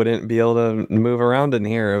wouldn't be able to move around in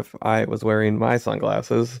here if I was wearing my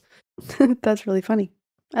sunglasses. That's really funny.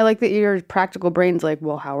 I like that your practical brain's like,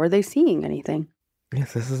 well, how are they seeing anything?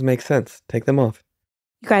 Yes, makes sense. Take them off.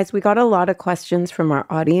 You guys, we got a lot of questions from our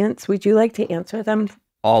audience. Would you like to answer them?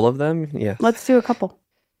 All of them? Yes. Let's do a couple.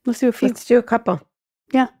 Let's do a few. Let's do a couple.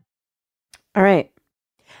 Yeah. All right.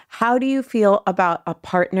 How do you feel about a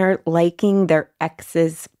partner liking their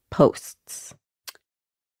ex's posts?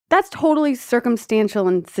 That's totally circumstantial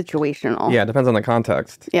and situational. Yeah, it depends on the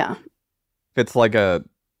context. Yeah. If it's like a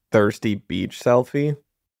thirsty beach selfie,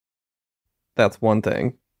 that's one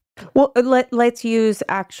thing. Well, let's use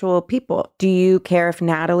actual people. Do you care if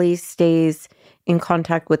Natalie stays in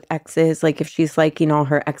contact with exes? Like if she's liking all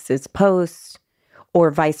her ex's posts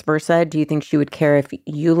or vice versa? Do you think she would care if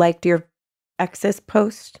you liked your ex's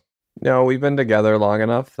post? No, we've been together long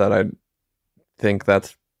enough that I think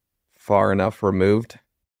that's far enough removed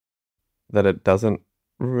that it wouldn't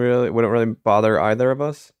really bother either of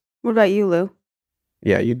us. What about you, Lou?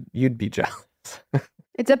 Yeah, you'd be jealous.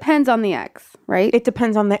 It depends on the ex, right? It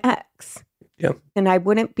depends on the ex. Yeah. And I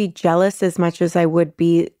wouldn't be jealous as much as I would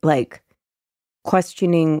be like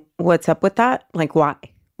questioning what's up with that. Like, why?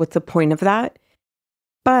 What's the point of that?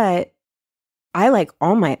 But I like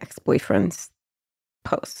all my ex-boyfriends'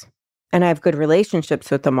 posts and I have good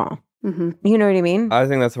relationships with them all. Mm-hmm. You know what I mean? I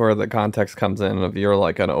think that's where the context comes in of you're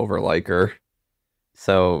like an over-liker.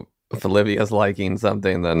 So if Olivia's liking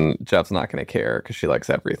something, then Jeff's not going to care because she likes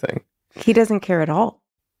everything. He doesn't care at all.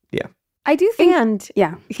 Yeah. I do think, And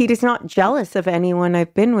yeah. he is not jealous of anyone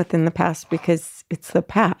I've been with in the past because it's the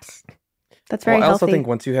past. That's very I also healthy. think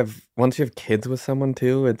once you have kids with someone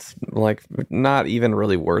too, it's like not even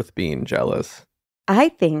really worth being jealous. I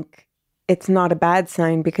think it's not a bad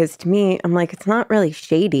sign because to me, I'm like, it's not really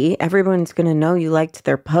shady. Everyone's going to know you liked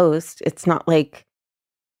their post. It's not like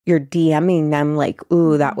you're DMing them like,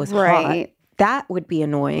 ooh, that was hot. right. That would be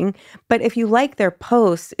annoying. But if you like their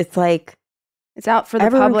posts, it's like It's out for the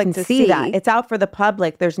everyone public can to see that. It's out for the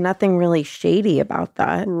public. There's nothing really shady about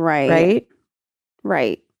that. right. Right?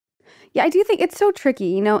 Right. Yeah, I do think it's so tricky,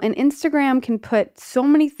 you know, and Instagram can put so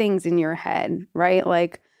many things in your head, right?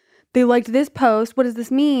 Like, they liked this post. What does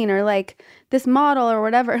this mean? Or like this model or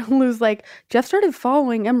whatever. And Lou's like, Jeff started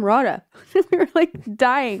following Emrata. We were like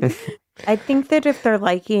dying. I think that if they're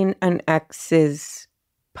liking an ex's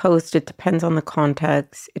post, it depends on the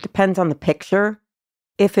context. It depends on the picture.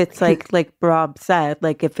 If it's like Rob said,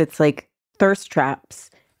 like if it's like thirst traps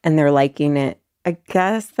and they're liking it, I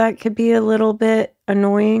guess that could be a little bit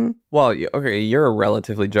annoying. Well, okay, you're a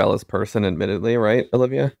relatively jealous person, admittedly, right,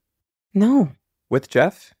 Olivia? No, With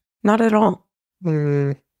Jeff? not at all.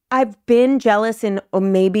 I've been jealous in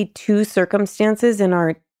maybe 2 circumstances in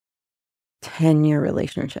our 10-year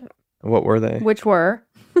relationship. What were they? Which were?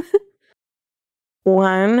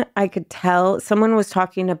 One, I could tell someone was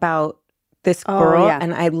talking about this Oh, girl yeah.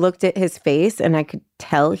 and I looked at his face and I could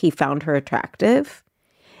tell he found her attractive.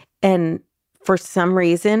 And for some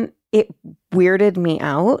reason, it weirded me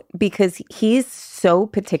out because he's so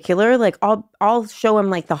particular. Like I'll show him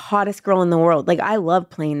like the hottest girl in the world. Like I love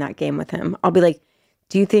playing that game with him. I'll be like,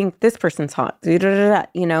 do you think this person's hot?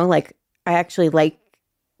 You know, like I actually like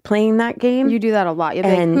playing that game. You do that a lot. You'll be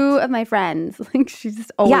like, And- who of my friends? Like, she's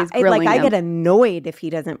just always grilling I him. get annoyed if he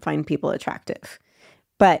doesn't find people attractive.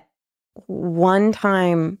 But one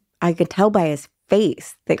time I could tell by his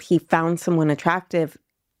face that he found someone attractive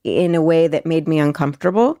in a way that made me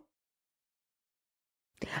uncomfortable.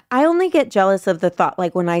 I only get jealous of the thought,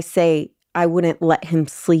 like when I say I wouldn't let him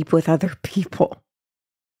sleep with other people,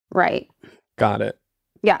 Right. Got it.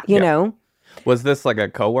 Yeah. you Yeah. know? Was this like a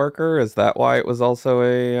coworker? Is that why it was also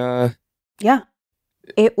a Yeah.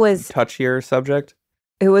 It was touchier subject?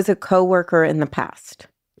 a coworker in the past,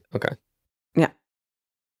 Okay.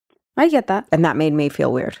 I get that. and that made me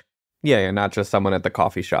feel weird. Yeah, not just someone at the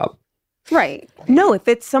coffee shop. Right. No, if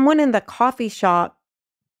it's someone in the coffee shop,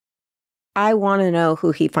 I want to know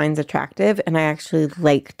who he finds attractive, and I actually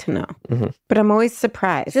like to know. But I'm always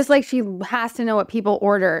surprised. Just like she has to know what people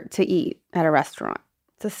order to eat at a restaurant.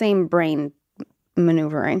 It's the same brain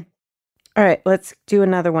maneuvering. All right, let's do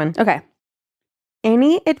another one. Okay.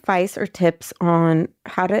 Any advice or tips on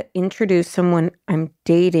how to introduce someone I'm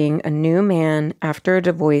dating, a new man, after a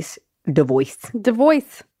divorce?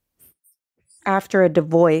 Divorce. After a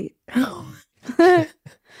divorce.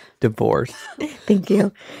 Divorce. Thank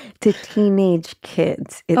you. To teenage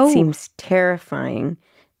kids. It seems terrifying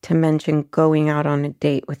to mention going out on a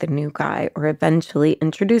date with a new guy or eventually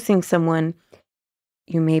introducing someone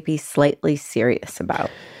you may be slightly serious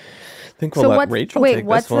about. I think we'll let Rachel take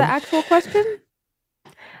what's this one. the actual question?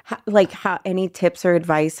 How any tips or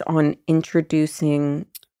advice on introducing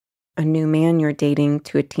a new man you're dating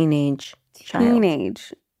to a teenage child?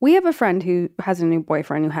 We have a friend who has a new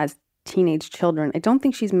boyfriend who has teenage children. I don't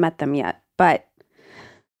think she's met them yet, but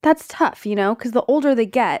that's tough, you know, because the older they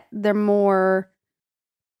get, they're more,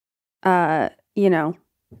 you know,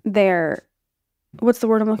 they're, what's the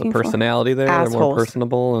word I'm looking for? Personality there. Assholes. They're more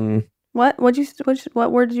personable and... What word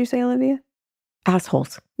did you say, Olivia?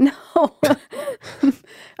 Assholes. No.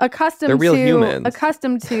 They're real humans.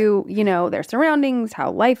 Accustomed to, you know, their surroundings,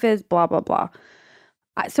 how life is, blah, blah, blah.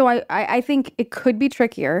 So I think it could be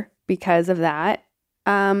trickier because of that.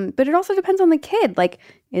 But it also depends on the kid. Like,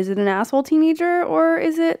 is it an asshole teenager or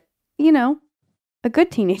is it, you know, a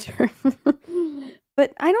good teenager?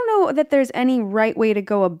 But I don't know that there's any right way to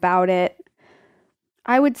go about it.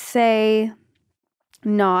 I would say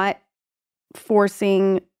not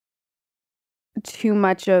forcing too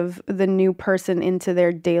much of the new person into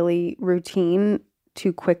their daily routine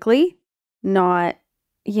too quickly. Not,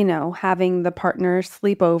 you know, having the partner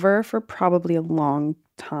sleep over for probably a long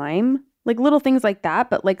time. Like little things like that,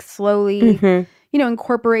 but like slowly, you know,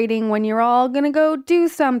 incorporating when you're all going to go do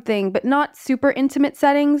something, but not super intimate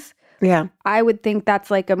settings. Yeah. I would think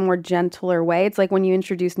that's like a more gentler way. It's like when you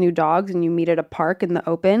introduce new dogs and you meet at a park in the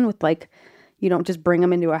open with like, you don't just bring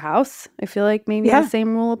them into a house. I feel like maybe the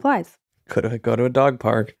same rule applies. Could go to a dog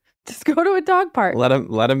park. Just go to a dog park. Let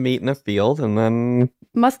them meet in a field and then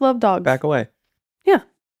must love dogs. Back away. Yeah.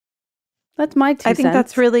 That's my 2 cents. I think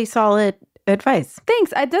that's really solid advice.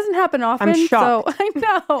 Thanks. It doesn't happen often. I'm shocked. So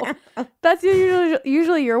I know. That's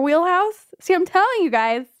usually your wheelhouse. See, I'm telling you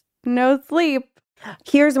guys, no sleep.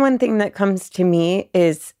 Here's one thing that comes to me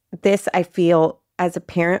is this, I feel, as a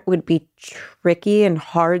parent would be tricky and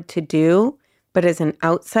hard to do, but as an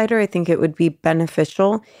outsider, I think it would be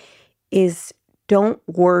beneficial, is don't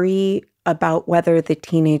worry about whether the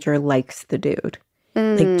teenager likes the dude.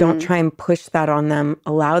 Like, don't try and push that on them.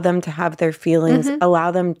 Allow them to have their feelings.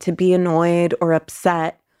 Allow them to be annoyed or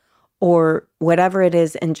upset or whatever it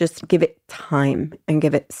is, and just give it time and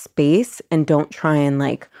give it space, and don't try and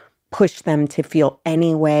like push them to feel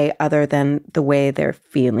any way other than the way they're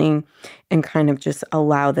feeling, and kind of just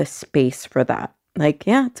allow the space for that. Like,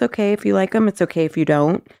 yeah, it's okay if you like them. It's okay if you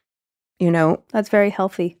don't. You know? That's very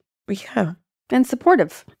healthy. Yeah. And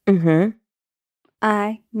supportive. Mm-hmm.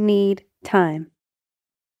 I need time.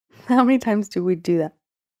 How many times do we do that?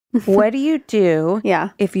 What do you do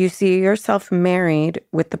if you see yourself married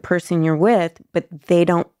with the person you're with, but they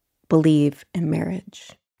don't believe in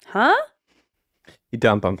marriage? Huh? You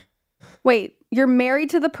dump them. Wait, you're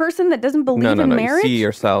married to the person that doesn't believe in marriage? You see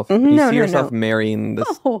yourself. Marrying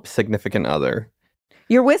this significant other.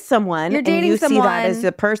 You're with someone, you're dating and you someone. See that as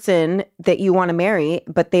the person that you want to marry,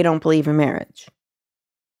 but they don't believe in marriage.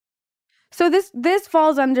 So this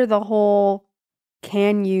falls under the whole,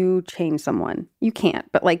 can you change someone? You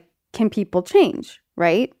can't, but like, can people change,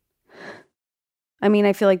 right? I mean,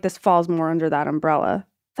 I feel like this falls more under that umbrella.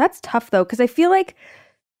 That's tough though, because I feel like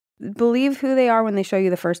believe who they are when they show you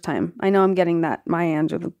the first time. I know I'm getting that Maya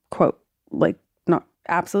Angelou quote, like, not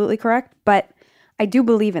absolutely correct, but I do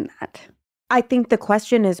believe in that. I think the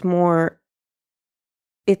question is more,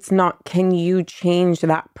 it's not, can you change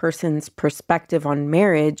that person's perspective on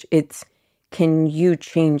marriage? It's, can you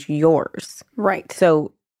change yours? Right.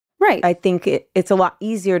 So I think it's a lot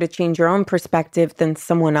easier to change your own perspective than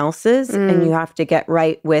someone else's. And you have to get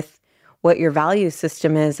right with what your value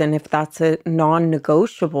system is. And if that's a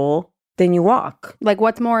non-negotiable, then you walk. Like,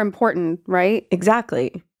 what's more important, right?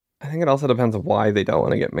 Exactly. I think it also depends on why they don't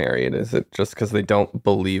want to get married. Is it just because they don't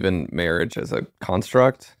believe in marriage as a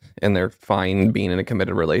construct and they're fine being in a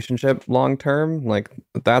committed relationship long term? Like,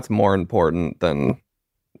 that's more important than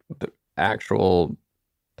the actual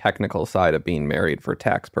technical side of being married for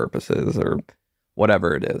tax purposes or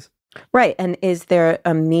whatever it is. Right. And is there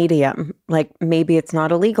a medium? Like, maybe it's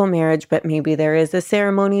not a legal marriage, but maybe there is a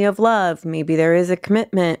ceremony of love. Maybe there is a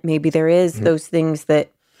commitment. Maybe there is those things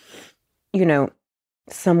that you know,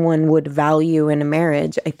 someone would value in a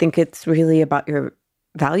marriage. I think it's really about your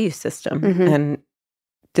value system and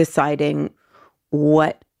deciding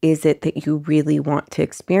what is it that you really want to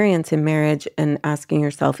experience in marriage and asking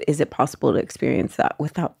yourself, is it possible to experience that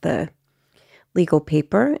without the legal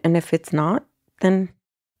paper? And if it's not, then...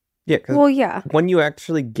 Yeah, because when you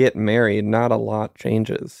actually get married, not a lot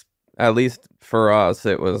changes. At least for us,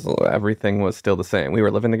 everything was still the same. We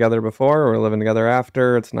were living together before, we were living together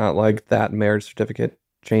after. It's not like that marriage certificate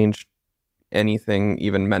changed anything,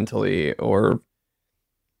 even mentally or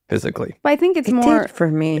physically. But I think it did for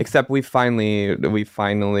me. Except we finally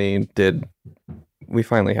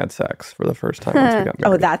had sex for the first time once we got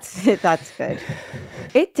married. Oh, that's good.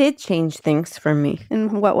 It did change things for me.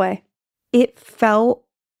 In what way? It felt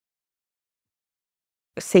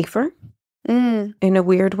safer in a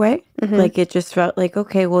weird way. Like it just felt like,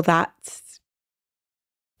 okay, well, that's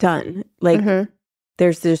done. Like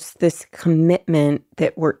there's this commitment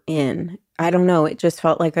that we're in. I don't know. It just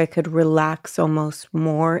felt like I could relax almost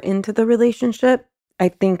more into the relationship. I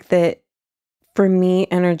think that for me,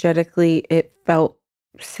 energetically, it felt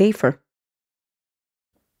safer.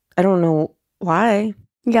 I don't know why.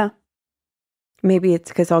 Yeah. Maybe it's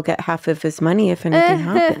because I'll get half of his money if anything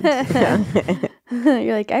happens.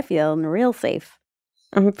 You're like, I feel real safe.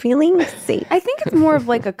 I'm feeling safe. I think it's more of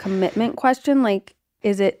like a commitment question. Like,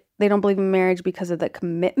 is it they don't believe in marriage because of the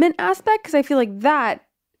commitment aspect? Because I feel like that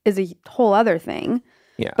is a whole other thing.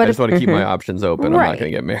 Yeah, but I just want to keep my options open. Right. I'm not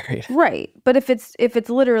going to get married. Right. But if it's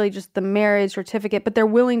literally just the marriage certificate, but they're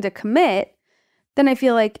willing to commit, then I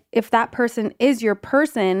feel like if that person is your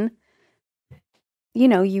person, you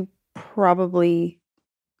know, you probably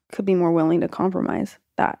could be more willing to compromise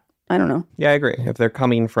that. I don't know. Yeah, I agree. If they're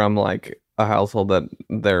coming from like a household that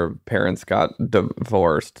their parents got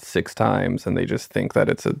divorced 6 times and they just think that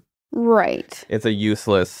it's a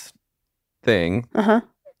useless thing,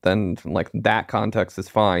 then like that context is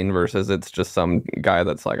fine versus it's just some guy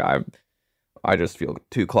that's like, I just feel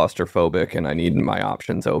too claustrophobic and I need my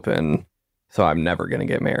options open, so I'm never going to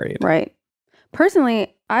get married. Right.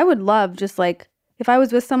 Personally, I would love just like, if I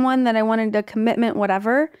was with someone that I wanted a commitment,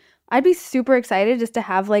 whatever, I'd be super excited just to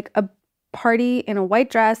have like a party in a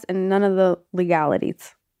white dress and none of the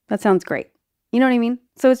legalities. That sounds great. You know what I mean?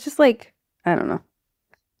 So it's just like, I don't know.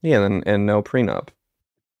 Yeah, and no prenup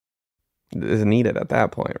is needed at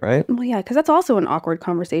that point, right? Well, yeah, because that's also an awkward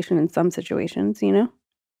conversation in some situations, you know?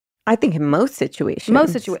 I think in most situations.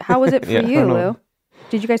 How was it for Yeah, you, Lou?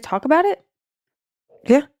 Did you guys talk about it?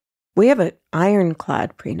 Yeah. We have an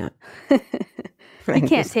ironclad prenup. I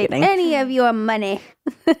can't take any of your money.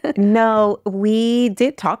 No, we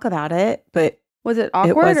did talk about it, but was it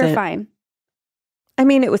awkward or fine? I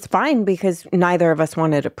mean, it was fine because neither of us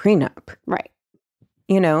wanted a prenup. Right.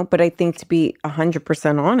 You know, but I think to be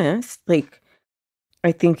 100% honest, like,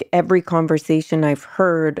 I think every conversation I've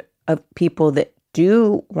heard of people that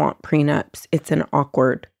do want prenups, it's an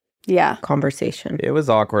awkward conversation. It was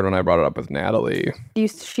awkward when I brought it up with Natalie.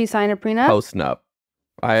 She signed a prenup? Post-nup.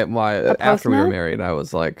 After we were married, I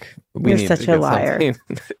was like, You're such a liar.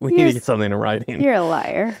 We need to get something in writing. You're a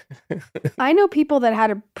liar. I know people that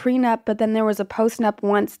had a prenup, but then there was a post-nup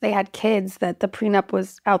once they had kids that the prenup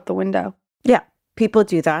was out the window. Yeah, people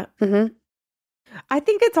do that. I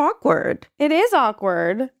think it's awkward. It is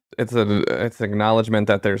awkward. It's acknowledgement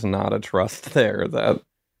that there's not a trust there that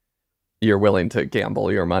you're willing to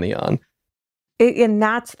gamble your money on. And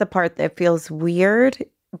that's the part that feels weird.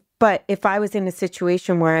 But if I was in a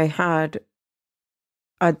situation where I had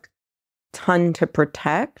a ton to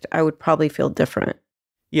protect, I would probably feel different.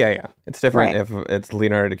 Yeah. It's different if it's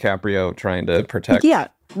Leonardo DiCaprio trying to protect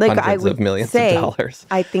hundreds of millions of dollars.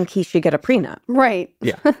 I think he should get a prenup. Right.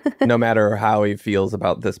 Yeah. No matter how he feels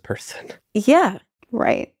about this person. Yeah.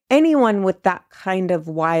 Right. Anyone with that kind of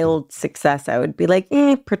wild success, I would be like,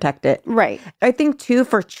 protect it. Right. I think, too,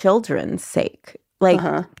 for children's sake. Like,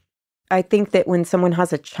 I think that when someone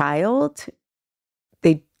has a child,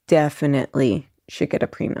 they definitely should get a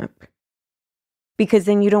prenup. Because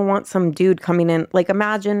then you don't want some dude coming in. Like,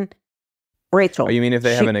 imagine Rachel. Oh, you mean if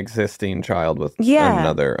they have an existing child with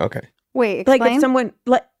another? Okay. Wait, explain. Like if someone,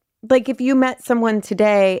 like if you met someone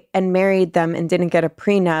today and married them and didn't get a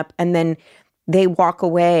prenup, and then they walk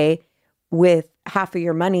away with half of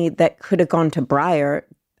your money that could have gone to Briar,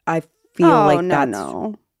 I feel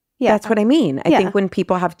that's what I mean. I think when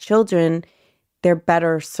people have children, they're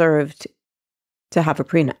better served to have a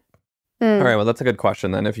prenup. All right, well, that's a good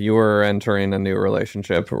question then. If you were entering a new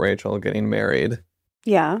relationship, Rachel, getting married,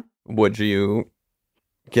 would you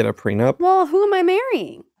get a prenup? Well, who am I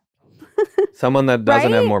marrying? Someone that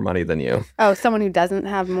doesn't have more money than you. Oh, someone who doesn't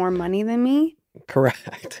have more money than me?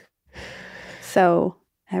 Correct. So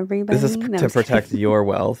everybody This is knows. to protect your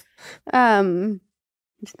wealth.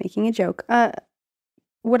 Just making a joke.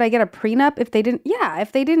 Would I get a prenup if they didn't? Yeah,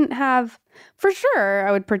 if they didn't have, for sure,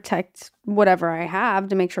 I would protect whatever I have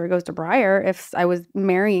to make sure it goes to Briar. If I was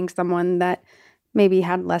marrying someone that maybe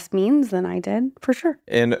had less means than I did, for sure.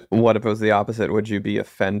 And what if it was the opposite? Would you be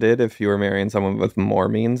offended if you were marrying someone with more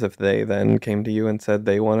means if they then came to you and said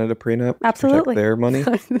they wanted a prenup Absolutely. to protect their money?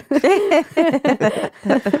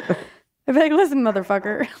 I'd be like, listen,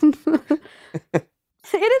 motherfucker.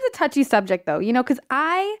 It is a touchy subject, though, because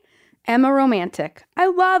I am a romantic. I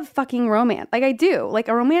love fucking romance. Like, I do. Like,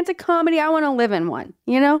 a romantic comedy, I want to live in one,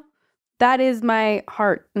 That is my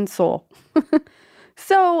heart and soul.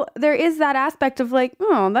 So there is that aspect of like,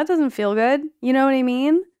 oh, that doesn't feel good. You know what I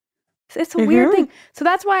mean? It's a weird thing. So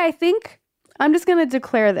that's why I think I'm just going to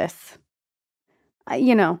declare this. I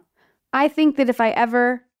think that if I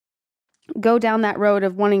ever go down that road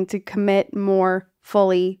of wanting to commit more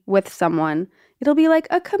fully with someone, it'll be like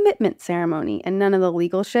a commitment ceremony and none of the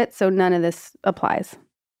legal shit. So none of this applies.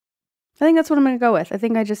 I think that's what I'm going to go with. I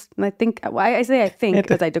think because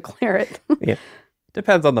I declare it. Yeah.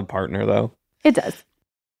 Depends on the partner, though. It does.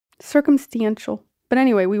 Circumstantial. But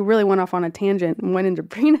anyway, we really went off on a tangent and went into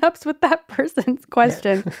prenups with that person's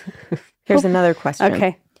question. Here's another question.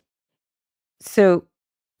 Okay. So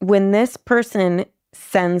when this person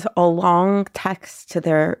sends a long text to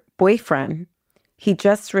their boyfriend, he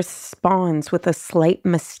just responds with a slight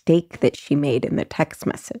mistake that she made in the text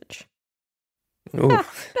message. Yeah,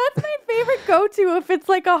 that's my favorite go-to if it's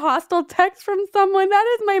like a hostile text from someone.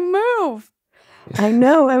 That is my move. I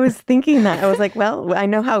know. I was thinking that. I was like, well, I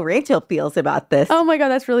know how Rachel feels about this. Oh my God,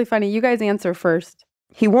 that's really funny. You guys answer first.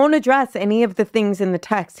 He won't address any of the things in the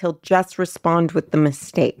text. He'll just respond with the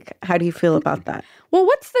mistake. How do you feel about that? Well,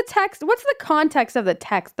 what's the text? What's the context of the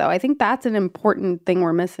text, though? I think that's an important thing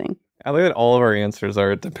we're missing. I think that all of our answers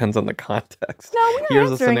are, it depends on the context. No, we're Here's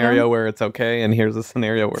a answering scenario them. where it's okay, and here's a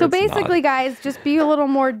scenario where So it's basically, not. guys, just be a little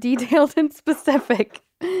more detailed and specific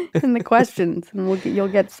in the questions, and you'll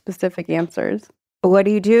get specific answers. What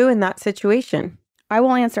do you do in that situation? I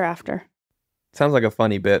will answer after. Sounds like a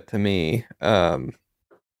funny bit to me, but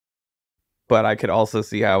I could also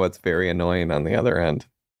see how it's very annoying on the other end.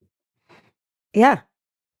 Yeah.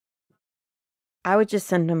 I would just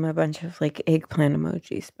send him a bunch of like eggplant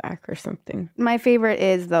emojis back or something. My favorite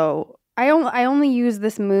is, though, I only use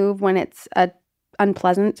this move when it's a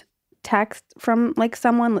unpleasant text from like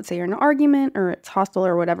someone. Let's say you're in an argument or it's hostile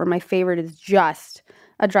or whatever. My favorite is just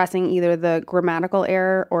addressing either the grammatical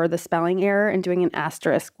error or the spelling error and doing an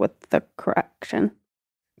asterisk with the correction.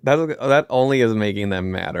 That only is making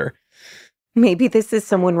them madder. Maybe this is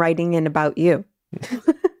someone writing in about you.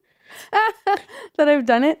 That I've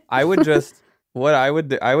done it. I would just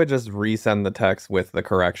resend the text with the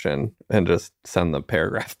correction and just send the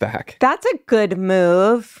paragraph back. That's a good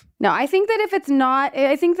move. No, I think that if it's not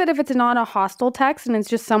a hostile text and it's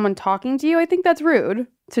just someone talking to you, I think that's rude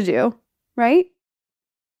to do, right?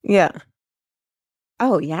 Yeah.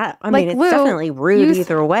 Oh, yeah. I Like, mean, it's Lou, definitely rude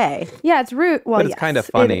either way. Yeah, it's rude. Well, But it's kind of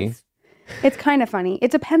funny. It's kind of funny. It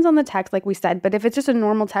depends on the text, like we said. But if it's just a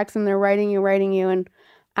normal text and they're writing you and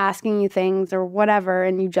asking you things or whatever,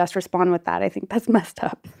 and you just respond with that, I think that's messed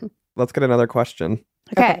up. Let's get another question.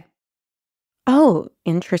 Okay. Oh,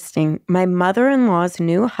 interesting. My mother-in-law's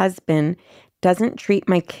new husband doesn't treat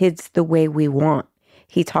my kids the way we want.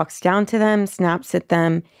 He talks down to them, snaps at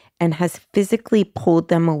them, and has physically pulled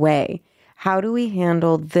them away. How do we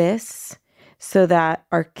handle this so that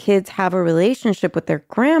our kids have a relationship with their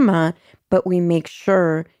grandma, but we make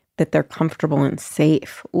sure that they're comfortable and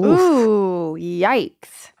safe? Oof. Ooh,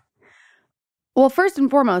 yikes. Well, first and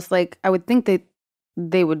foremost, like, I would think that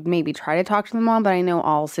they would maybe try to talk to the mom, but I know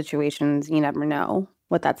all situations, you never know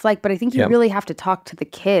what that's like. But I think you really have to talk to the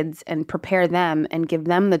kids and prepare them and give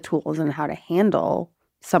them the tools and how to handle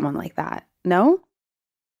someone like that. No?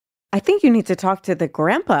 I think you need to talk to the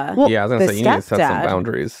grandpa. Well, Yeah, I was going to the say, you need to set some stepdad.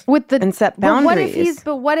 boundaries. And set But boundaries.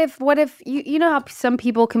 what if you know how some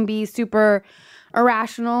people can be super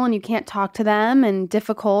irrational and you can't talk to them and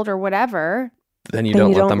difficult or whatever. Then you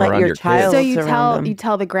don't let them around your child kids. So around them. you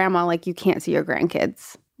tell the grandma, like, you can't see your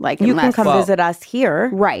grandkids. Like, You can unless, come visit us here.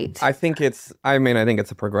 right. I think it's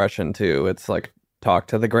a progression too. It's like, talk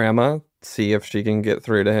to the grandma, see if she can get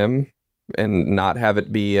through to him and not have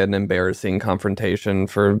it be an embarrassing confrontation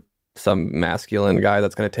for some masculine guy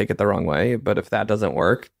that's going to take it the wrong way. But if that doesn't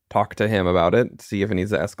work, talk to him about it, see if it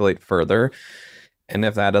needs to escalate further. And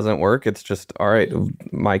if that doesn't work, it's just, all right,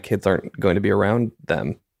 my kids aren't going to be around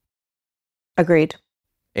them. Agreed.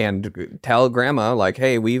 And tell grandma, like,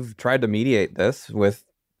 hey, we've tried to mediate this with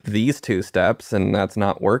these 2 steps and that's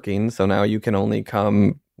not working. So now you can only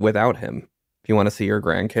come without him. If you want to see your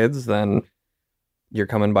grandkids, then you're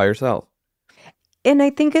coming by yourself. And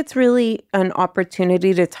I think it's really an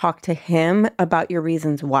opportunity to talk to him about your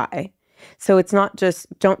reasons why. So it's not just,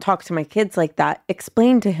 don't talk to my kids like that.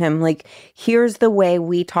 Explain to him, like, here's the way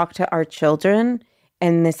we talk to our children,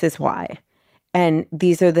 and this is why. And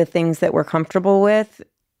these are the things that we're comfortable with,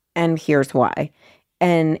 and here's why.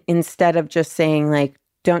 And instead of just saying, like,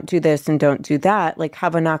 don't do this and don't do that, like,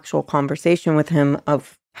 have an actual conversation with him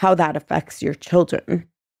of how that affects your children.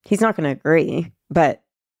 He's not going to agree, but,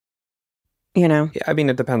 you know. Yeah, I mean,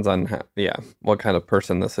 it depends on what kind of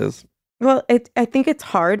person this is. Well, I think it's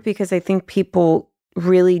hard because I think people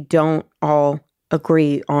really don't all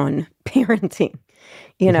agree on parenting,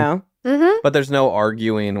 you know? Mm-hmm. But there's no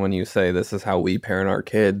arguing when you say this is how we parent our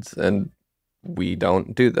kids and we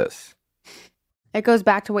don't do this. It goes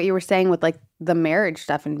back to what you were saying with like the marriage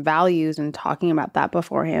stuff and values and talking about that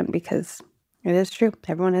beforehand, because it is true.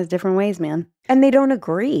 Everyone has different ways, man. And they don't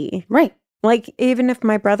agree. Right. Like, even if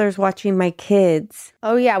my brother's watching my kids.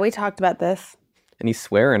 Oh, yeah. We talked about this. And he's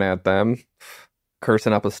swearing at them,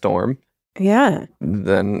 cursing up a storm. Yeah.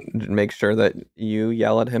 Then make sure that you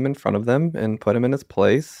yell at him in front of them and put him in his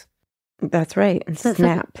place. That's right. And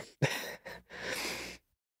snap.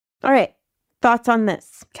 All right. Thoughts on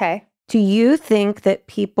this? Okay. Do you think that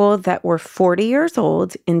people that were 40 years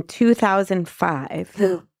old in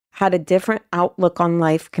 2005 had a different outlook on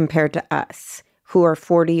life compared to us who are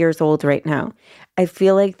 40 years old right now? I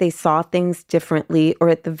feel like they saw things differently, or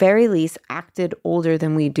at the very least acted older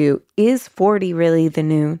than we do. Is 40 really the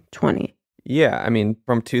new 20? Yeah, I mean,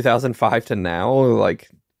 from 2005 to now, like,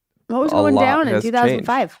 What was a going lot down in has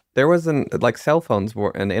 2005? there wasn't, like, cell phones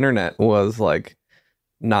were, and internet was, like,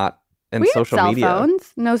 not, and We social had cell media.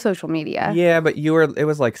 phones, no social media. Yeah, but it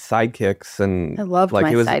was like sidekicks and I loved like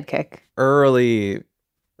my it was sidekick.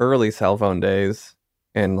 early cell phone days,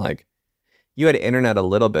 and like you had internet a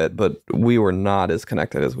little bit, but we were not as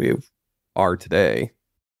connected as we are today,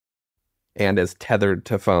 and as tethered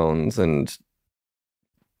to phones and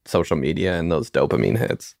social media and those dopamine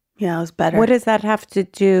hits. Yeah, it was better. What does that have to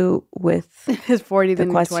do with is 40 the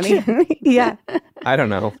than question? 20? Yeah. I don't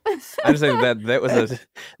know. I just think that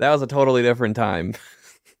was a totally different time.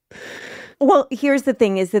 Well, here's the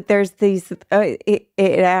thing: is that there's these. It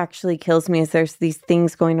actually kills me. Is there's these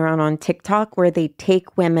things going around on TikTok where they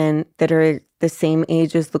take women that are the same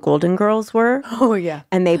age as the Golden Girls were, Oh, yeah.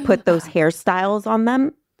 and they put those hairstyles on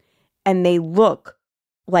them, and they look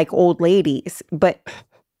like old ladies, but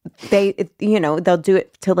they, they'll do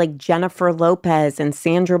it to like Jennifer Lopez and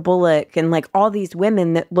Sandra Bullock and like all these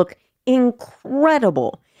women that look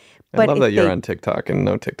incredible. I love that you're on TikTok and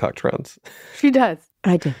no TikTok trends. She does.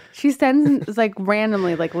 I do. She sends like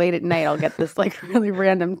randomly, like late at night, I'll get this like really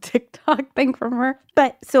random TikTok thing from her.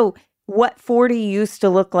 But so what 40 used to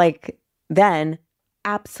look like then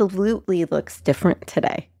absolutely looks different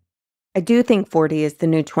today. I do think 40 is the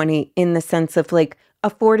new 20 in the sense of like a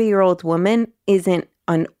 40-year-old woman isn't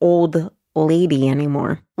an old lady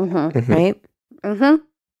anymore, Mm-hmm. right? Mm-hmm.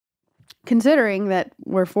 Considering that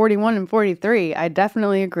we're 41 and 43, I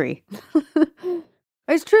definitely agree.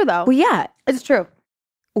 It's true, though. Well, yeah. It's true.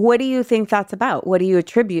 What do you think that's about? What do you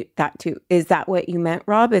attribute that to? Is that what you meant,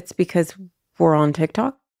 Rob? It's because we're on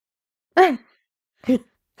TikTok?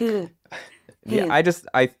 Yeah,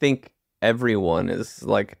 I think everyone is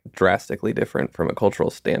like drastically different from a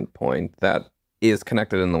cultural standpoint that is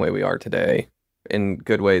connected in the way we are today, in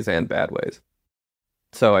good ways and bad ways.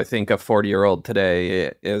 So I think a 40-year-old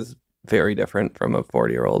today is very different from a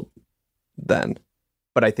 40-year-old then.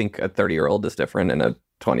 But I think a 30-year-old is different and a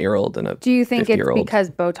 20-year-old and a Do you think it's 50-year-old. because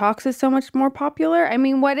Botox is so much more popular? I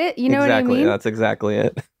mean, you know what I mean? That's exactly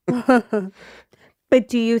it. But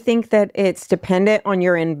do you think that it's dependent on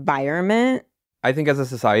your environment? I think as a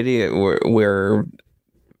society, we're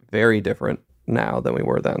very different now than we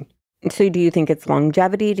were then. So do you think it's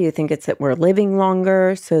longevity? Do you think it's that we're living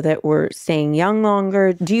longer so that we're staying young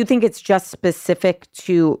longer? Do you think it's just specific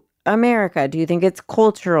to America? Do you think it's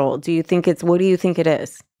cultural? What do you think it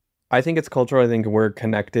is? I think it's cultural. I think we're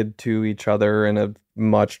connected to each other in a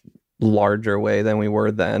much larger way than we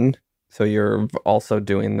were then. So you're also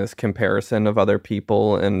doing this comparison of other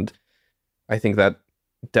people. And I think that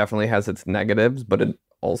definitely has its negatives, but it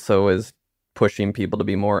also is pushing people to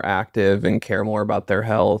be more active and care more about their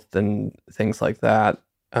health and things like that.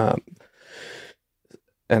 And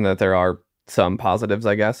that there are some positives,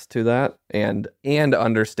 I guess, to that. And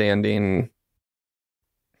understanding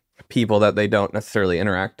people that they don't necessarily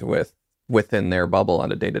interact with within their bubble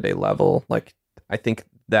on a day-to-day level. Like, I think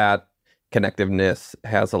that connectiveness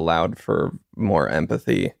has allowed for more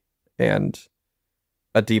empathy and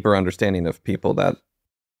a deeper understanding of people that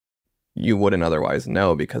you wouldn't otherwise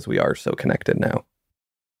know because we are so connected now.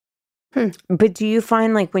 But do you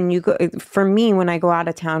find like when you go, for me, when I go out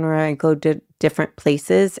of town or I go to different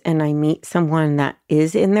places and I meet someone that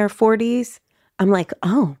is in their 40s, I'm like,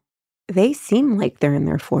 oh, they seem like they're in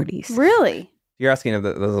their 40s. Really? You're asking if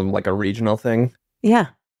this is like a regional thing? Yeah.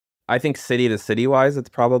 I think city to city wise, it's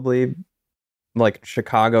probably like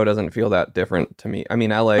Chicago doesn't feel that different to me. I mean,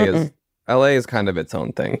 LA is kind of its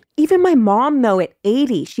own thing. Even my mom, though, at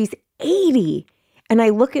 80, she's 80. And I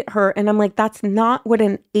look at her and I'm like, that's not what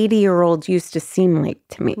an 80-year-old used to seem like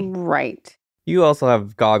to me. Right. You also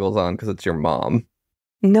have goggles on because it's your mom.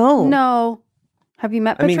 No. No. Have you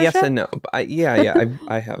met Patricia? I mean, yes and no. But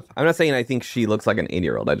I have. I'm not saying I think she looks like an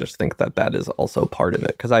 80-year-old. I just think that is also part of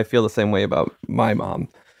it because I feel the same way about my mom.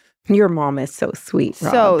 Your mom is so sweet,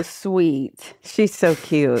 Rob. So sweet. She's so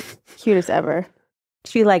cute. Cutest ever.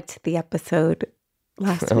 She liked the episode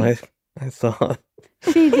last week. I saw.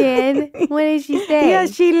 She did. What did she say? Yeah,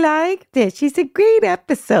 she liked it. She's a great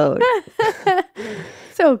episode.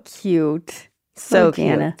 So cute. So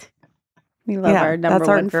Organic. cute. We love our number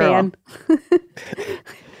one fan.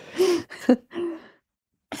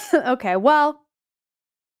 Okay, well.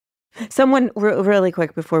 Someone, really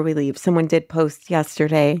quick before we leave, someone did post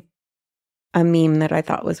yesterday a meme that I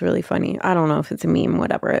thought was really funny. I don't know if it's a meme,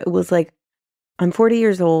 whatever. It was like, I'm 40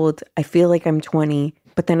 years old. I feel like I'm 20,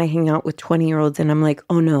 but then I hang out with 20-year-olds and I'm like,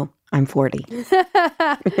 oh no, I'm 40.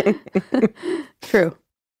 True.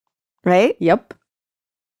 Right? Yep.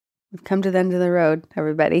 We've come to the end of the road,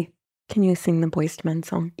 everybody. Can you sing the Boyz II Men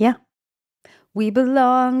song? Yeah. We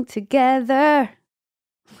belong together.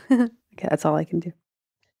 Okay, that's all I can do.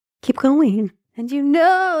 Keep going. And you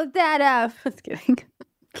know that I'm just kidding.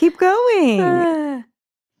 Keep going.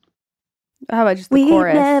 How about just the We've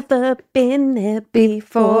chorus? never been there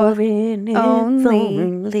before, and it's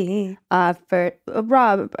only.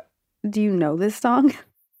 Rob, do you know this song?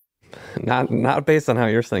 Not based on how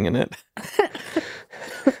you're singing it.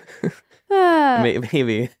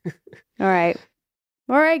 Maybe. All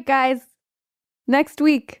right, guys. Next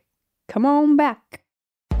week, come on back.